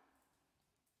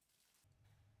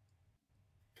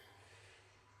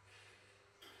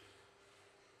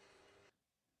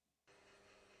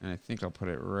 And I think I'll put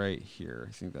it right here.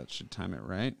 I think that should time it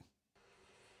right.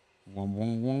 Wom,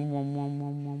 wom, wom, wom, wom,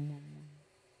 wom, wom, wom.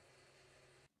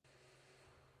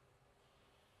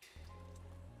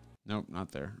 Nope,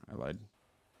 not there. I lied.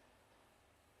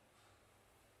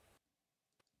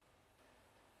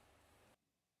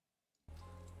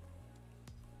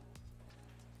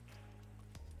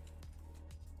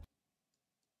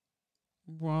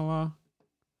 Voila.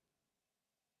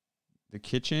 The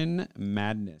kitchen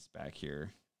madness back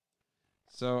here.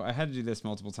 So I had to do this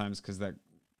multiple times because that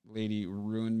lady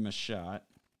ruined my shot.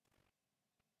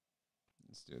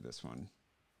 Let's do this one.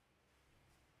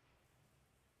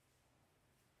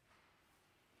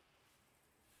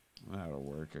 That'll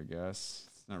work, I guess.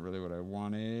 It's not really what I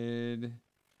wanted.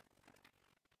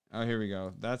 Oh, here we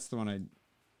go. That's the one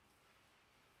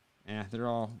they're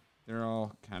all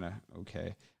kind of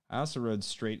okay. I also rode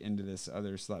straight into this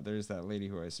other slot. There's that lady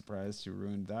who I surprised who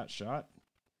ruined that shot.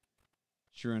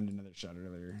 She ruined another shot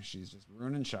earlier. She's just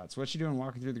ruining shots. What's she doing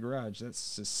walking through the garage? That's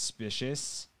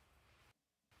suspicious.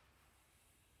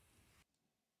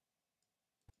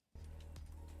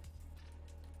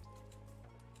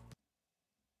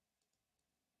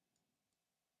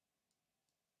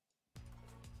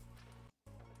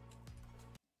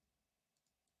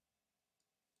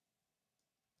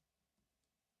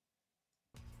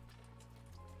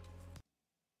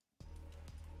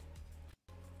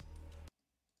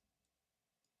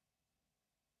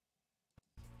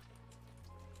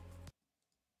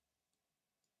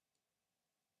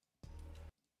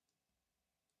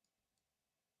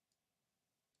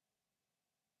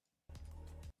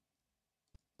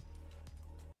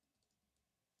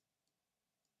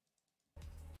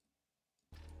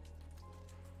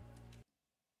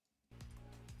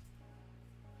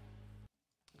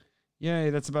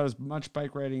 Yay, that's about as much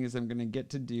bike riding as I'm going to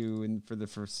get to do for the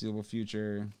foreseeable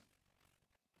future.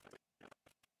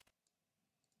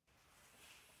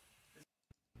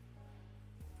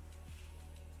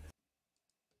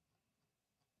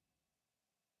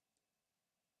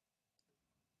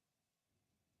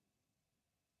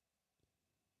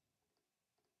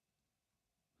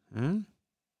 Huh?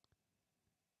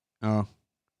 Oh,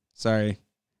 sorry.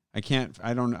 I can't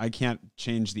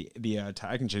change the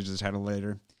I can change the title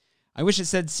later. I wish it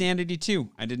said Sanity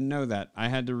too. I didn't know that. I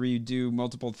had to redo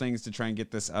multiple things to try and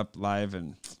get this up live,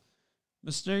 and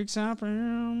mistakes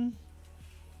happen.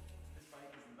 This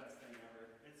bike is the best thing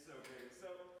ever. It's so big. So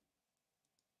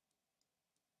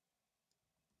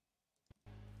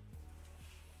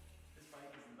this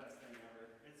bike is the best thing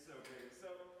ever. It's so big. So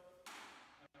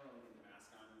I don't really need the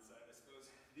mask on inside, I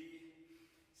suppose. The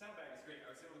saddlebag is great.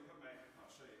 I was able to put my. I'll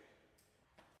show you.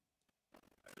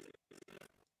 I'll show you.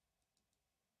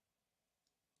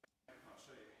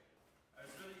 I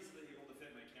was really easily able to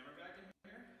fit my camera bag in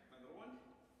here, my little one,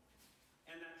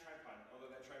 and that tripod.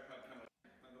 Although that tripod kind of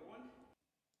my little one,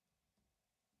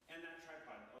 and that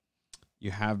tripod. You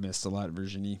have missed a lot,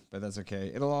 Virginie, but that's okay.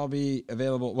 It'll all be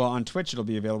available. Well, on Twitch, it'll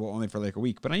be available only for like a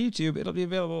week, but on YouTube, it'll be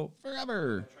available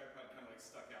forever. The tripod kind of like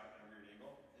stuck out at a weird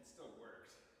angle. It still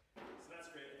works, so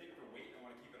that's great. I think for weight, I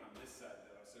want to keep it on this side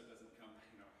though, so it doesn't come,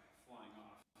 flying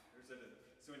off.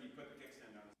 So when you put the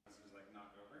kickstand down, it's just like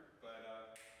knock over.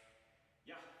 But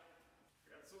yeah,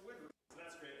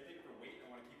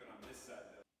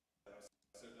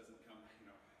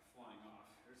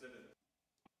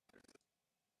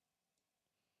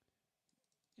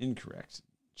 Incorrect.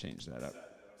 Change that up. So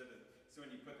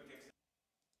when you put the kickstand,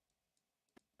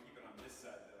 keep it on this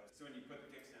side though. So when you put the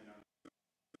kickstand on,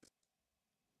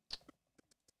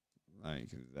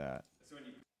 like that. So when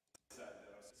you put this side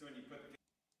though. So when you put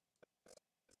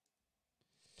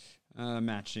the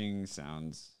matching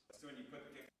sounds. So when you put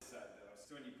the kickstand side though.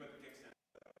 So when you put the kickstand.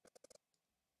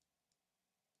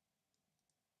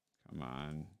 Come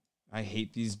on. I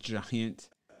hate these giant. So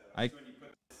when you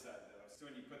put this side though. So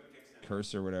when you put the kickstand.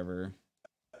 Curse or whatever.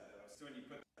 So when you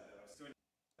put. So when.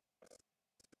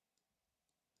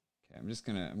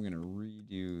 Okay, I'm gonna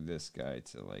redo this guy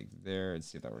to like there and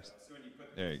see if that works. So when you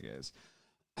put There he goes.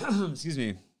 Excuse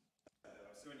me.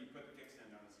 So when you put the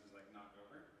kickstand on, this is like knocked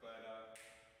over. But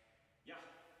yeah,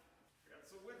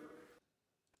 that's a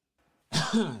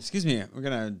winner. Excuse me. We're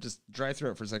gonna just dry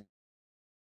throat for a second.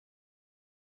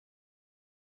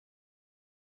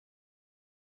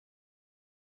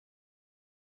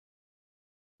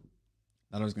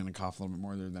 Thought I was gonna cough a little bit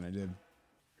more there than I did.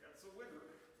 That's a winner.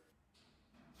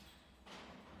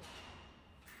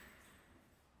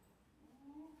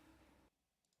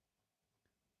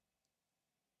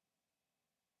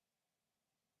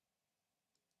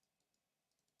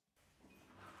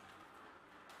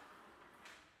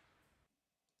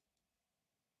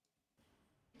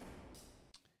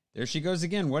 There she goes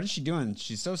again. What is she doing?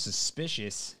 She's so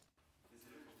suspicious.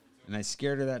 And I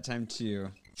scared her that time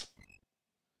too.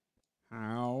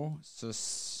 How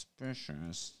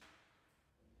suspicious.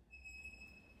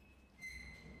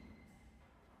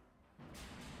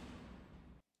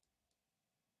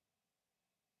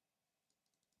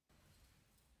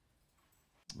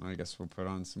 I guess we'll put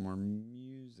on some more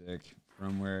music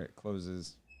from where it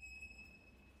closes.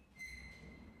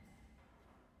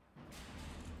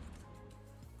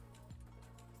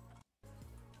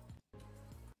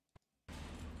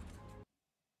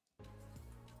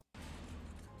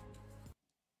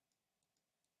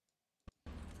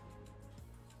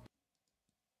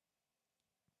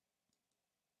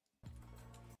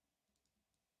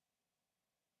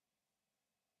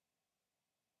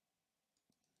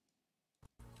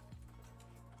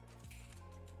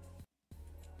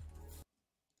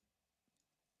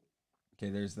 Okay,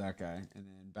 there's that guy.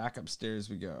 And then back upstairs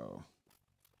we go.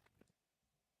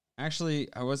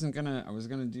 Actually, I was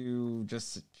gonna do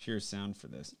just pure sound for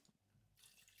this.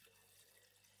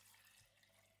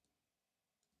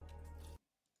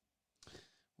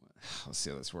 Let's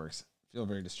see how this works. I feel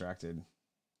very distracted.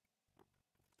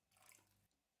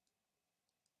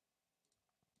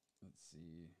 Let's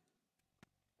see.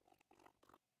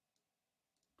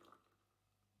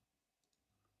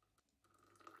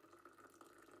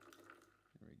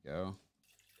 Here we go.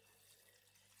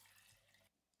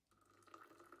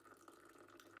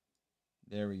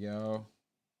 There we go.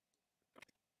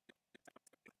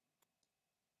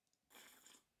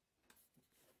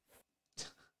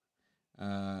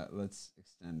 Let's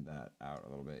extend that out a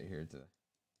little bit here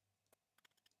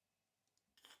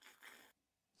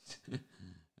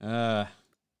to. I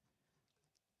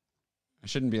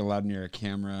shouldn't be allowed near a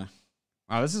camera.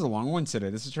 Wow, this is a long one today.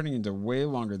 This is turning into way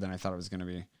longer than I thought it was going to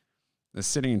be. The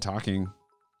sitting and talking.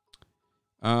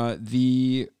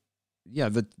 The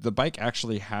bike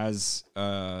actually has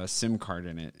a SIM card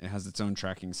in it. It has its own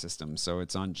tracking system, so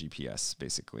it's on GPS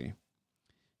basically.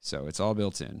 So it's all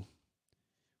built in,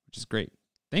 which is great.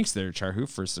 Thanks there, Charhu,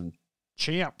 for some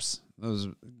chaps.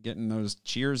 Getting those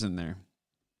cheers in there.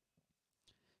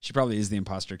 She probably is the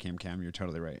imposter, Cam. You're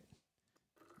totally right.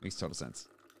 Makes total sense.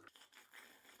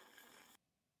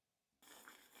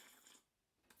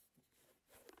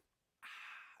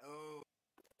 Oh.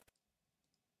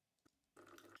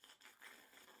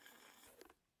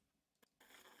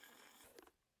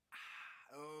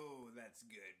 Oh, that's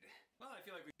good. Well, I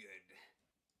feel like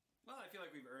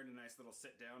we've earned a nice little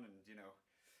sit down and,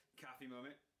 coffee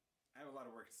moment. I have a lot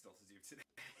of work still to do today.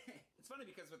 It's funny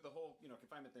because with the whole,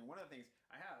 confinement thing, one of the things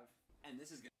I have, and this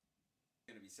is going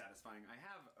to be satisfying, I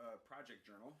have a project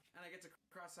journal, and I get to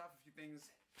cross off a few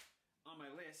things on my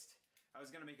list. I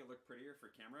was going to make it look prettier for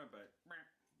camera, but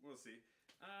we'll see.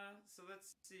 So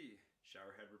let's see.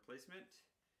 Shower head replacement.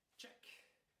 Check.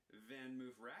 Van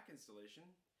Move rack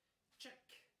installation.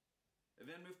 Check.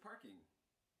 Van Move parking.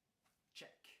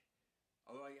 Check.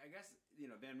 Although I guess,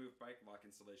 Van Move bike lock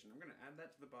installation. I'm going to add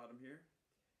that to the bottom here.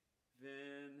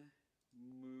 Van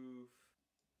Move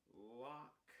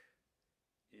lock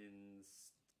install.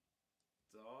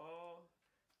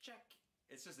 Check.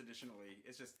 It's just additionally,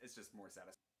 it's just more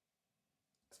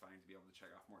satisfying to be able to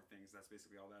check off more things. That's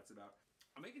basically all that's about.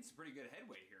 I'm making some pretty good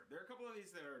headway here. There are a couple of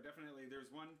these that are definitely, there's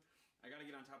one I got to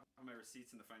get on top of my receipts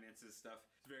and the finances stuff.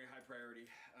 It's very high priority,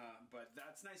 but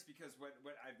that's nice because what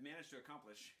I've managed to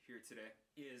accomplish here today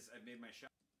is I've made my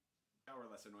shower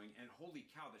less annoying. And holy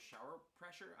cow, the shower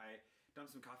pressure! I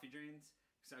dumped some coffee drains.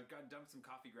 So I've got dumped some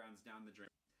coffee grounds down the drain.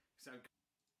 So I've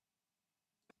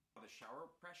got the shower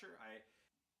pressure. I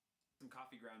some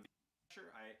coffee grounds.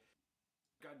 I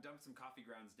got dumped some coffee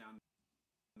grounds down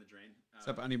the drain. What's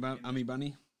up, Ummy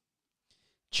Bunny?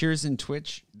 Cheers in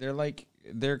Twitch. They're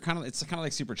kind of it's kind of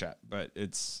like Super Chat, but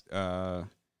it's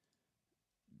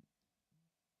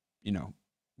you know,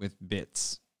 with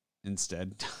bits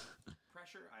instead.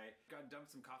 Pressure. I got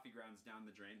dumped some coffee grounds down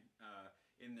the drain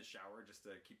in the shower just to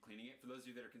keep cleaning it. For those of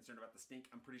you that are concerned about the stink,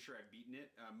 I'm pretty sure I've beaten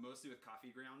it mostly with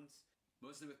coffee grounds.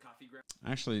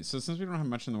 Actually, so since we don't have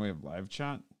much in the way of live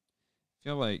chat, I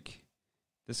feel like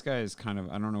this guy is kind of,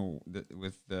 I don't know,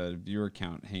 with the viewer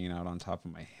count hanging out on top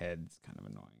of my head, it's kind of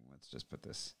annoying. Let's just put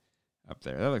this up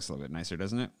there. That looks a little bit nicer,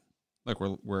 doesn't it? Look,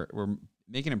 we're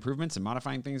making improvements and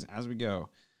modifying things as we go.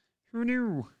 Who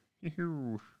knew?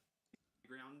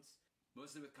 Grounds,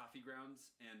 mostly with coffee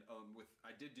grounds, and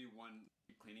I did do one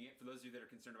cleaning it. For those of you that are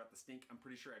concerned about the stink, I'm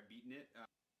pretty sure I've beaten it.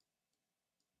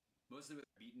 Mostly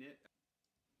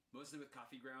with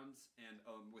coffee grounds, and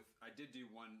I did do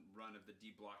one run of the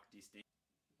de-block, de-stink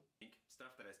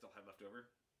stuff that I still had left over,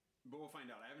 but we'll find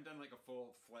out. I haven't done like a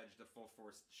full-fledged,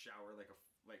 full-forced shower,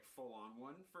 like full-on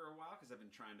one for a while, because I've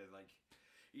been trying to like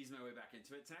ease my way back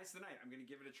into it. Tonight's the night. I'm gonna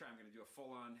give it a try. I'm gonna do a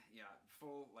full-on,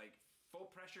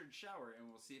 full-pressured shower, and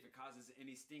we'll see if it causes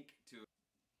any stink to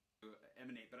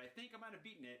emanate. But I think I might have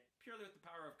beaten it purely with the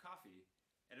power of coffee,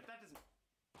 and if that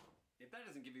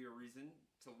doesn't give you a reason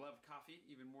to love coffee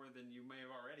even more than you may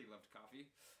have already loved coffee,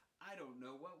 I don't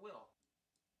know what will.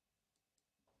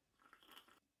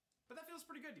 But that feels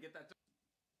pretty good to get that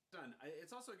done.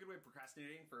 It's also a good way of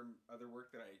procrastinating for other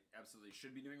work that I absolutely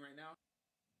should be doing right now.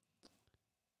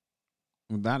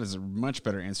 Well, that is a much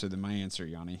better answer than my answer,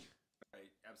 Yanni. I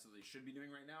absolutely should be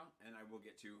doing right now, and I will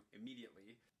get to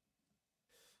immediately.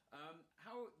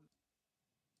 How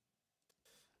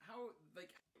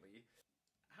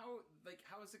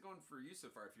is it going for you so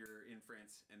far if you're in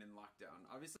France and in lockdown?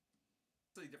 Obviously,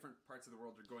 different parts of the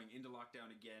world are going into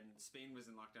lockdown again. Spain was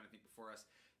in lockdown, I think, before us.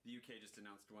 The UK just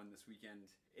announced one this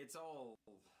weekend. It's all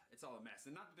a mess.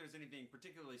 And not that there's anything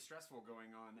particularly stressful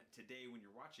going on today when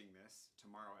you're watching this,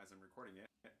 tomorrow as I'm recording it.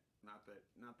 Not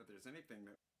that there's anything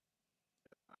that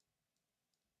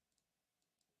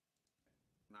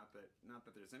Not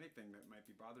that there's anything that might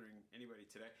be bothering anybody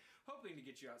today. Hoping to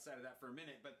get you outside of that for a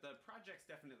minute, but the projects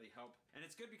definitely help. And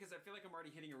it's good because I feel like I'm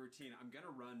already hitting a routine. I'm going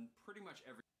to run pretty much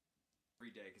every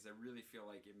day because I really feel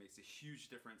like it makes a huge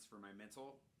difference for my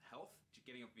mental health.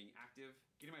 Getting up, being active,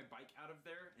 getting my bike out of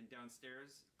there and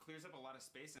downstairs clears up a lot of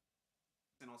space.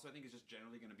 And also I think it's just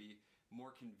generally going to be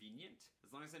more convenient as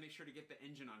long as I make sure to get the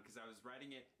engine on, because I was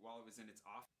riding it while it was in its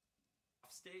off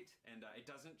state, and it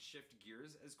doesn't shift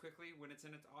gears as quickly when it's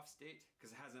in its off state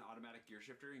because it has an automatic gear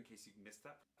shifter, in case you missed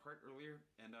that part earlier.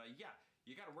 And yeah,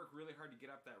 you got to work really hard to get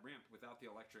up that ramp without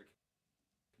the electric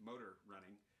motor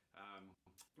running.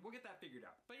 We'll get that figured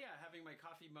out. But yeah, having my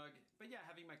coffee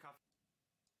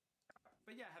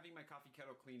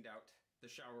kettle cleaned out,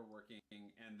 the shower working,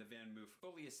 and the van move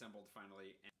fully assembled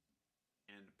finally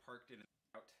and parked in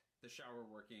out. The shower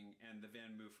working and the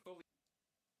van move fully.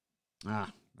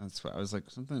 That's what I was like.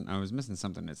 I was missing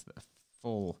something. It's the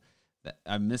full.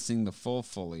 I'm missing the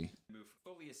fully. Move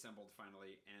fully assembled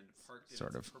finally and parked in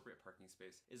its appropriate parking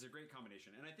space is a great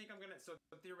combination. And I think I'm gonna. So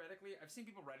theoretically, I've seen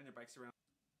people riding their bikes around,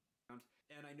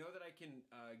 and I know that I can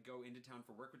go into town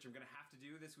for work, which I'm gonna have to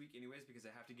do this week anyways because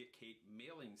I have to get Kate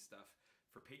mailing stuff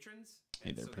for patrons.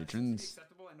 Hey there, patrons. That's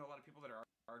acceptable. I know a lot of people that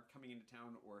are coming into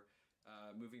town or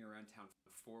moving around town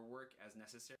for work as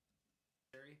necessary.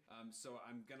 So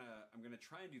I'm gonna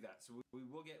try and do that. So we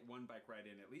will get one bike ride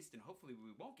in at least, and hopefully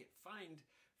we won't get fined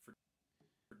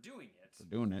for doing it.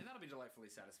 And that'll be delightfully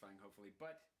satisfying, hopefully.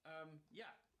 But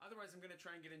yeah, otherwise I'm gonna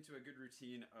try and get into a good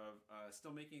routine of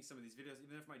still making some of these videos,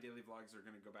 even if my daily vlogs are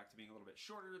gonna go back to being a little bit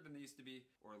shorter than they used to be,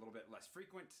 or a little bit less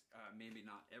frequent. Maybe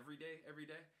not every day.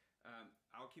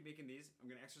 I'll keep making these. I'm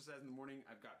gonna exercise in the morning.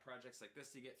 I've got projects like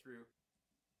this to get through.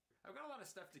 I've got a lot of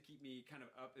stuff to keep me kind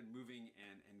of up and moving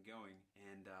and going,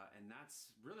 and that's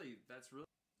really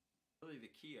the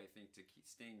key, I think, to keep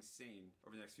staying sane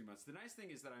over the next few months. The nice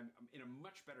thing is that I'm in a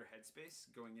much better headspace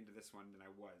going into this one than I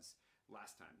was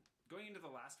last time. Going into the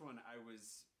last one, I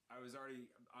was already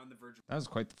on the verge. That was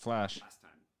quite the flash. Last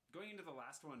time. Going into the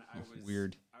last one, I was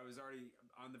weird. I was already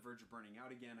on the verge of burning out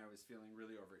again. I was feeling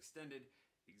really overextended,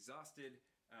 exhausted.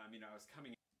 I was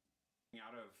coming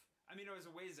out of. I mean, it was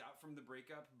a ways out from the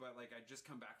breakup, but like I'd just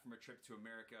come back from a trip to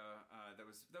America that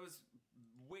was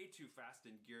way too fast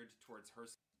and geared towards her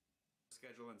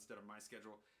schedule instead of my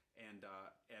schedule, and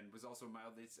was also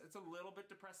mildly. It's a little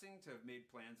bit depressing to have made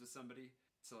plans with somebody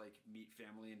to like meet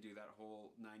family and do that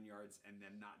whole 9 yards and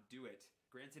then not do it.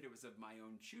 Granted, it was of my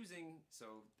own choosing,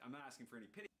 so I'm not asking for any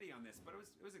pity on this, but it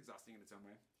was exhausting in its own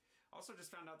way. Also,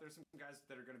 just found out there's some guys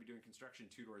that are going to be doing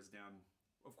construction 2 doors down.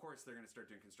 Of course, they're going to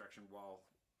start doing construction while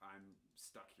I'm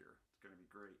stuck here. It's going to be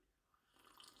great.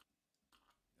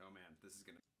 Oh man, this is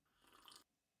going to...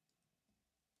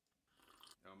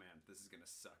 Oh man, this is going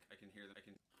to suck. I can hear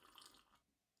them.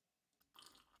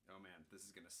 Oh man, this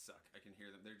is going to suck. I can hear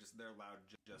them. They're loud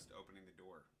just opening the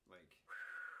door. Like...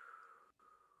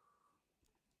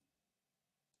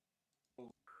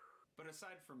 But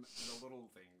aside from the little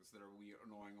things that are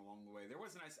annoying along the way, there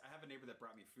was nice. I have a neighbor that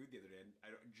brought me food the other day. I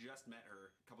just met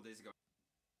her a couple days ago,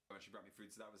 and she brought me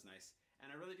food, so that was nice. And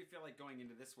I really do feel like going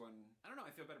into this one, I don't know, I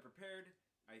feel better prepared.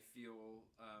 I feel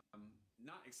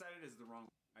not excited is the wrong.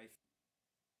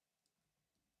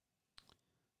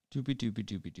 Doopy doopy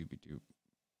doopy doopy doop.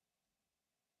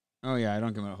 Oh yeah, I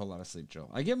don't get a whole lot of sleep, Joel.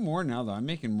 I get more now though. I'm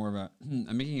making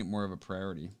it more of a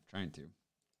priority. Trying to.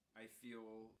 I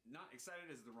feel not excited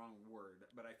is the wrong word,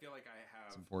 but I feel like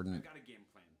it's important. I've got a game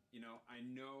plan. You know, I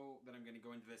know that I'm going to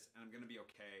go into this and I'm going to be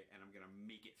okay and I'm going to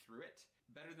make it through it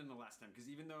better than the last time.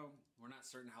 Because even though we're not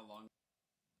certain how long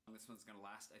this one's going to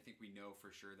last, I think we know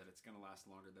for sure that it's going to last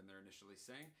longer than they're initially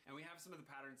saying. And we have some of the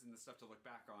patterns and the stuff to look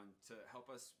back on to help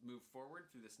us move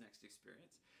forward through this next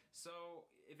experience.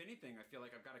 So if anything, I feel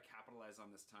like I've got to capitalize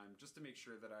on this time just to make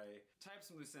sure that I tie up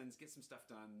some loose ends, get some stuff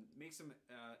done, make some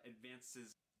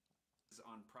advances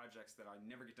on projects that I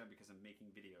never get done because I'm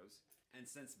making videos. And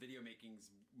since video making's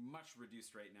much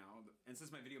reduced right now, and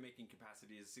since my video making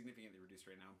capacity is significantly reduced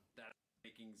right now, that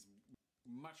making's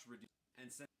much reduced.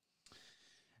 And since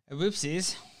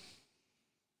whoopsies.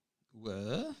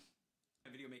 What?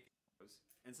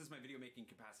 My video making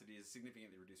capacity is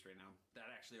significantly reduced right now, that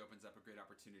actually opens up a great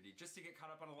opportunity just to get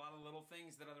caught up on a lot of little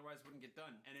things that otherwise wouldn't get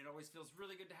done. And it always feels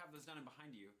really good to have those done and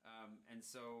behind you. And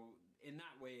so in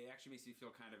that way, it actually makes me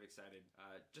feel kind of excited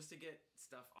just to get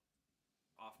stuff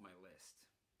off my list,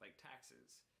 like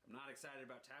taxes. I'm not excited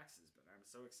about taxes, but I'm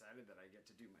so excited that I get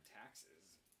to do my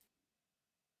taxes.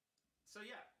 So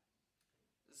yeah,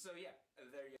 there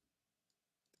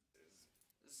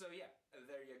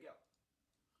you go.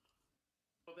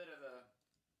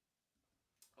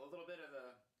 A little bit of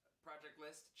the project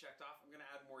list checked off. I'm gonna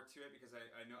add more to it because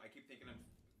I know I keep thinking of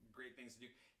great things to do,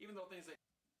 even though things like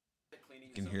cleaning.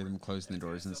 You can hear them closing the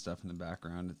doors and stuff in the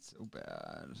background. It's so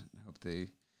bad. I hope they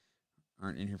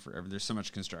aren't in here forever. There's so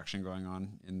much construction going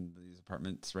on in these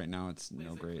apartments right now. It's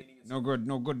no great, no good,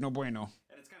 no bueno.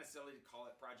 And it's kind of silly to call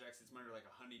it projects. It's more like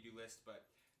a honey-do list, but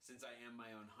since I am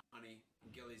my own honey,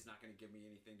 Gilly's not going to give me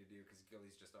anything to do because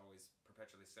Gilly's just always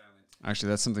perpetually silent. Actually,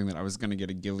 that's something that I was going to get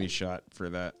a Gilly shot for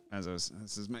that. This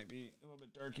might be a little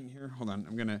bit dark in here. Hold on,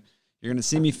 you're gonna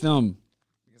see me film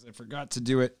because I forgot to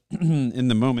do it in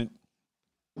the moment.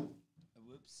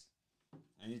 Whoops!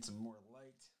 I need some more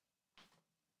light.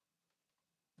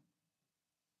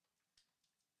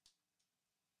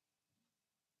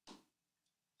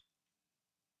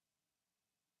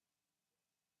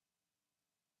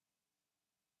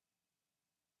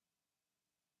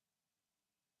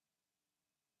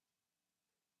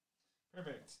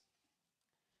 Perfect.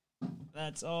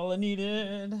 That's all I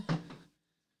needed.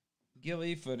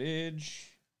 Gilly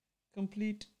footage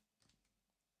complete.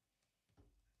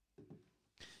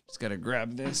 Just gotta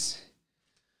grab this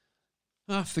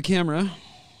off the camera.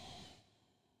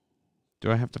 Do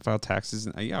I have to file taxes?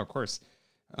 Yeah, of course.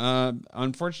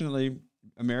 Unfortunately,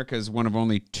 America is one of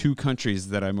only 2 countries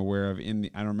that I'm aware of I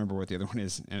don't remember what the other one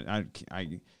is, and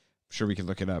I'm sure we could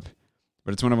look it up.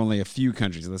 But it's one of only a few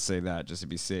countries, let's say that, just to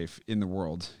be safe, in the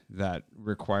world that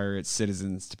require its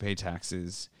citizens to pay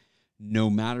taxes no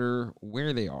matter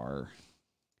where they are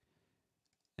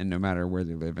and no matter where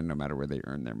they live and no matter where they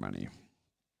earn their money.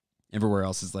 Everywhere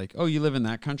else is like, oh, you live in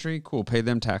that country? Cool, pay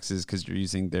them taxes because you're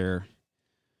using their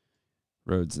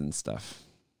roads and stuff.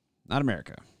 Not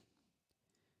America.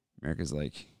 America's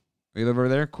like, oh, you live over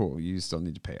there? Cool, you still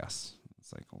need to pay us.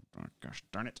 It's like, oh, gosh,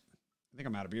 darn it. I think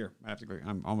I'm out of beer. I have to go.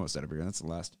 I'm almost out of beer. That's the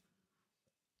last.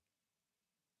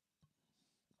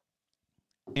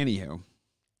 Anywho,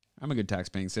 I'm a good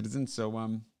tax-paying citizen, so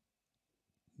I'm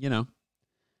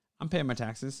paying my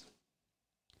taxes.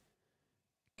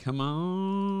 Come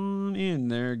on in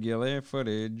there, Gilly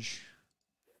footage.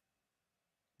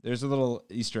 There's a little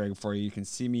Easter egg for you. You can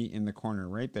see me in the corner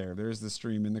right there. There's the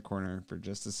stream in the corner for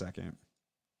just a second.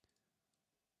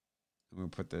 I'm going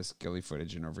to put this Gilly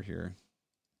footage in over here.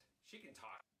 She can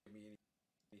talk. Give me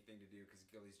anything to do because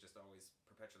Gilly's just always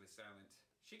perpetually silent.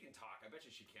 She can talk. I bet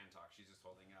you she can talk. She's just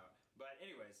holding out. But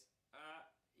anyways,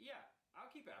 yeah, I'll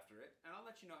keep after it, and I'll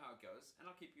let you know how it goes, and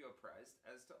I'll keep you apprised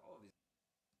as to all of these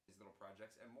little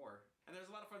projects and more. And there's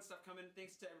a lot of fun stuff coming.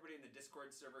 Thanks to everybody in the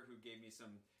Discord server who gave me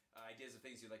some ideas of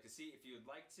things you'd like to see. If you'd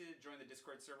like to join the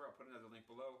Discord server, I'll put another link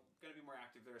below. I'm going to be more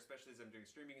active there, especially as I'm doing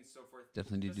streaming and so forth.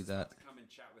 Definitely do that. To come and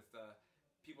chat with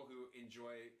people who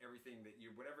enjoy everything that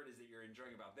you, whatever it is that you're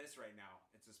enjoying about this right now.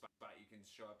 It's a spot you can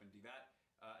show up and do that,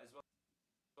 as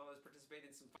well as participate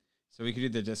in some fun. So we could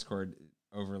do the Discord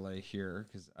overlay here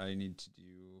because I need to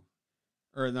do,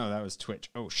 or no, that was Twitch.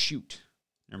 Oh shoot,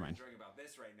 never mind. Enjoying about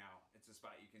this right now. It's a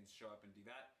spot you can show up and do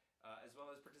that, as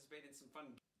well as participate in some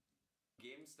fun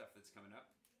game stuff that's coming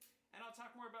up. And I'll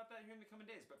talk more about that here in the coming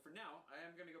days. But for now, I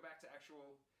am going to go back to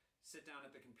actual sit down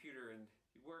at the computer and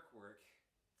work.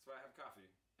 That's why I have coffee,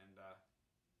 and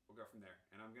we'll go from there.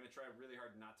 And I'm going to try really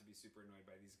hard not to be super annoyed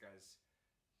by these guys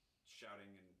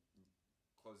shouting and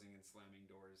closing and slamming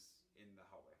doors in the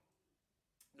hallway.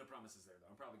 No promises there, though.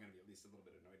 I'm probably going to be at least a little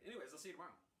bit annoyed. Anyways, I'll see you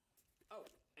tomorrow. Oh,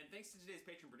 and thanks to today's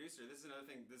patron producer. This is another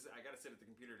thing. I got to sit at the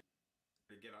computer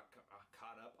to get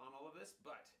caught up on all of this.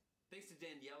 But thanks to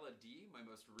Daniela D, my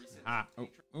most recent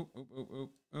patron.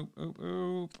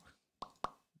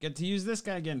 Get to use this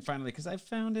guy again finally because I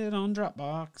found it on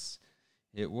Dropbox.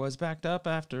 It was backed up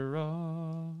after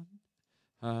all.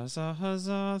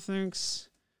 Huzzah, thanks.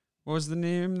 What was the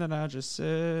name that I just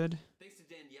said? Thanks to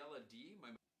Daniela D.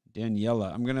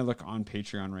 Daniela. I'm going to look on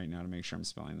Patreon right now to make sure I'm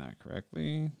spelling that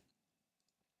correctly.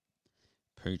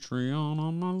 Patreon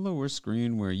on my lower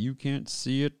screen where you can't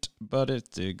see it, but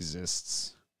it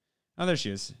exists. Oh, there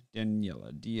she is.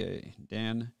 Daniela. D-A.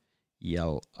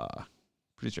 Daniela.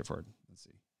 Pretty straightforward. Let's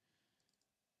see.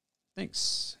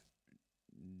 Thanks,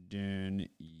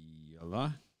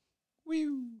 Daniela.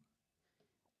 Woo.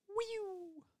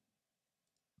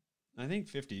 I think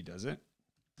 50 does it.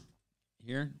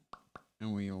 Here.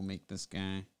 And we will make this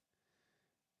guy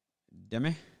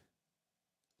Demi.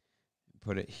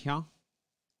 Put it here.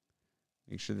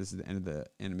 Make sure this is the end of the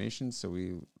animation so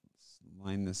we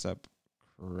line this up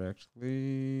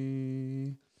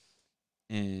correctly.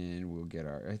 And we'll get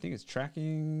our, I think it's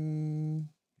tracking.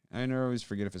 I always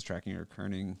forget if it's tracking or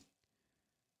kerning.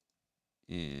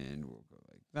 And we'll go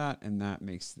like that. And that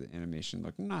makes the animation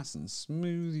look nice and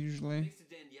smooth usually. Thanks to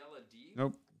Daniela D.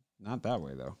 Nope, not that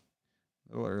way though.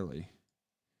 A little early.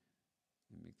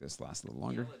 Make this last a little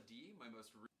longer. Daniela D, my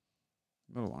most a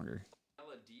little longer.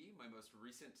 Daniela D, my most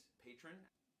recent patron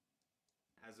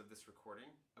as of this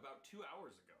recording, about 2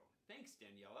 hours ago. Thanks,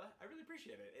 Daniela. I really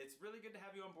appreciate it. It's really good to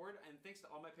have you on board, and thanks to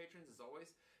all my patrons, as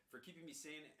always, for keeping me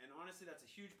sane. And honestly, that's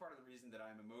a huge part of the reason that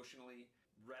I'm emotionally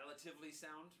relatively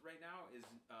sound right now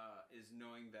is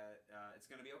knowing that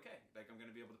it's going to be okay. Like, I'm going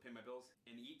to be able to pay my bills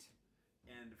and eat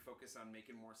and focus on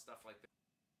making more stuff like this.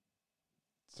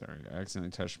 Sorry, I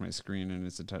accidentally touched my screen, and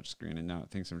it's a touch screen, and now it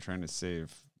thinks I'm trying to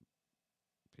save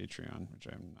Patreon, which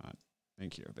I'm not.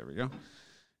 Thank you. There we go.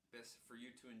 This for you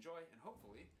to enjoy, and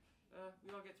hopefully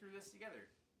we all get through this together,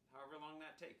 however long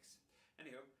that takes.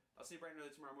 Anywho, I'll see you bright and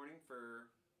early tomorrow morning for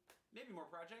maybe more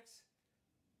projects.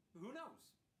 Who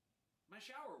knows? My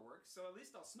shower works, so at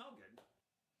least I'll smell good.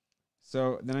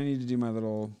 So then I need to do my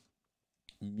little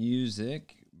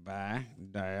music by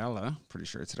Diala. Pretty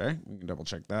sure today. We can double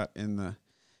check that in the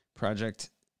project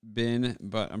bin,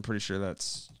 but I'm pretty sure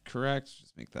that's correct.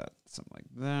 Just make that something like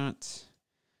that.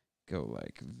 Go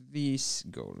like this.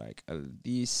 Go like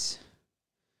this.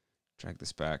 Drag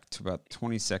this back to about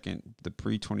the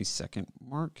pre-20 second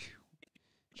mark,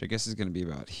 which I guess is going to be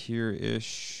about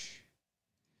here-ish.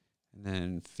 And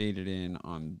then fade it in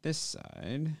on this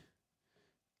side,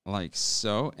 like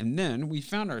so. And then we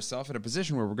found ourselves at a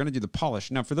position where we're going to do the polish.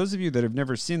 Now, for those of you that have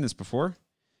never seen this before,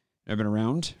 I've been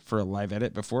around for a live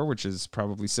edit before, which is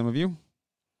probably some of you.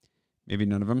 Maybe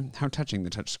none of them. How touching the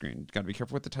touch screen. Got to be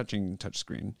careful with the touching touch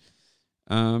screen.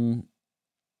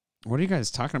 What are you guys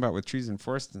talking about with trees and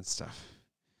forests and stuff?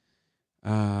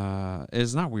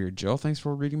 It's not weird, Jill. Thanks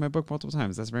for reading my book multiple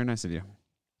times. That's very nice of you.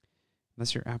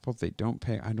 Unless you're Apple, they don't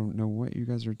pay. I don't know what you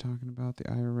guys are talking about. The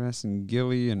IRS and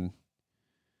Gilly and...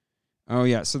 Oh,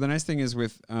 yeah. So the nice thing is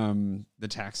with the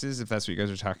taxes, if that's what you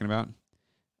guys are talking about,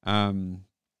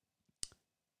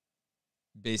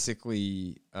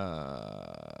 basically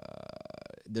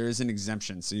there is an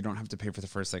exemption, so you don't have to pay for the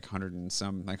first like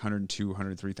 $102,000,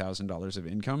 $103,000 of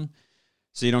income.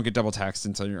 So you don't get double taxed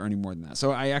until you're earning more than that.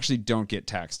 So I actually don't get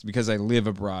taxed because I live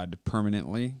abroad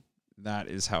permanently. That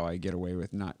is how I get away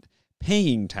with not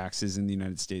paying taxes in the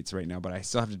United States right now, but I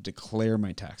still have to declare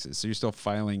my taxes. So you're still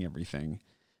filing everything.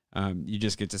 You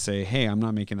just get to say, hey, I'm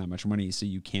not making that much money, so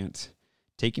you can't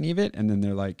take any of it. And then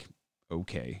they're like,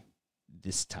 okay,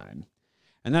 this time.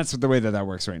 And that's the way that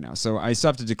works right now. So I still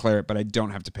have to declare it, but I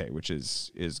don't have to pay, which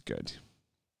is good.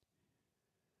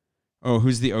 Oh,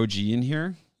 who's the OG in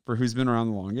here for who's been around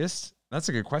the longest? That's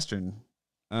a good question.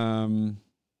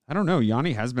 I don't know.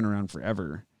 Yanni has been around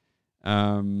forever.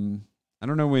 I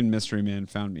don't know when Mystery Man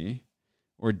found me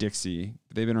or Dixie,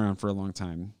 but they've been around for a long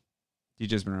time.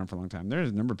 DJ's been around for a long time.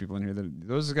 There's a number of people in here that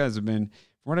those guys have been,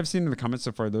 from what I've seen in the comments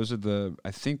so far, those are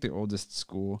I think the oldest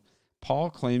school.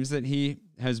 Paul claims that he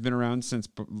has been around since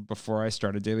before I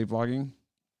started daily vlogging.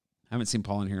 I haven't seen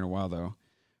Paul in here in a while though.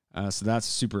 So that's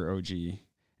super OG.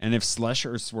 And if Slush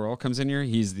or Swirl comes in here,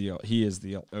 he is the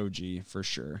OG for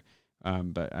sure.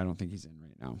 But I don't think he's in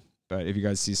right now. But if you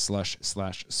guys see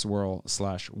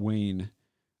Slush/Swirl/Wayne,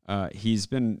 he's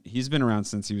been around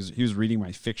since he was reading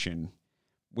my fiction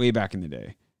way back in the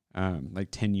day, like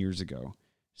 10 years ago.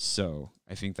 So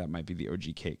I think that might be the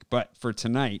OG cake. But for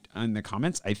tonight in the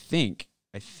comments, I think,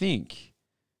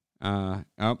 oh,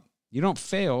 you don't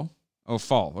fail. Oh,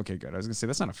 fall. Okay, good. I was gonna say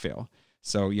that's not a fail.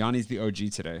 So Yanni's the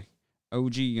OG today.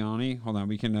 OG Yanni. Hold on,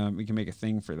 we can make a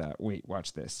thing for that. Wait,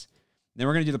 watch this. Then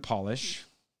we're gonna do the polish,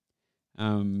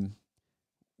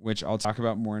 which I'll talk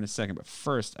about more in a second. But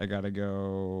first, I gotta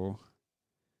go.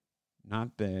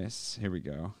 Not this. Here we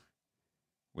go.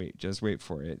 Wait, just wait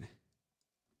for it.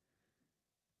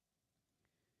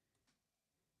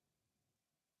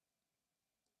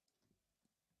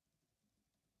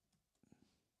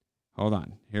 Hold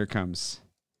on. Here it comes.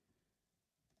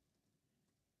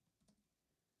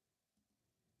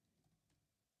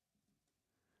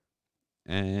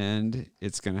 And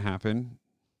it's going to happen.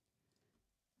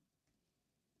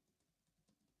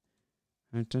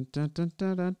 Boom.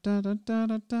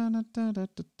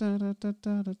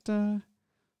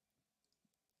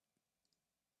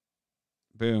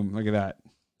 Look at that.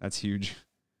 That's huge.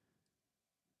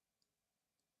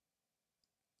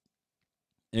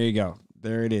 There you go.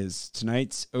 There it is.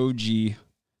 Tonight's OG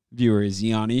viewer is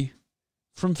Yanni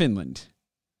from Finland.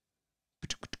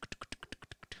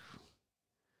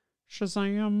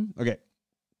 Shazam. Okay.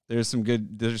 There's some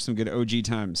good OG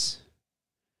times.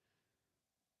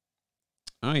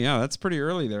 Oh yeah, that's pretty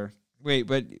early there. Wait,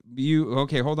 but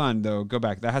okay, hold on though. Go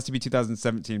back. That has to be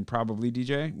 2017 probably,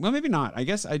 DJ. Well, maybe not. I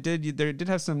guess there did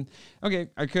have some. Okay,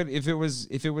 I could if it was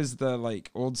the like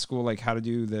old school like how to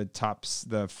do the tops,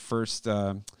 the first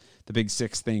the big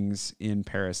 6 things in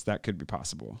Paris, that could be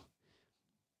possible.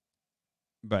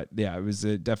 But yeah, it was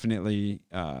definitely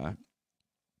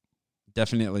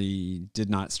did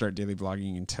not start daily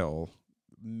vlogging until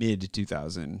mid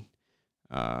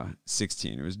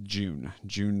 2016. It was June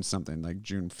something, like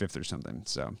June 5th or something.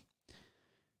 So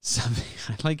something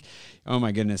like, oh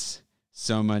my goodness,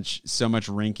 so much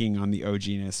ranking on the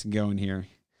OG-ness going here.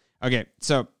 Okay,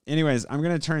 so anyways, I'm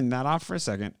gonna turn that off for a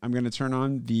second. I'm gonna turn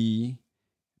on the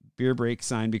beer break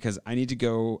sign because I need to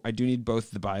go. I do need both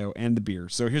the bio and the beer.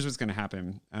 So here's what's gonna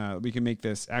happen. We can make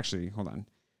this actually. Hold on.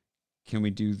 Can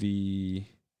we do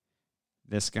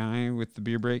this guy with the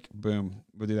beer break? Boom.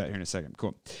 We'll do that here in a second.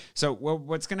 Cool. So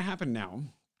what's going to happen now,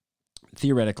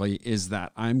 theoretically, is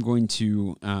that I'm going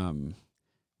to, I'm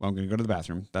going to go to the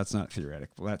bathroom. That's not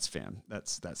theoretical. That's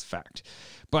that's fact.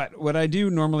 But what I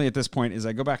do normally at this point is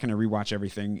I go back and I rewatch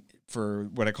everything for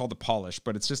what I call the polish,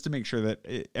 but it's just to make sure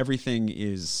that everything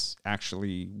is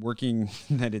actually working,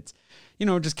 that it's,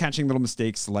 just catching little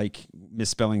mistakes like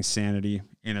misspelling sanity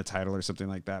in a title or something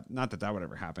like that. Not that would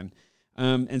ever happen.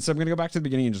 And so I'm going to go back to the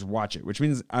beginning and just watch it, which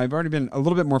means I've already been a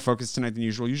little bit more focused tonight than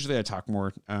usual. Usually I talk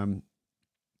more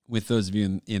with those of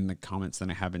you in the comments than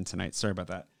I have been tonight. Sorry about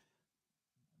that.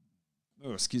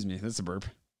 Oh, excuse me. That's a burp.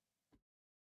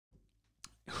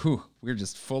 Whew, we're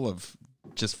just full of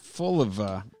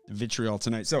vitriol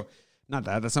tonight. So not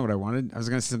that. That's not what I wanted. I was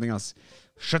going to say something else.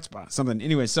 Schutzpah, something.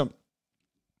 Anyway, so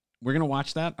we're going to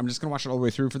watch that. I'm just going to watch it all the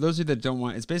way through. For those of you that don't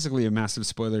want, it's basically a massive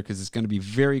spoiler because it's going to be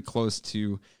very close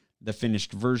to the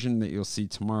finished version that you'll see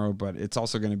tomorrow, but it's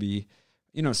also going to be,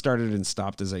 started and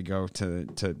stopped as I go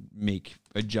to make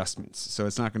adjustments. So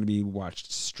it's not going to be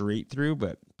watched straight through,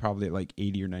 but probably at like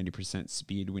 80 or 90%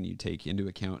 speed when you take into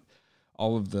account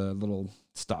all of the little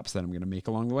stops that I'm going to make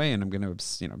along the way, and I'm going to,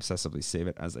 obsessively save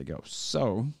it as I go.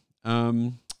 So,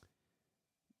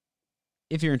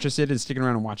 if you're interested in sticking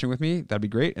around and watching with me, that'd be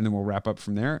great, and then we'll wrap up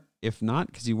from there. If not,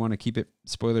 because you want to keep it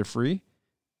spoiler-free,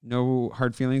 no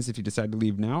hard feelings if you decide to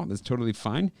leave now. That's totally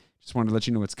fine. Just wanted to let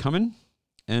you know what's coming.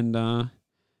 And,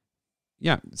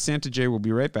 yeah, Santa J will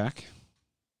be right back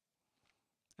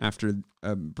after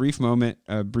a brief moment,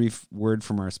 a brief word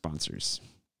from our sponsors.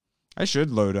 I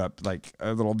should load up like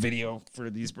a little video for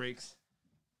these breaks.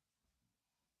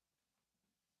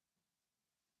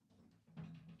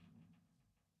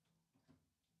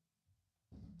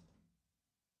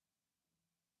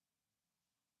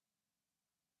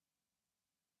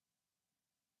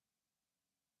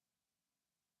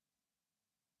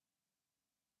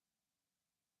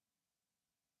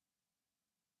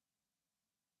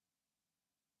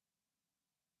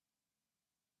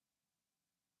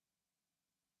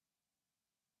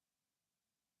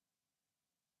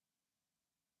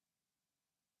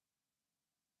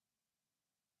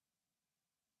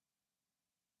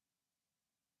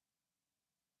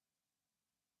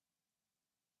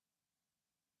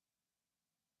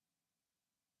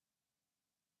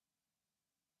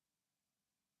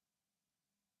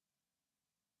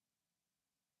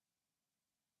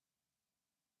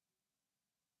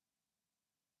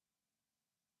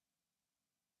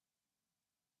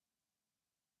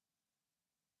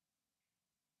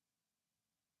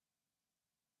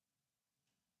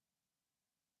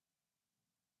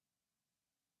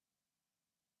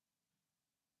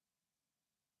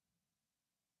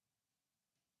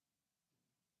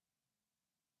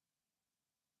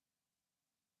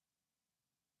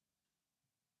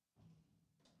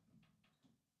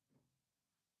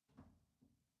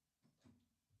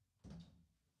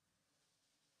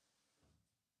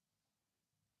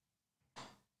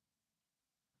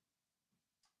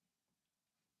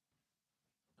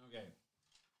 Okay.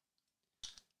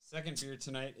 Second beer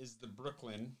tonight is the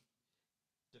Brooklyn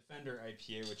Defender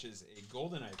IPA, which is a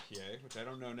golden IPA, which I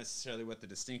don't know necessarily what the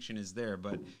distinction is there,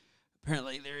 but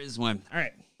apparently there is one. All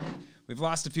right. We've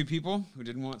lost a few people who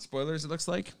didn't want spoilers, it looks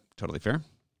like. Totally fair.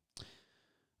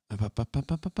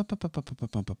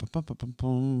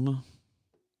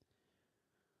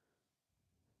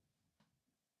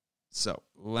 So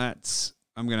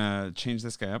I'm going to change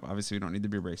this guy up. Obviously, we don't need the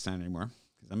beer break sign anymore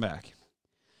because I'm back.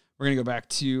 We're going to go back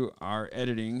to our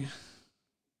editing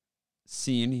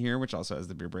scene here, which also has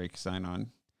the beer break sign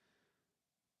on.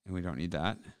 And we don't need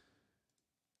that.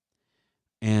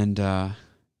 And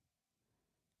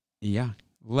yeah,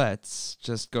 let's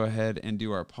just go ahead and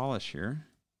do our polish here.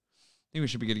 I think we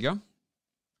should be good to go.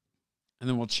 And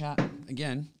then we'll chat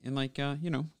again in like,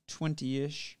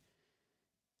 20-ish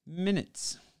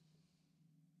minutes.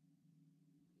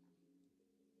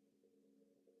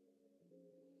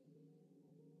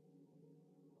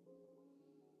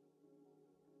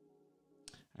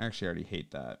 I actually already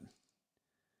hate that.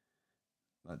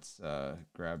 Let's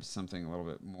grab something a little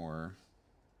bit more.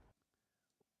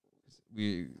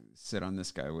 We sit on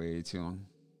this guy way too long.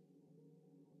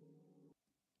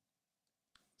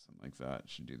 Something like that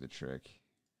should do the trick.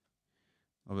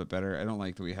 A little bit better. I don't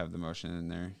like that we have the motion in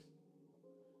there.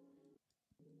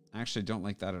 I actually don't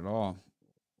like that at all.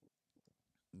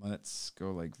 Let's go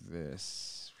like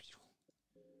this.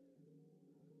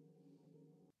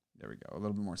 There we go. A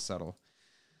little bit more subtle.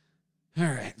 All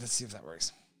right, let's see if that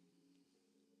works.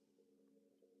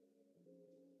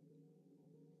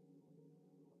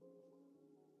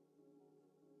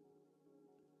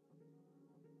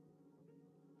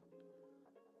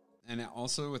 And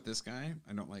also with this guy,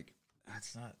 I don't like.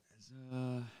 That's not.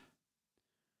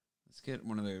 Let's get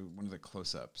one of the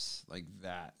close-ups like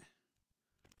that.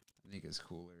 I think is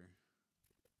cooler.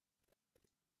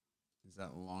 Is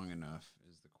that long enough?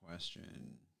 Is the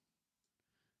question.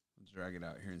 Let's drag it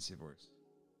out here and see if it works.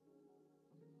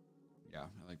 Yeah,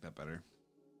 I like that better.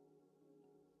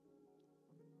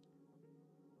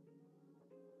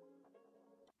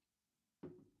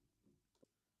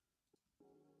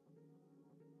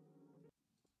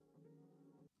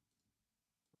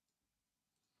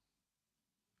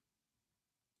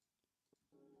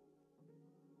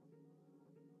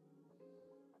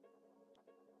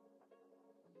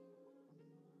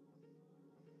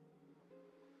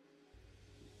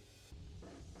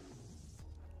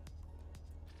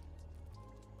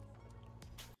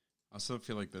 I also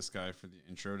feel like this guy for the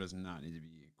intro does not need to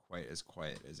be quite as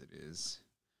quiet as it is.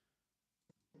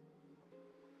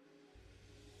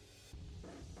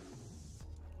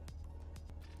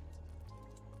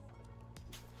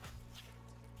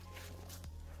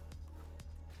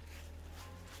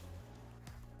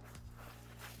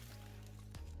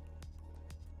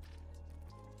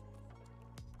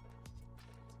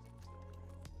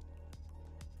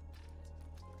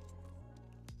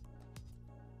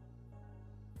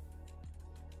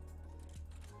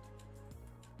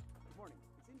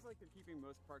 Like they're keeping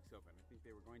most parks open. I think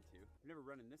they were going to. I've never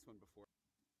run in this one before.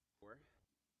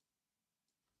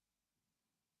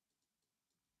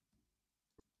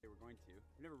 They were going going to.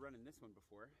 I've never run in this one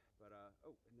before, but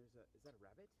oh, and there's a, is that a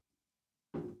rabbit?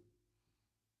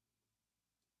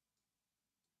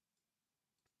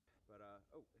 But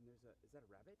oh, and there's a, is that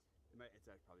a rabbit?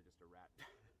 It's probably just a rat.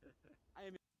 I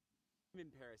am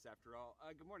in Paris after all.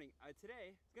 Good morning.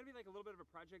 Today, it's gonna be like a little bit of a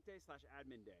project day slash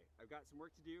admin day. I've got some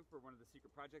work to do for one of the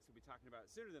secret projects we'll be talking about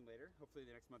sooner than later, hopefully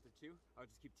the next month or two. I'll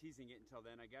just keep teasing it until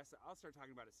then, I guess. I'll start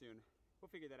talking about it soon. We'll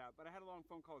figure that out. But I had a long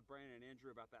phone call with Brian and Andrew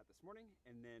about that this morning,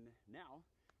 and then now,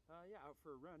 yeah, out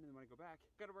for a run, and then when I go back,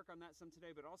 got to work on that some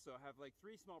today, but also have like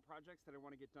 3 small projects that I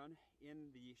want to get done in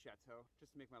the chateau,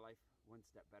 just to make my life 1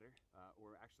 step better,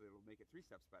 or actually it'll make it 3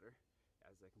 steps better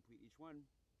as I complete each one.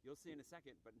 You'll see in a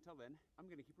second, but until then, I'm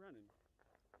gonna keep running.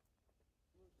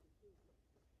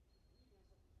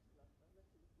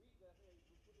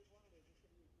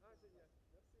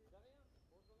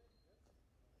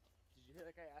 Did you hear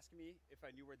that guy asking me if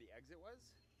I knew where the exit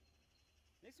was?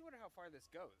 Makes me wonder how far this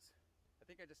goes. I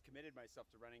think I just committed myself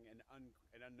to running an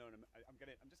unknown. I'm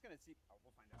just gonna see. Oh,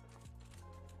 we'll find out.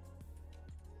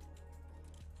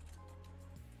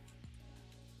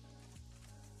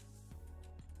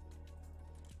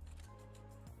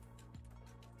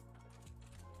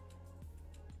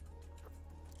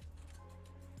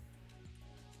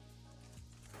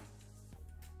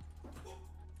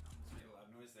 Made a loud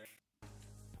noise there.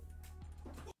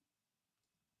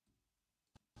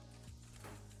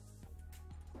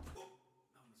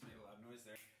 Almost made a loud noise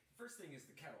there. First thing is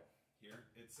the kettle here.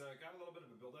 It's got a little bit of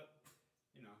a buildup,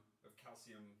 you know, of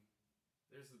calcium.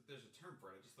 There's a term for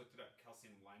it. I just looked it up.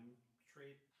 Calcium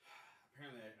nitrate.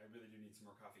 Apparently, I really do need some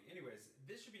more coffee. Anyways,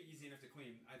 this should be easy enough to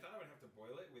clean. I thought I would have to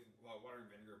boil it with water and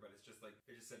vinegar, but it's just like,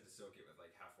 they just said to soak it with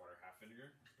like half water, half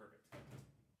vinegar. Perfect.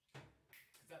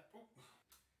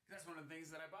 That's one of the things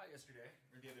that I bought yesterday,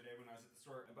 or the other day when I was at the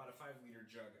store. I bought a 5-liter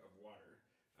jug of water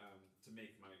to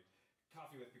make my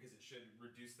coffee with, because it should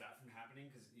reduce that from happening,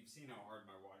 because you've seen how hard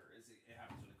my water is. It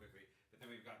happens really quickly. But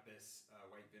then we've got this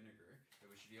white vinegar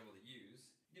that we should be able to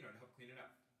use, you know, to help clean it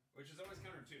up. Which is always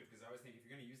counterintuitive, because I always think if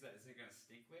you're going to use that, isn't it going to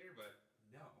stink later? But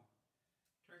no.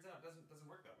 Turns out it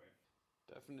doesn't work that way.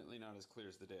 Definitely not as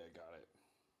clear as the day I got it.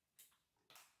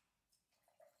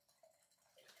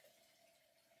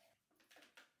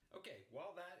 Okay,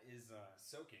 while that is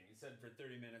soaking, it said for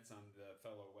 30 minutes on the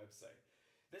fellow website.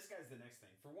 This guy's the next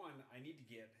thing. For one, I need to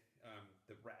get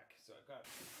the rack. So I've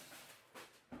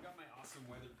got my awesome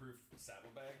weatherproof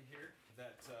saddlebag here.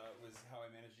 That was how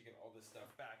I managed to get all this stuff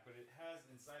back, but it has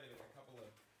inside of it a couple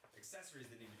of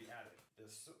accessories that need to be added. The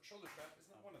shoulder strap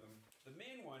is not one of them. The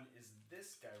main one is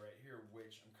this guy right here,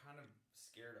 which I'm kind of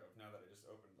scared of now that I just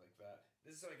opened like that.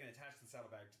 This is so I can attach the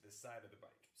saddlebag to the side of the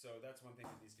bike. So that's one thing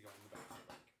that needs to go on the back of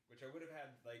the bike, which I would have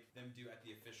had like them do at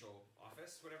the official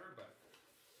office, whatever, but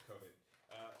COVID.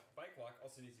 Bike lock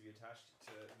also needs to be attached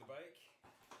to the bike.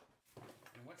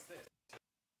 And what's this?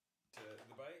 To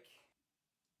the bike.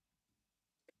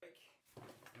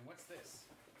 And what's this?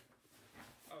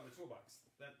 Oh, the toolbox.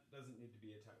 That doesn't need to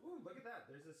be attached. Ooh, look at that.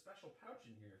 There's a special pouch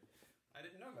in here. I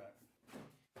didn't know that.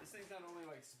 This thing's not only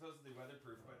like supposedly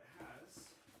weatherproof, but it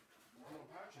has a little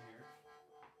pouch in here.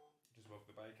 Just woke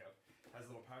the bike up. Has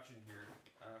a little pouch in here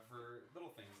for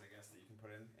little things, I guess, that you can put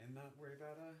in and not worry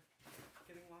about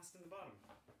getting lost in the bottom.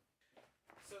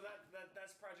 So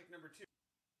that's project number 2.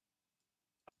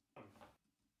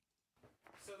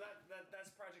 So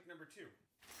that's project number 2.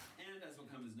 And as will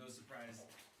come as no surprise,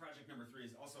 project number 3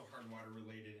 is also hard water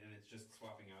related, and it's just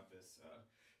swapping out this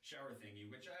shower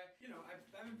thingy, which I've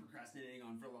been procrastinating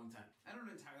on for a long time. I don't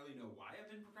entirely know why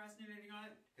I've been procrastinating on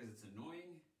it, because it's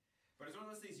annoying, but it's one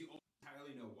of those things you only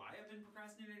entirely know why I've been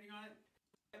procrastinating on it.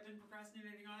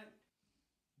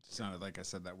 It sounded like I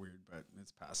said that weird, but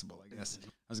it's passable, I guess.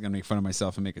 I was gonna make fun of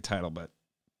myself and make a title, but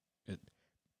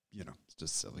it's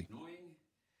just silly. Annoying,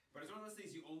 but it's one of those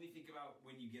things you only think about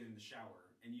when you get in the shower,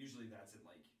 and usually that's at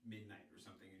like midnight or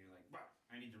something, and you're like, wow,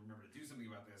 I need to remember to do something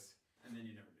about this, and then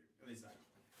you never do. At least I don't.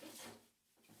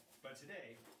 But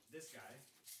today, this guy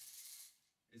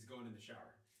is going in the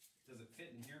shower. Does it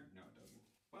fit in here? No, it doesn't.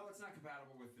 Well, it's not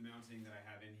compatible with the mounting that I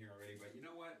have in here already, but you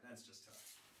know what? That's just tough.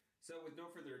 So with no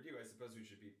further ado, I suppose we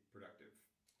should be productive.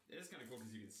 It is kind of cool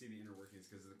because you can see the inner workings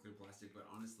because of the clear plastic, but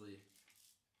honestly,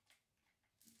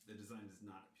 the design does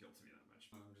not appeal to me that much.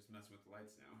 I'm just messing with the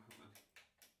lights now. Hold on.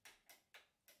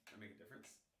 That make a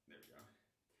difference? There we go.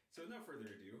 So with no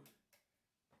further ado,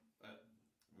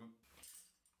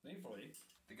 thankfully,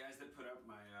 the guys that put up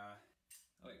my,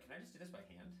 oh wait, can I just do this by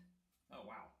hand? Oh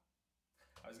wow.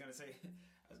 I was gonna say,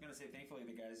 thankfully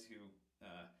the guys who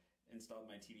installed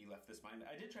my TV left this behind.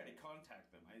 I did try to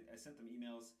contact them. I sent them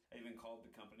emails. I even called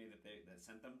the company that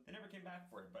sent them. They never came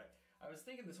back for it, but I was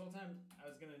thinking this whole time I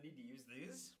was gonna need to use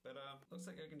these, but looks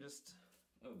like I can just,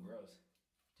 oh gross,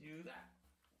 do that.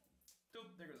 Oh,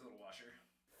 there goes a little washer.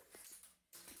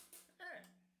 All right,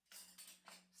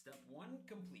 step one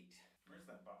complete. Where's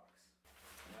that box?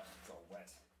 Yeah, it's all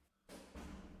wet.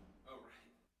 Oh,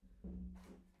 right.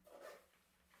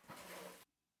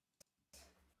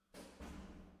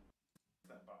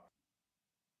 That box.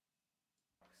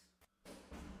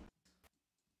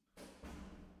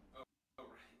 Oh,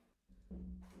 right.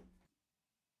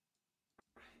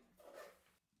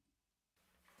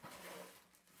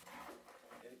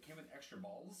 It came with extra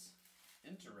balls.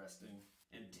 Interesting.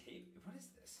 And tape. What is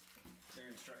this? There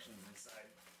are instructions inside.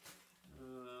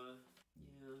 Yeah.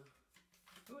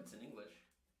 Oh, it's in English.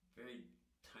 Very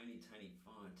tiny, tiny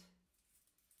font.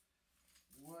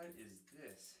 What is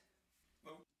this?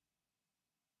 Oh.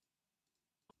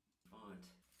 Font.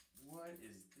 What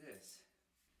is this?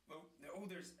 Oh, oh,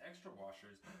 there's extra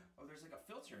washers. Oh, there's like a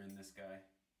filter in this guy.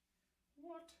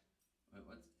 What? Wait,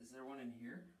 what's, is there one in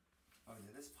here? Oh,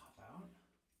 did this pop out?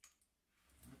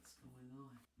 What's going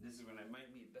on? This is when I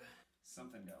might need the,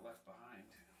 something got left behind.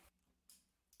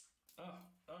 Oh,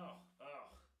 oh, oh,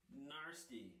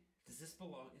 nasty. Does this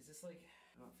belong, is this like,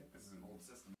 I don't think this is an old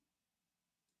system.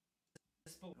 I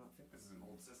don't think this is an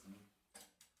old system.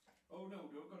 Oh no,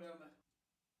 don't go down the,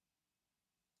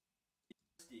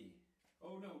 nasty.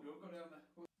 Oh no, don't go down the,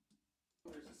 oh,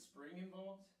 there's a spring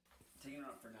involved? I'm taking it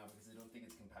out for now because I don't think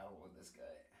it's compatible with this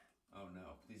guy. Oh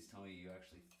no, please tell me you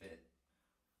actually fit.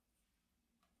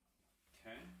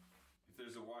 Okay. If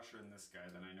there's a washer in this guy,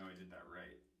 then I know I did that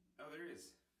right. Oh, there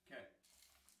is. Okay.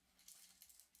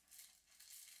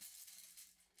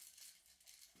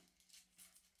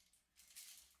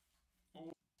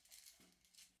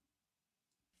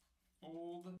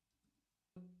 Old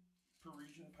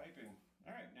Parisian piping.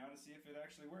 All right, now to see if it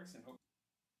actually works and hope.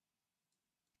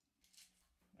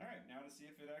 All right, now to see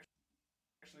if it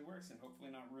actually works and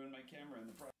hopefully not ruin my camera in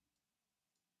the process.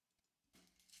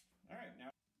 All right,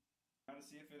 now to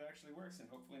see if it actually works and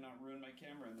hopefully not ruin my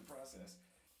camera in the process.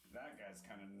 That guy's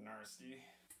kind of nasty.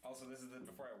 Also, this is the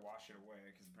before I wash it away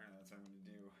because apparently that's what I'm going to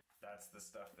do. That's the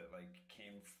stuff that like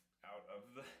came out of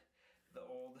the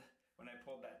old. When I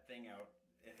pulled that thing out,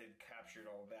 it had captured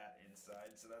all that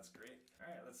inside, so that's great. All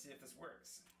right, let's see if this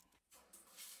works.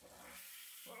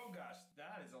 Oh gosh,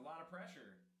 that is a lot of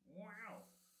pressure. Wow.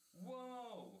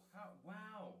 Whoa. How,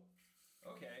 wow.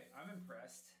 Okay, I'm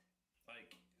impressed.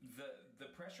 Like, the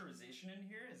pressurization in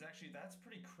here is actually, that's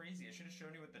pretty crazy. I should have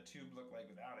shown you what the tube looked like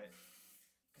without it.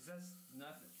 Because that's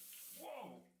nothing.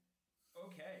 Whoa!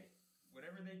 Okay.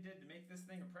 Whatever they did to make this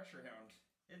thing a pressure hound,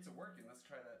 it's working. Let's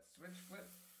try that switch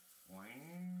flip.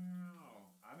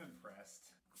 Wow. I'm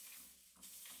impressed.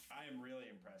 I am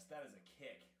really impressed. That is a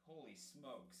kick. Holy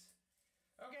smokes.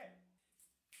 Okay.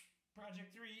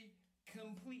 Project 3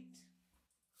 complete.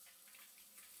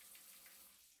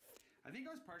 I think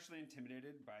I was partially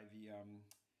intimidated by the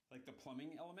like the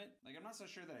plumbing element. Like I'm not so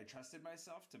sure that I trusted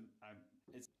myself to.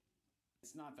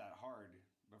 It's not that hard,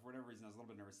 but for whatever reason I was a little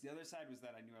bit nervous. The other side was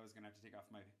that I knew I was going to have to take off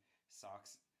my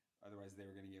socks, otherwise they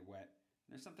were going to get wet.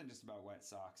 And there's something just about wet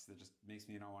socks that just makes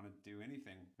me not want to do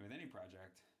anything with any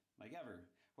project, like ever.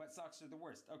 Wet socks are the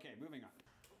worst. Okay, moving on.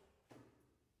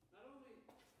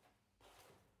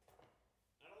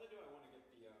 Not only do I want to get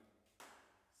the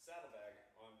saddlebag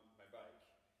on my bike,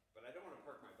 but I don't want to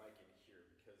park my bike in here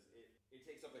because it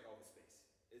takes up like all the space.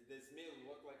 This may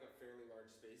look like a fairly large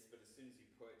space, but as soon as you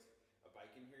put a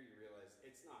bike in here, you realize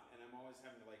it's not. And I'm always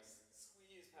having to like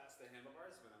squeeze past the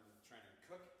handlebars when I'm trying to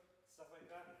cook, stuff like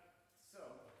that. So,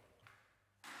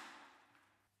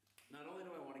 not only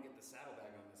do I want to get the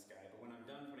saddlebag on this guy, but when I'm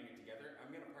done putting it together, I'm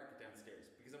going to park it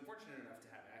downstairs because I'm fortunate enough to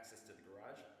have access to the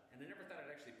garage. And I never thought I'd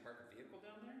actually park a vehicle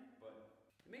down there, but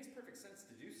it makes perfect sense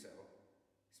to do so.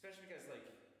 Especially because like,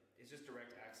 it's just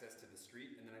direct access to the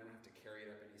street and then I don't have to carry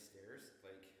it up any stairs.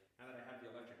 Like, now that I have the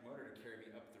electric motor to carry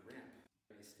me up the ramp.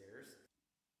 Any stairs.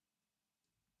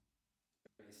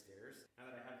 Any stairs. Now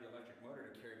that I have the electric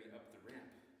motor to carry me up the ramp.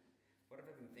 What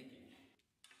have I been thinking?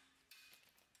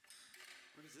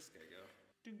 Where does this guy go?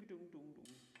 Dung, dung, dung,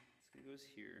 dung. This guy goes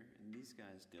here, and these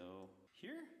guys go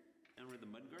here? And where the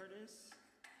mudguard is?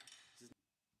 Does this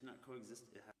not coexist?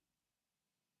 It has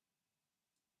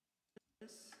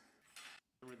this.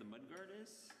 And where the mudguard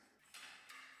is?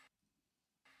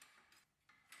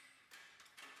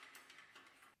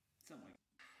 Something like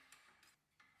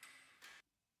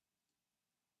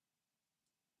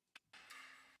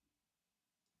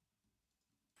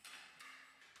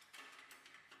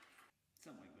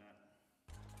something like that.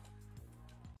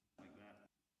 Like that.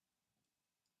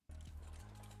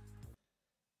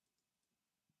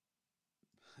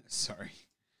 Sorry.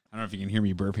 I don't know if you can hear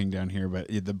me burping down here, but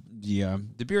the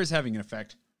beer is having an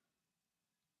effect.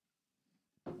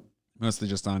 Mostly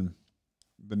just on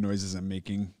the noises I'm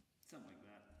making. Something like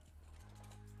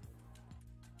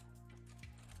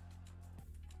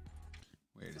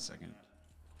that. Wait a second.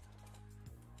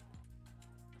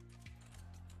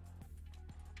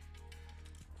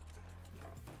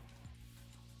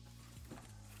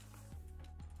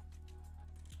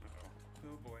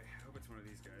 Oh boy, I hope it's one of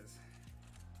these guys.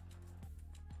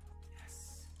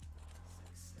 Yes.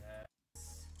 Success.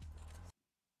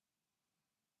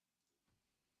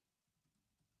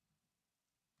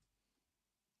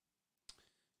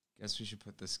 Guess we should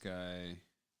put this guy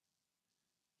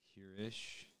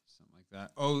here-ish. Something like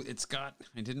that. Oh, it's got...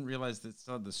 I didn't realize that it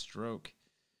still had the stroke.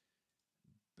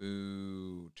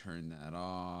 Boo. Turn that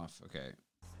off. Okay.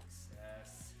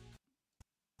 Success.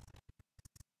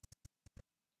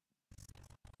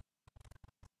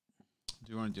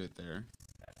 Do you want to do it there?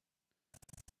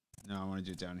 No, I want to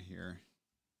do it down here.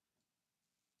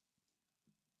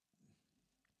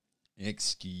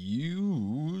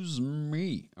 Excuse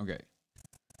me. Okay.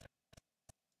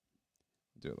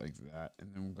 Do it like that,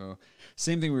 and then we'll go.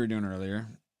 Same thing we were doing earlier.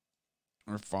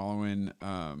 We're following.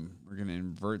 We're gonna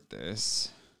invert this.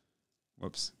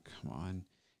 Whoops! Come on.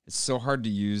 It's so hard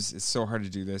to use. It's so hard to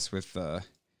do this with the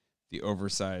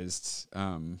oversized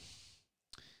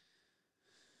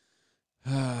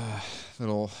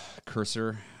little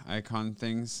cursor icon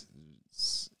things.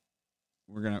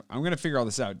 I'm gonna figure all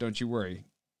this out. Don't you worry.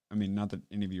 I mean, not that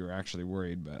any of you are actually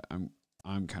worried, but I'm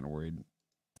kind of worried.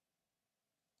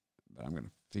 But I'm going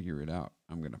to figure it out.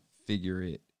 I'm going to figure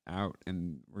it out.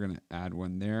 And we're going to add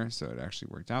one there. So it actually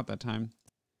worked out that time.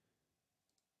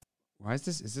 Why is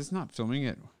this? Is this not filming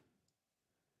it?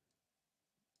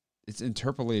 It's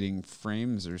interpolating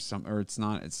frames or something. Or it's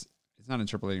not. It's not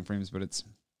interpolating frames, but it's...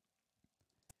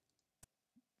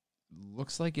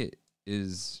 Looks like it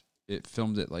is... It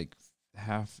filmed it like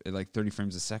like 30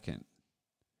 frames a second.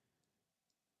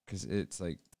 Because it's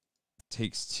like...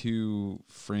 Takes 2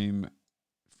 frames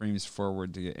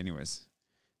forward to get... Anyways,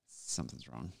 something's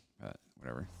wrong, but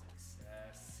whatever.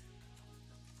 Success.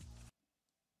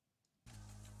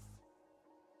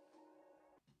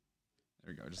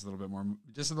 There we go. Just a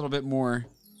little bit more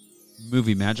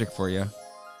movie magic for you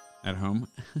at home.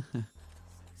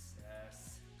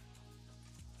 Success.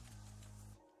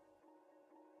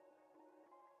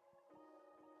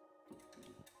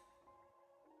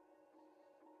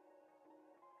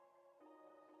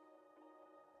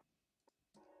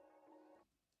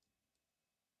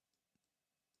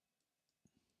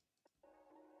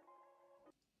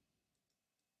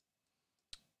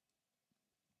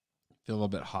 Feel a little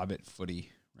bit Hobbit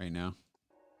footy right now.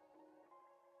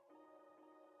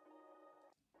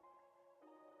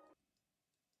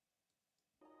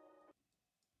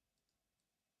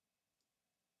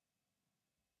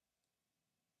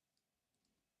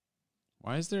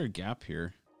 Why is there a gap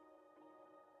here?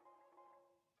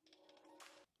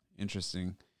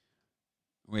 Interesting.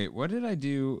 Wait, what did I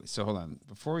do? So hold on.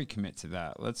 Before we commit to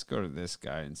that, let's go to this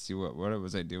guy and see what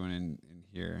was I doing in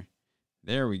here.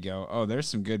 There we go. Oh, there's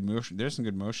some good motion. There's some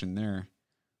good motion there.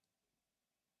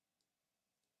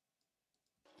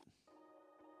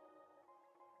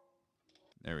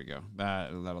 There we go.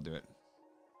 That'll do it.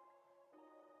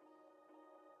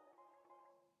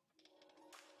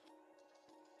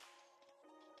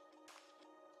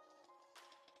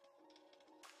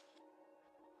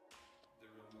 The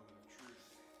real moment of truth.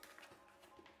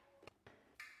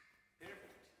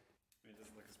 Perfect. I mean, it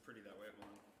doesn't look as pretty that way. Hold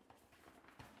on.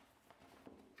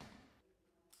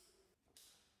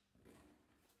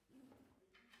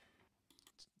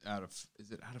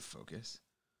 Is it out of focus?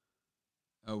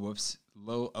 Oh, whoops.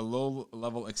 A low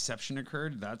level exception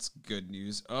occurred. That's good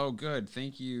news. Oh, good.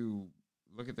 Thank you.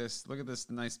 Look at this. Look at this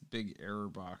nice big error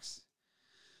box.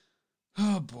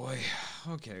 Oh boy.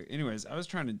 Okay. Anyways, I was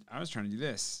trying to do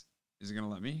this. Is it going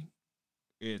to let me?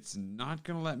 It's not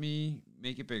going to let me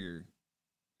make it bigger.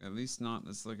 At least not.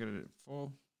 Let's look at it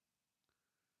full.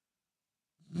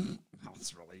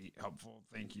 That's really helpful.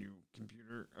 Thank you,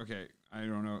 computer. Okay. I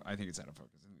don't know. I think it's out of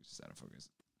focus. I think it's just out of focus.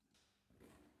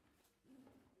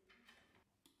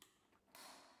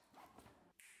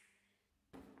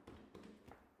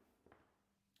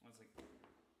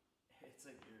 It's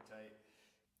like airtight.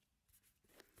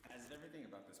 As if everything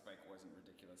about this bike wasn't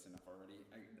ridiculous enough already,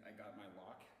 I got my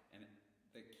lock, and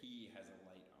the key has a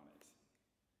light on it.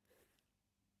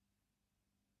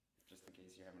 Just in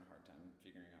case you're having a hard time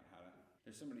figuring out how to...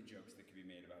 There's so many jokes that could be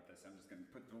made about this. I'm just going to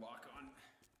put the lock on.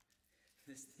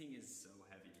 This thing is so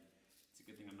heavy. It's a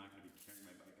good thing I'm not going to be carrying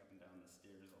my bike up and down the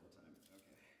stairs all the time.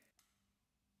 Okay.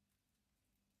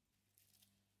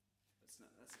 it's not,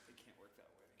 it can't work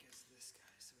that way because this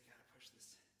guy, so we gotta push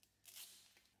this.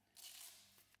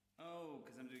 Oh,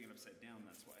 because I'm doing it upside down,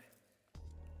 that's why.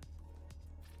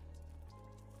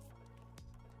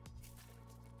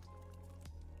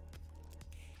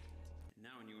 And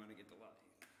now when you want to get the lock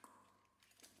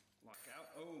out,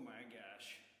 oh my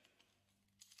gosh.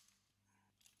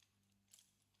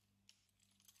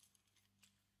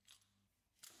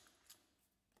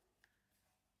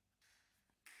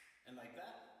 And like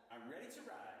that, I'm ready to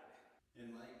ride.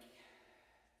 In like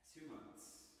 2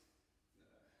 months.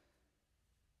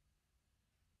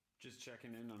 Just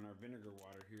checking in on our vinegar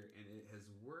water here, and it has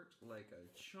worked like a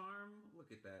charm.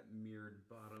 Look at that mirrored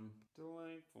bottom.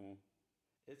 Delightful.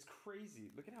 It's crazy.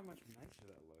 Look at how much nicer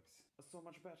that looks. So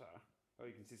much better. Oh,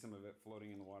 you can see some of it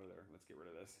floating in the water there. Let's get rid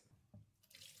of this.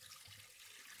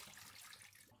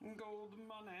 Gold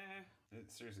money.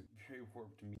 It's seriously very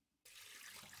warped meat.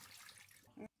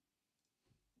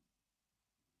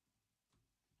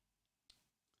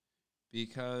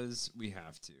 Because we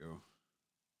have to.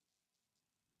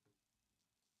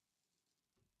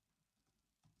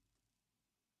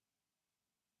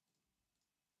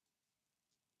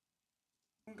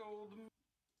 Gold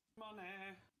money.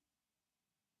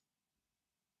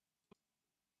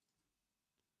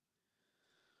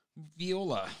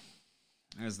 Viola,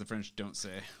 as the French don't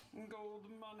say. Gold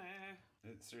money.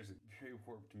 It's seriously very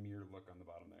warped mirror look on the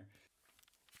bottom there.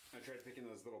 I tried picking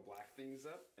those little black things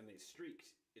up and they streaked.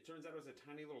 It turns out it was a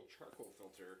tiny little charcoal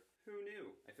filter. Who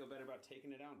knew? I feel better about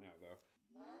taking it out now though.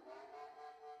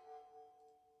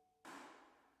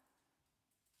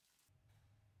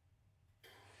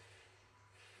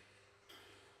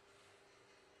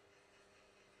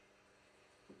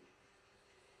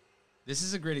 This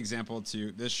is a great example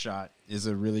too. This shot is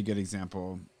a really good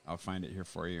example. I'll find it here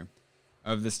for you.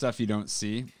 Of the stuff you don't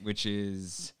see, which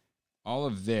is all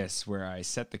of this where I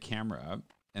set the camera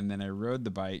up and then I rode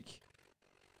the bike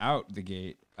out the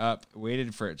gate, up,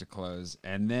 waited for it to close,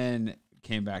 and then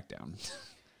came back down.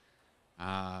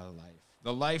 Life.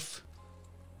 The life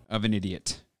of an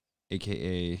idiot,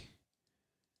 aka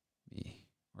me,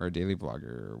 or a daily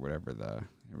vlogger, or whatever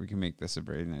we can make this a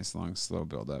very nice, long, slow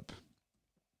build up.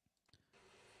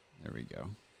 There we go.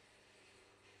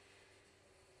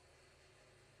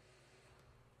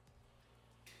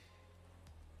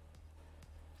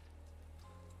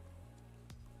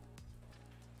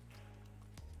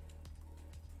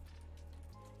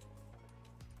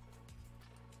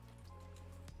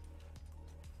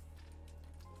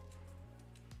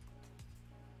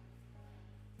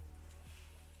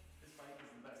 This bike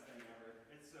is the best thing ever.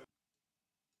 It's so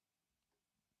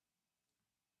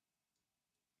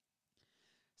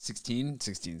 16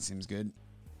 seems good.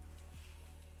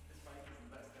 This bike is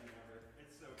the best thing ever.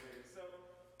 It's so big. So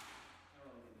I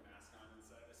don't really need the mask on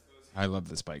inside, I suppose. I love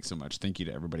this bike so much. Thank you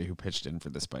to everybody who pitched in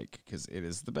for this bike because it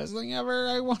is the best thing ever.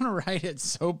 I want to ride it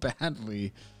so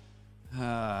badly. This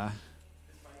bike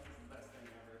is the best thing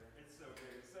ever. It's so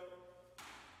big. So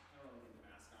I don't really need the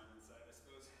mask on inside, I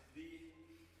suppose. The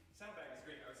saddlebag is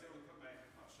great. I was able to put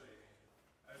I'll show you.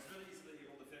 I was really easily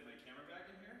able to fit my camera bag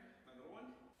in here, my little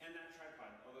one, and that tripod,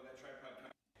 although that tripod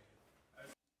comes. I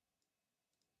was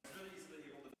really easily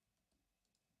able to put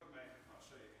I'll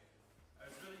show you. I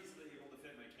was really easily able to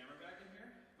fit my camera bag in here,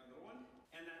 my little one,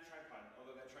 and that tripod,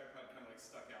 although that tripod kind of like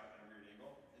stuck out at a weird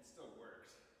angle, it still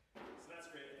worked. So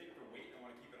that's great. I think for weight, I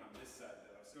want to keep it on this side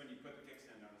though. So when you put the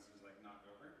kickstand on, it's just like knocked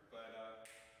over. But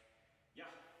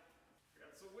yeah,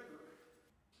 that's a winner.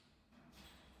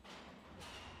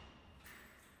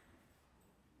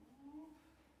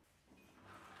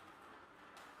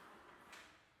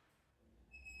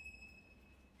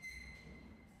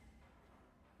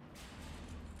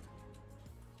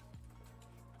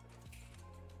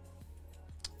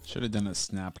 Should have done a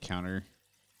snap counter.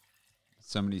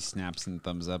 So many snaps and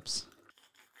thumbs ups.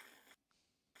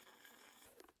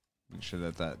 Make sure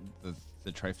that the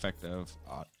trifecta of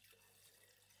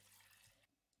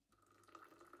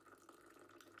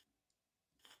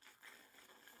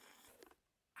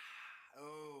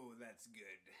oh, that's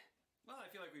good. Well,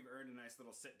 I feel like we've earned a nice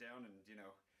little sit down and,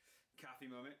 coffee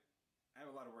moment. I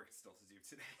have a lot of work still to do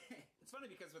today. It's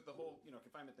funny because with the whole,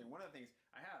 confinement thing, one of the things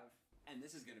I have, and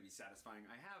this is going to be satisfying,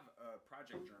 I have a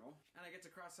project journal, and I get to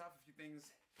cross off a few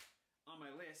things on my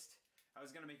list. I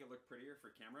was going to make it look prettier for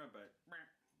camera, but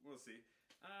we'll see.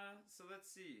 So let's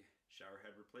see. Shower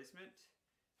head replacement.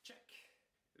 Check.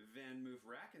 Van move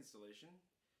rack installation.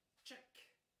 Check.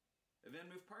 Van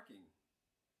move parking.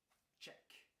 Check.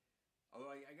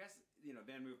 Although I guess,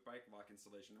 van move bike lock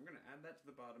installation. I'm going to add that to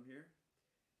the bottom here.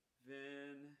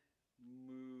 Van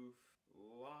move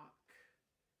lock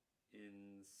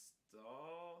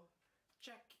install.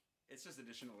 it's just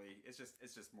additionally, it's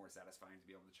just more satisfying to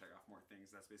be able to check off more things.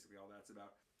 That's basically all that's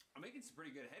about. I'm making some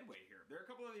pretty good headway here. There are a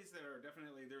couple of these that are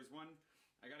definitely, there's one,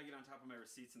 I got to get on top of my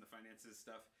receipts and the finances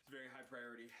stuff. It's very high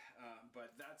priority,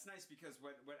 but that's nice because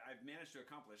what I've managed to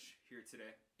accomplish here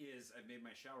today is I've made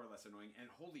my shower less annoying. And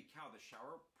holy cow, the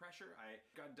shower pressure! I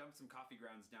got dumped some coffee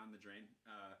grounds down the drain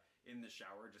in the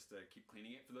shower just to keep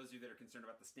cleaning it. For those of you that are concerned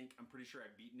about the stink, I'm pretty sure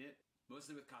I've beaten it.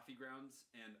 Mostly with coffee grounds,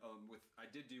 and I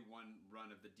did do one run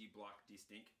of the de-block,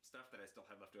 de-stink stuff that I still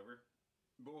had left over.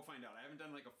 But we'll find out. I haven't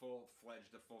done like a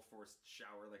full-fledged, full-force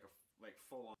shower, like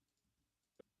full-on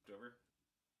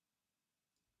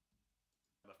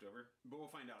left over. But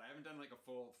we'll find out. I haven't done like a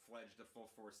full-fledged,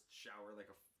 full-forced shower,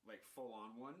 like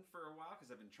full-on one for a while because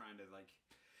I've been trying to like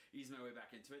ease my way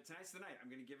back into it. Tonight's the night.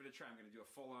 I'm gonna give it a try. I'm gonna do a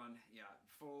full-on,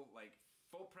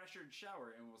 full-pressured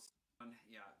shower, and we'll see.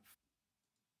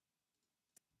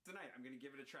 Tonight, I'm going to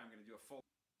give it a try. I'm going to do a full.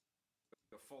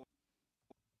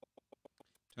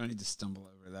 Don't need to stumble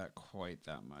over that quite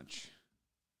that much.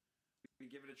 I'm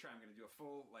going to give it a try. I'm going to do a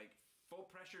full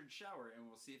pressured shower, and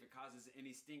we'll see if it causes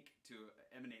any stink to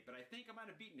emanate. But I think I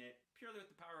might have beaten it purely with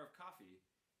the power of coffee.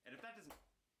 And if that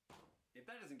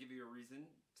doesn't give you a reason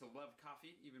to love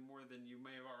coffee even more than you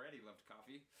may have already loved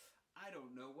coffee, I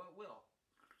don't know what will.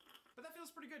 But that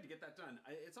feels pretty good to get that done.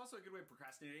 It's also a good way of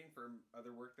procrastinating from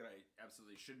other work that I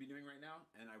absolutely should be doing right now,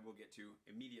 and I will get to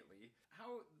immediately.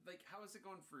 How is it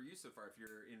going for you so far if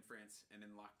you're in France and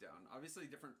in lockdown? Obviously,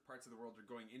 different parts of the world are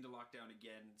going into lockdown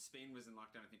again. Spain was in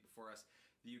lockdown, I think, before us.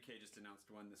 The UK just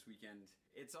announced one this weekend.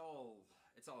 It's all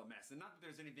a mess. And not that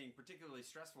there's anything particularly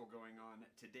stressful going on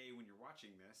today when you're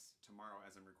watching this, tomorrow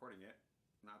as I'm recording it.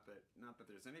 Not that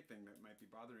there's anything that might be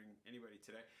bothering anybody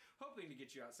today. Hoping to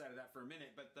get you outside of that for a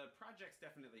minute, but the projects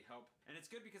definitely help. And it's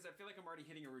good because I feel like I'm already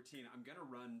hitting a routine. I'm gonna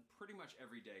run pretty much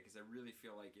every day because I really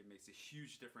feel like it makes a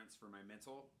huge difference for my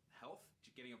mental health.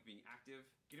 Getting up, being active,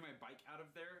 getting my bike out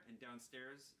of there and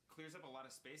downstairs clears up a lot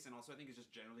of space, and also I think it's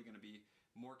just generally gonna be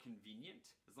more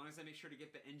convenient as long as I make sure to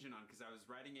get the engine on, because I was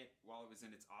riding it while it was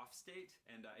in its off state,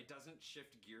 and it doesn't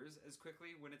shift gears as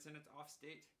quickly when it's in its off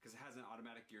state because it has an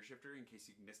automatic gear shifter in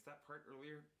case you missed that part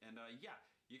earlier. And yeah,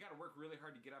 you got to work really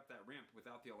hard to get up that ramp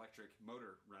without the electric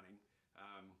motor running.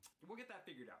 We'll get that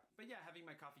figured out. But yeah, having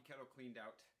my coffee kettle cleaned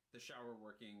out, the shower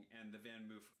working, and the van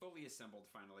move fully assembled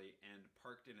finally and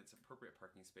parked in its appropriate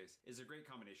parking space is a great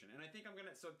combination. And I think I'm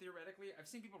gonna, so theoretically, I've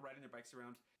seen people riding their bikes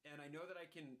around, and I know that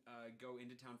I can go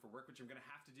into town for work, which I'm gonna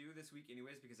have to do this week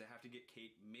anyways because I have to get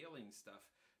Kate mailing stuff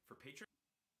for patrons.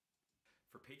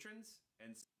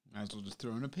 And might as well just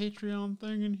throw in a Patreon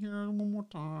thing in here one more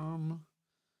time.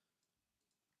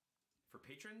 For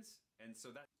patrons, and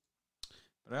so that.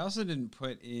 But I also didn't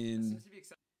put in seems to be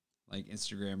like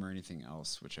Instagram or anything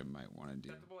else, which I might want to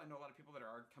do. I know a lot of people that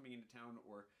are coming into town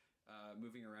or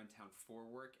moving around town for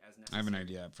work as necessary. I have an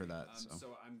idea for that.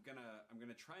 So I'm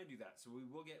gonna try and do that. So we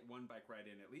will get one bike ride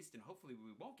in at least, and hopefully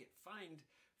we won't get fined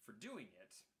for doing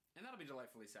it. And that'll be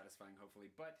delightfully satisfying,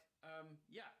 hopefully. But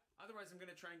yeah, otherwise I'm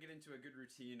gonna try and get into a good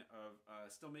routine of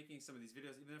still making some of these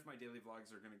videos, even if my daily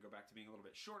vlogs are gonna go back to being a little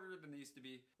bit shorter than they used to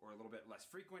be, or a little bit less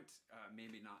frequent,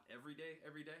 maybe not every day.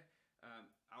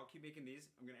 I'll keep making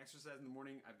these. I'm gonna exercise in the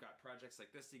morning. I've got projects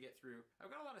like this to get through. I've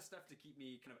got a lot of stuff to keep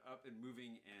me kind of up and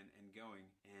moving and going.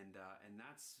 And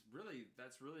that's really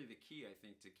the key, I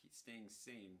think, to keep staying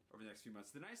sane over the next few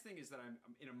months. The nice thing is that I'm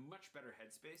in a much better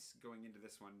headspace going into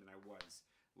this one than I was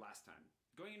last time.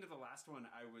 Going into the last one,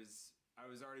 I was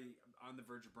already on the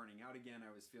verge of burning out again.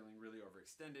 I was feeling really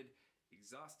overextended,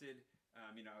 exhausted.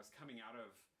 I was coming out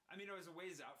of. I was a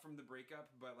ways out from the breakup,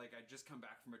 but like I'd just come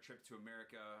back from a trip to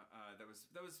America that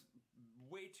was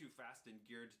way too fast and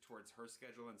geared towards her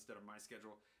schedule instead of my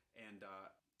schedule. And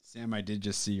Sam, I did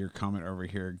just see your comment over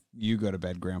here. You go to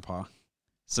bed, Grandpa.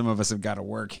 Some of us have got to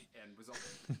work. And was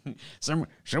some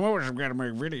of us have got to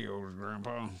make videos,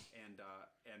 Grandpa.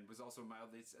 And was also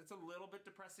mildly. It's a little bit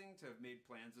depressing to have made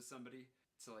plans with somebody.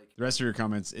 So like the rest of your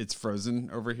comments, it's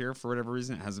frozen over here for whatever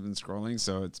reason. It hasn't been scrolling,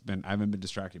 so I haven't been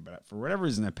distracted. But for whatever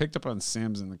reason, I picked up on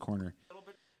Sam's in the corner.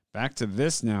 Back to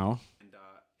this now. And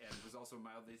was also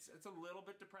mildly. It's a little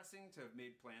bit depressing to have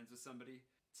made plans with somebody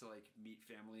to like meet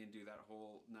family and do that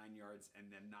whole 9 yards and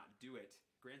then not do it.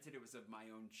 Granted, it was of my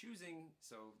own choosing,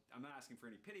 so I'm not asking for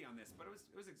any pity on this, but it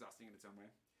was exhausting in its own way.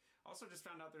 Also, just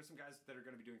found out there's some guys that are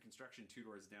going to be doing construction 2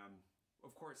 doors down.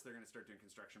 Of course, they're going to start doing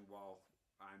construction while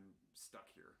I'm stuck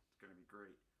here. It's gonna be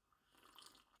great.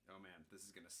 Oh man, this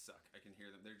is gonna suck. I can hear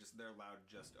them. They're loud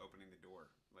just opening the door.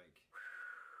 Like,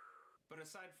 but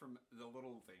aside from the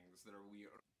little things that are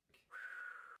weird,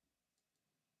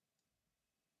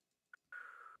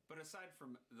 But aside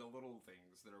from the little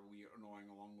things that are annoying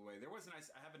along the way, there was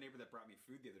nice. I have a neighbor that brought me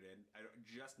food the other day. I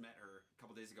just met her a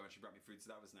couple days ago, and she brought me food,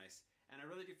 so that was nice. And I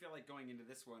really do feel like going into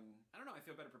this one, I don't know, I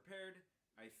feel better prepared.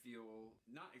 I feel,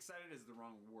 not excited is the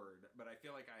wrong word, but I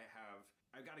feel like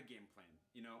I've got a game plan.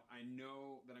 You know, I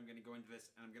know that I'm going to go into this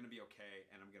and I'm going to be okay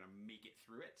and I'm going to make it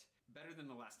through it better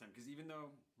than the last time. Because even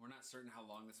though we're not certain how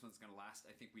long this one's going to last,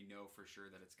 I think we know for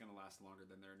sure that it's going to last longer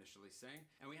than they're initially saying.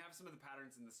 And we have some of the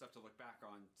patterns and the stuff to look back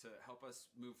on to help us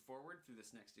move forward through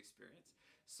this next experience.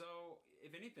 So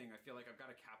if anything, I feel like I've got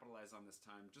to capitalize on this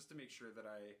time just to make sure that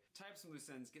I tie up some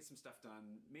loose ends, get some stuff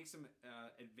done, make some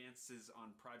advances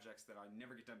on projects that I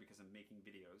never get done because I'm making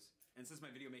videos. And since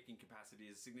my video making capacity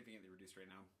is significantly reduced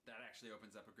right now, that actually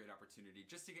opens up a great opportunity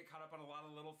just to get caught up on a lot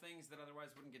of little things that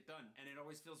otherwise wouldn't get done. And it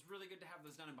always feels really good to have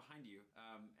those done and behind you.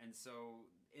 And so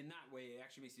in that way, it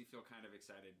actually makes me feel kind of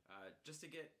excited just to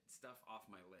get stuff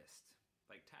off my list,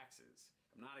 like taxes.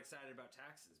 I'm not excited about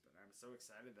taxes, but I'm so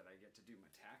excited that I get to do my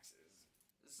taxes.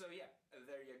 So yeah,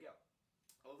 there you go.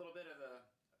 A little bit of the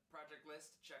project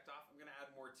list checked off. I'm gonna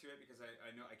add more to it because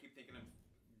I know I keep thinking of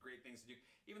great things to do,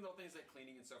 even though things like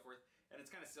cleaning and so forth. And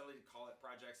it's kind of silly to call it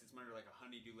projects. It's more like a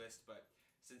honey-do list, but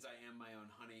since I am my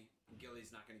own honey,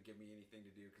 Gilly's not gonna give me anything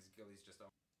to do because Gilly's just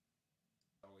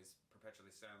always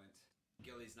perpetually silent.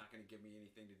 Gilly's not gonna give me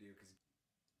anything to do because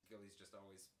Gilly's just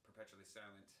always perpetually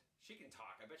silent. She can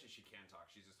talk. I bet you she can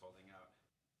talk. She's just holding out.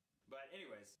 But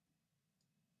anyways,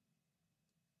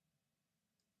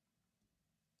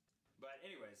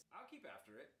 I'll keep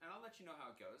after it, and I'll let you know how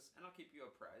it goes, and I'll keep you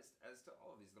apprised as to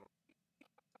all of these little...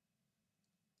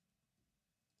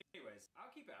 I'll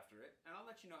keep after it, and I'll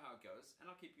let you know how it goes, and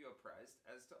I'll keep you apprised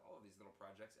as to all of these little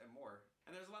projects and more.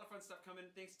 And there's a lot of fun stuff coming.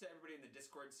 Thanks to everybody in the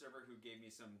Discord server who gave me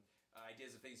some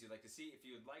ideas of things you'd like to see. If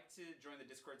you would like to join the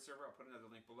Discord server, I'll put another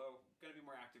link below. I'm going to be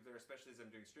more active there, especially as I'm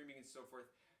doing streaming and so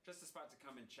forth. Just a spot to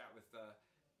come and chat with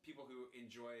people who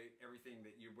enjoy everything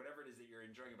that whatever it is that you're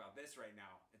enjoying about this right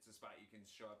now. It's a spot you can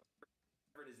show up.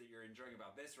 Whatever it is that you're enjoying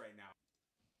about this right now.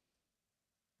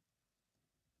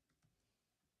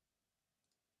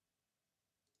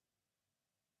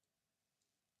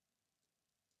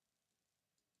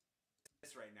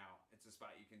 It's a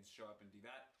spot you can show up and do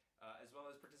that, as well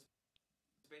as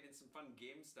participate in some fun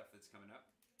game stuff that's coming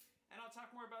up. And I'll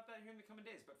talk more about that here in the coming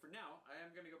days. But for now, I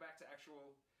am going to go back to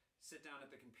actual sit down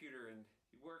at the computer and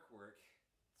work.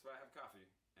 That's why I have coffee,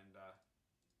 and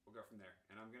we'll go from there.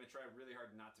 And I'm going to try really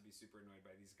hard not to be super annoyed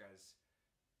by these guys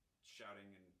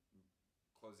shouting and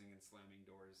closing and slamming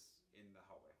doors in the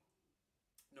hallway.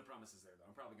 No promises there, though.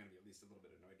 I'm probably going to be at least a little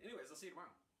bit annoyed. Anyways, I'll see you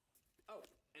tomorrow. Oh,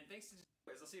 and thanks to...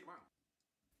 I'll see you tomorrow.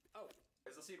 Oh,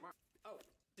 I'll see you tomorrow. Oh,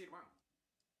 see you tomorrow.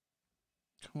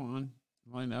 Come on,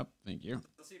 line up. Thank you.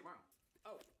 I'll see you tomorrow.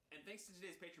 Oh, and thanks to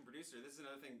today's patron producer. This is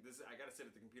another thing. I got to sit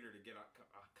at the computer to get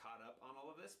caught up on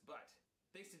all of this. But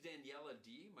thanks to Daniela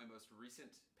D, my most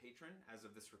recent patron as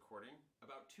of this recording,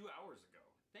 about 2 hours ago.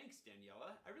 Thanks,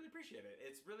 Daniela. I really appreciate it.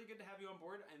 It's really good to have you on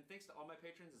board. And thanks to all my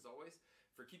patrons, as always,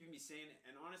 for keeping me sane.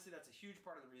 And honestly, that's a huge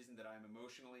part of the reason that I'm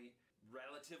emotionally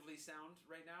relatively sound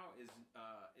right now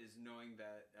is knowing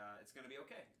that it's going to be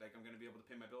okay. Like, I'm going to be able to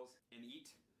pay my bills and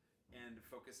eat and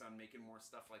focus on making more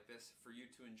stuff like this for you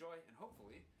to enjoy. And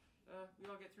hopefully, we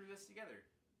all get through this together,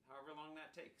 however long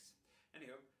that takes.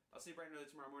 Anywho, I'll see you bright and early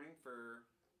tomorrow morning for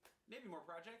maybe more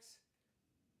projects.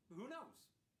 Who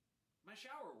knows? My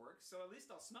shower works, so at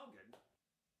least I'll smell good.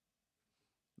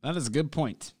 That is a good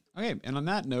point. Okay, and on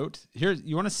that note, here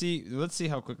you want to see. Let's see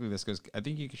how quickly this goes. I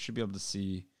think you should be able to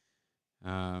see.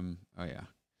 Oh yeah.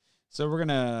 So we're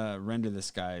gonna render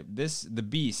this guy. The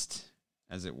beast,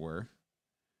 as it were,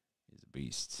 is a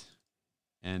beast,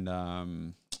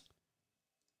 and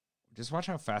just watch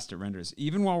how fast it renders.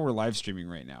 Even while we're live streaming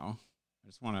right now,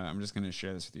 I'm just gonna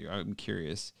share this with you. I'm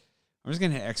curious. I'm just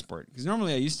gonna hit export because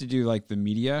normally I used to do like the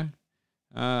media.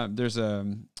 There's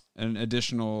an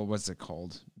additional, what's it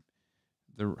called?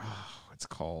 It's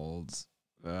called,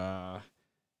 you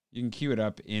can queue it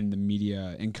up in the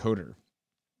media encoder,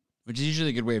 which is usually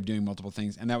a good way of doing multiple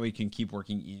things. And that way you can keep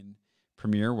working in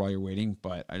Premiere while you're waiting.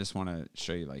 But I just want to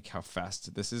show you like how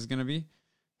fast this is going to be.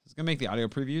 It's going to make the audio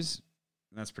previews.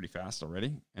 That's pretty fast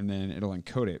already. And then it'll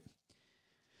encode it.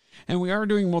 And we are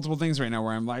doing multiple things right now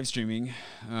where I'm live streaming.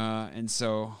 And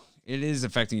so it is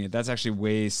affecting it. That's actually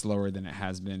way slower than it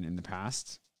has been in the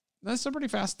past. That's still pretty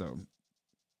fast though.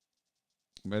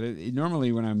 But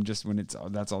normally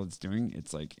that's all it's doing,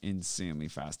 it's like insanely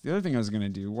fast. The other thing I was going to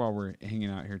do while we're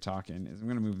hanging out here talking is I'm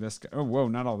going to move this guy. Oh, whoa,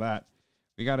 not all that.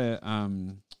 I got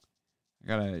to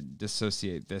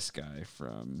dissociate this guy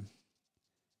from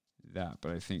that.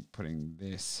 But I think putting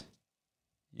this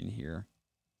in here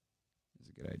is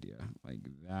a good idea. Like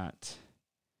that.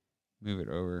 Move it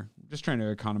over. I'm just trying to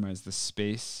economize the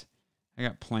space. I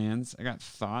got plans. I got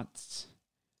thoughts.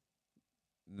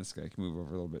 And this guy can move over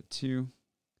a little bit too.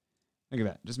 Look at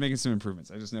that. Just making some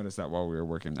improvements. I just noticed that while we were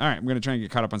working. All right, I'm going to try and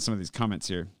get caught up on some of these comments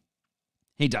here.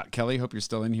 Hey, Dot Kelly. Hope you're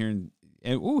still in here. And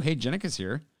oh, hey, Jenica's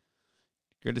here.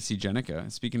 Good to see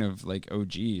Jenica. Speaking of like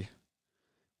OG,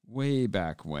 way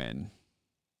back when.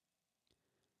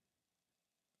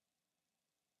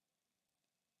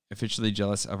 Officially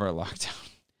jealous of our lockdown.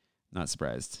 Not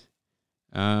surprised.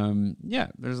 Yeah,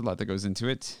 there's a lot that goes into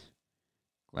it.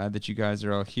 Glad that you guys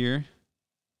are all here.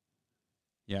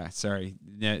 Yeah, sorry.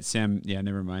 Yeah, Sam, yeah,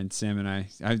 never mind. Sam and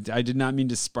I did not mean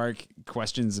to spark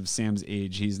questions of Sam's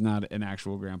age. He's not an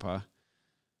actual grandpa.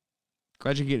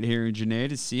 Glad you get here, Janae,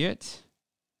 to see it.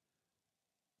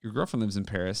 Your girlfriend lives in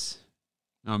Paris.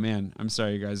 Oh, man. I'm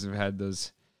sorry you guys have had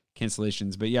those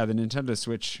cancellations. But yeah, the Nintendo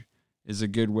Switch is a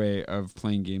good way of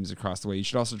playing games across the way. You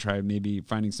should also try maybe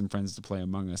finding some friends to play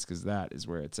Among Us, because that is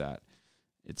where it's at.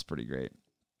 It's pretty great.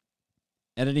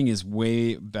 Editing is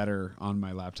way better on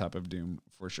my laptop of Doom,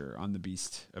 for sure, on the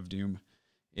Beast of Doom.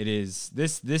 It is.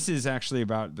 This is actually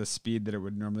about the speed that it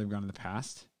would normally have gone in the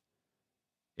past.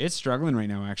 It's struggling right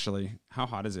now, actually. How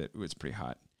hot is it? Ooh, it's pretty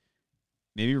hot.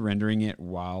 Maybe rendering it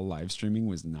while live streaming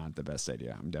was not the best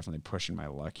idea. I'm definitely pushing my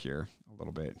luck here a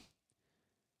little bit.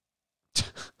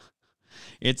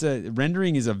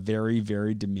 Rendering is a very,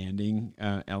 very demanding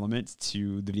element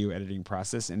to the video editing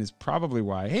process, and is probably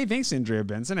why. Hey, thanks, Andrea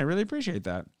Benson. I really appreciate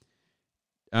that.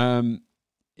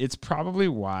 It's probably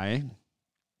why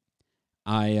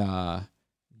I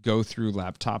go through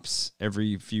laptops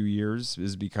every few years,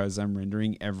 is because I'm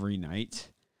rendering every night,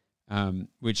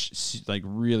 which like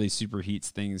really superheats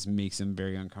things, makes them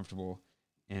very uncomfortable,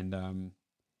 and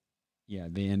yeah,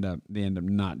 they end up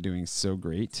not doing so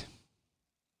great.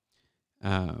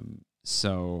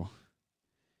 So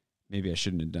maybe I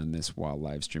shouldn't have done this while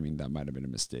live streaming. That might have been a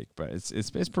mistake, but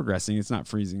it's progressing. It's not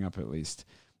freezing up, at least.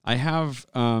 I have,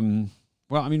 well,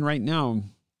 I mean, right now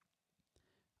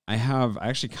I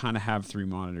actually kind of have 3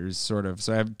 monitors, sort of.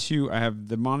 So I have 2. I have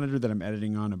the monitor that I'm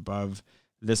editing on above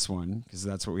this one, because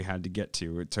that's what we had to get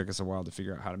to. It took us a while to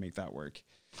figure out how to make that work.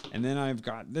 And then I've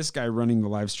got this guy running the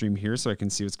live stream here so I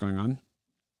can see what's going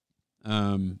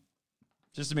on.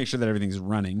 Just to make sure that everything's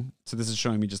running. So this is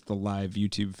showing me just the live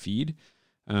YouTube feed.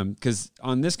 Because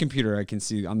on this computer, I can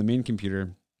see, on the main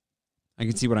computer, I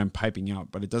can see what I'm piping out,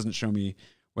 but it doesn't show me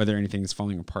whether anything is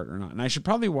falling apart or not. And I should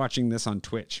probably be watching this on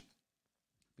Twitch,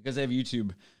 because I have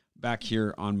YouTube back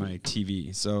here on my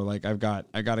TV. So like I got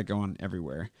it going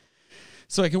everywhere.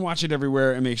 So I can watch it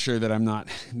everywhere and make sure that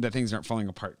that things aren't falling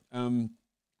apart.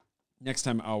 Next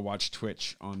time I'll watch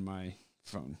Twitch on my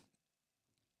phone.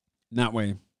 And that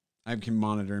way I can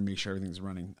monitor and make sure everything's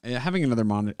running. Having another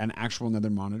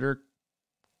monitor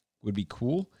would be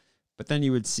cool, but then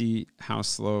you would see how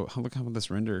slow. Look how this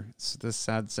render. It's this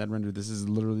sad render. This is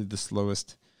literally the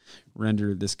slowest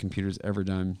render this computer's ever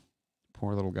done.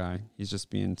 Poor little guy. He's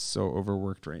just being so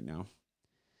overworked right now.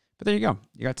 But there you go.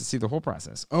 You got to see the whole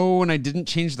process. Oh, and I didn't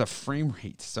change the frame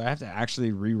rate, so I have to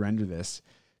actually re-render this,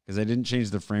 because I didn't change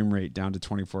the frame rate down to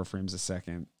 24 frames a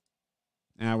second.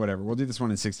 Whatever. We'll do this one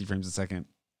in 60 frames a second.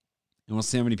 And we'll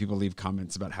see how many people leave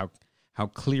comments about how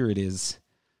clear it is.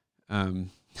 That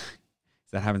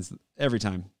happens every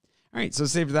time. All right, so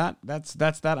save that. That's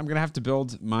that. I'm going to have to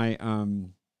build my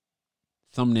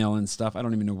thumbnail and stuff. I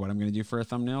don't even know what I'm going to do for a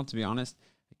thumbnail, to be honest.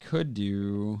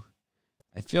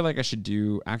 I feel like I should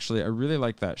do, actually, I really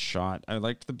like that shot. I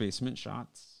liked the basement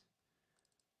shots.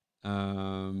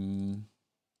 Riding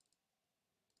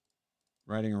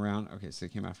around. Okay, so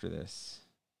it came after this.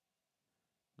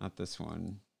 Not this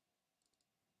one.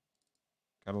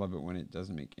 Gotta love it when it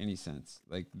doesn't make any sense.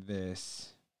 Like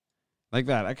this. Like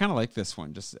that. I kind of like this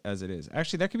one just as it is.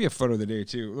 Actually, that could be a photo of the day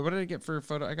too. What did I get for a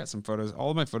photo? I got some photos. All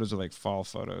of my photos are like fall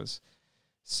photos.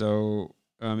 So,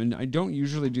 and I don't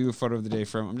usually do a photo of the day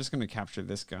from, I'm just going to capture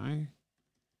this guy.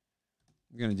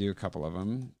 I'm going to do a couple of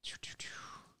them.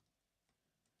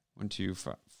 1, 2,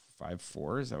 5,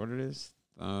 4. Is that what it is?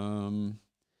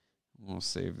 We'll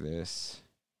save this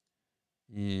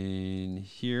in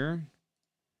here.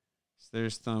 So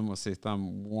there's thumb. We'll say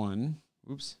thumb 1.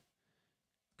 Oops.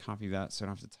 Copy that so I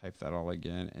don't have to type that all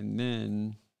again. And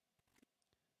then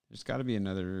there's got to be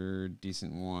another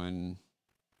decent one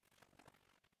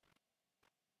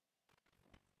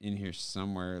in here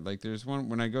somewhere. Like there's one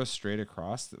when I go straight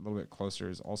across, a little bit closer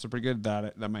is also pretty good.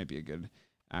 That might be a good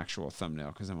actual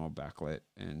thumbnail because I'm all backlit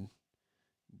and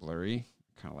blurry.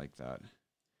 Kind of like that.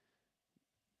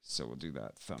 So we'll do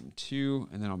that thumb 2,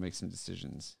 and then I'll make some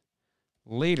decisions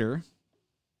later.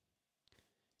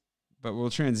 But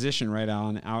we'll transition right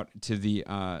on out to the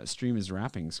stream is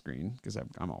wrapping screen because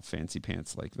I'm all fancy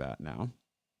pants like that now.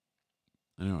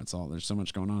 I know there's so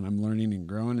much going on. I'm learning and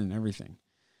growing and everything.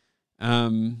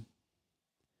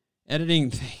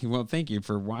 Editing. Well, thank you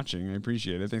for watching. I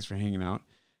appreciate it. Thanks for hanging out.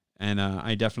 And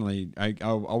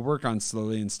I'll work on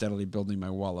slowly and steadily building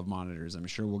my wall of monitors. I'm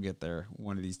sure we'll get there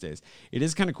one of these days. It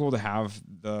is kind of cool to have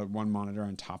the one monitor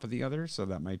on top of the other. So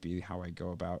that might be how I go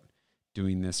about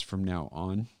doing this from now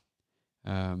on.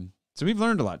 So we've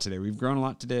learned a lot today. We've grown a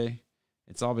lot today.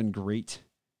 It's all been great.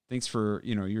 Thanks for,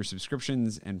 your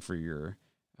subscriptions and for your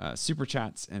super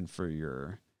chats and for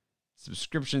your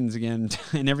subscriptions again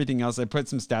and everything else. I put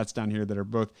some stats down here that are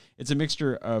both, it's a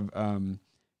mixture of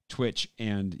Twitch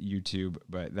and YouTube,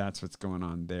 but that's what's going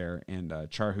on there. And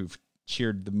Charhoof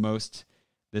cheered the most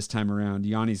this time around.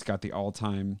 Yanni's got the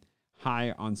all-time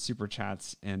high on super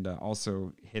chats and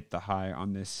also hit the high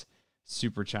on this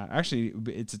super chat. Actually,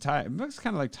 it's a tie. It looks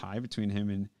kind of like tie between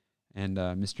him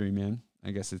and Mystery Man. I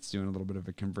guess it's doing a little bit of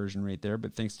a conversion rate there,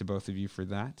 but thanks to both of you for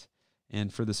that.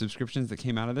 And for the subscriptions that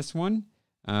came out of this one,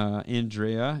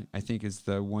 Andrea, I think, is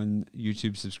the one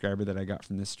YouTube subscriber that I got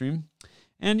from this stream.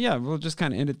 And yeah, we'll just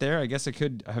kind of end it there. I guess I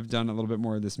could have done a little bit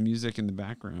more of this music in the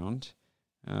background.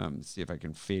 See if I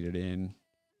can fade it in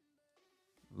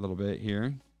a little bit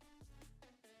here.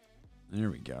 There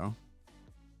we go.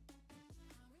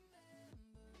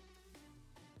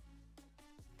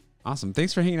 Awesome.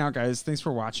 Thanks for hanging out, guys. Thanks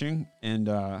for watching. And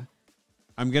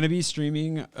I'm going to be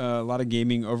streaming a lot of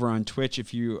gaming over on Twitch.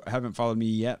 If you haven't followed me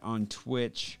yet on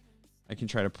Twitch, I can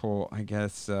try to pull, I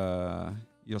guess,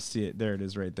 you'll see it. There it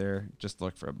is right there. Just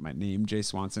look for my name, Jay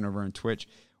Swanson, over on Twitch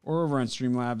or over on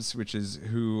Streamlabs, which is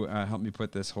who helped me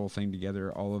put this whole thing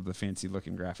together, all of the fancy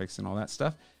looking graphics and all that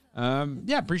stuff.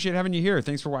 Yeah, appreciate having you here.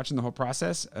 Thanks for watching the whole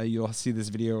process. You'll see this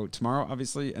video tomorrow,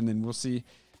 obviously, and then we'll see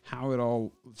how it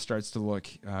all starts to look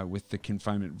with the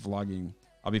confinement vlogging.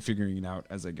 I'll be figuring it out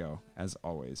as I go, as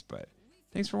always. But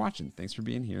thanks for watching. Thanks for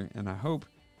being here. And I hope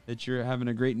that you're having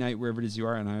a great night wherever it is you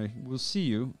are. And I will see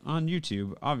you on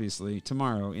YouTube, obviously,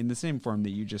 tomorrow in the same form that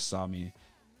you just saw me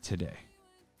today.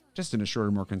 Just in a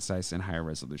shorter, more concise, and higher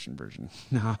resolution version.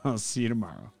 I'll see you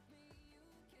tomorrow.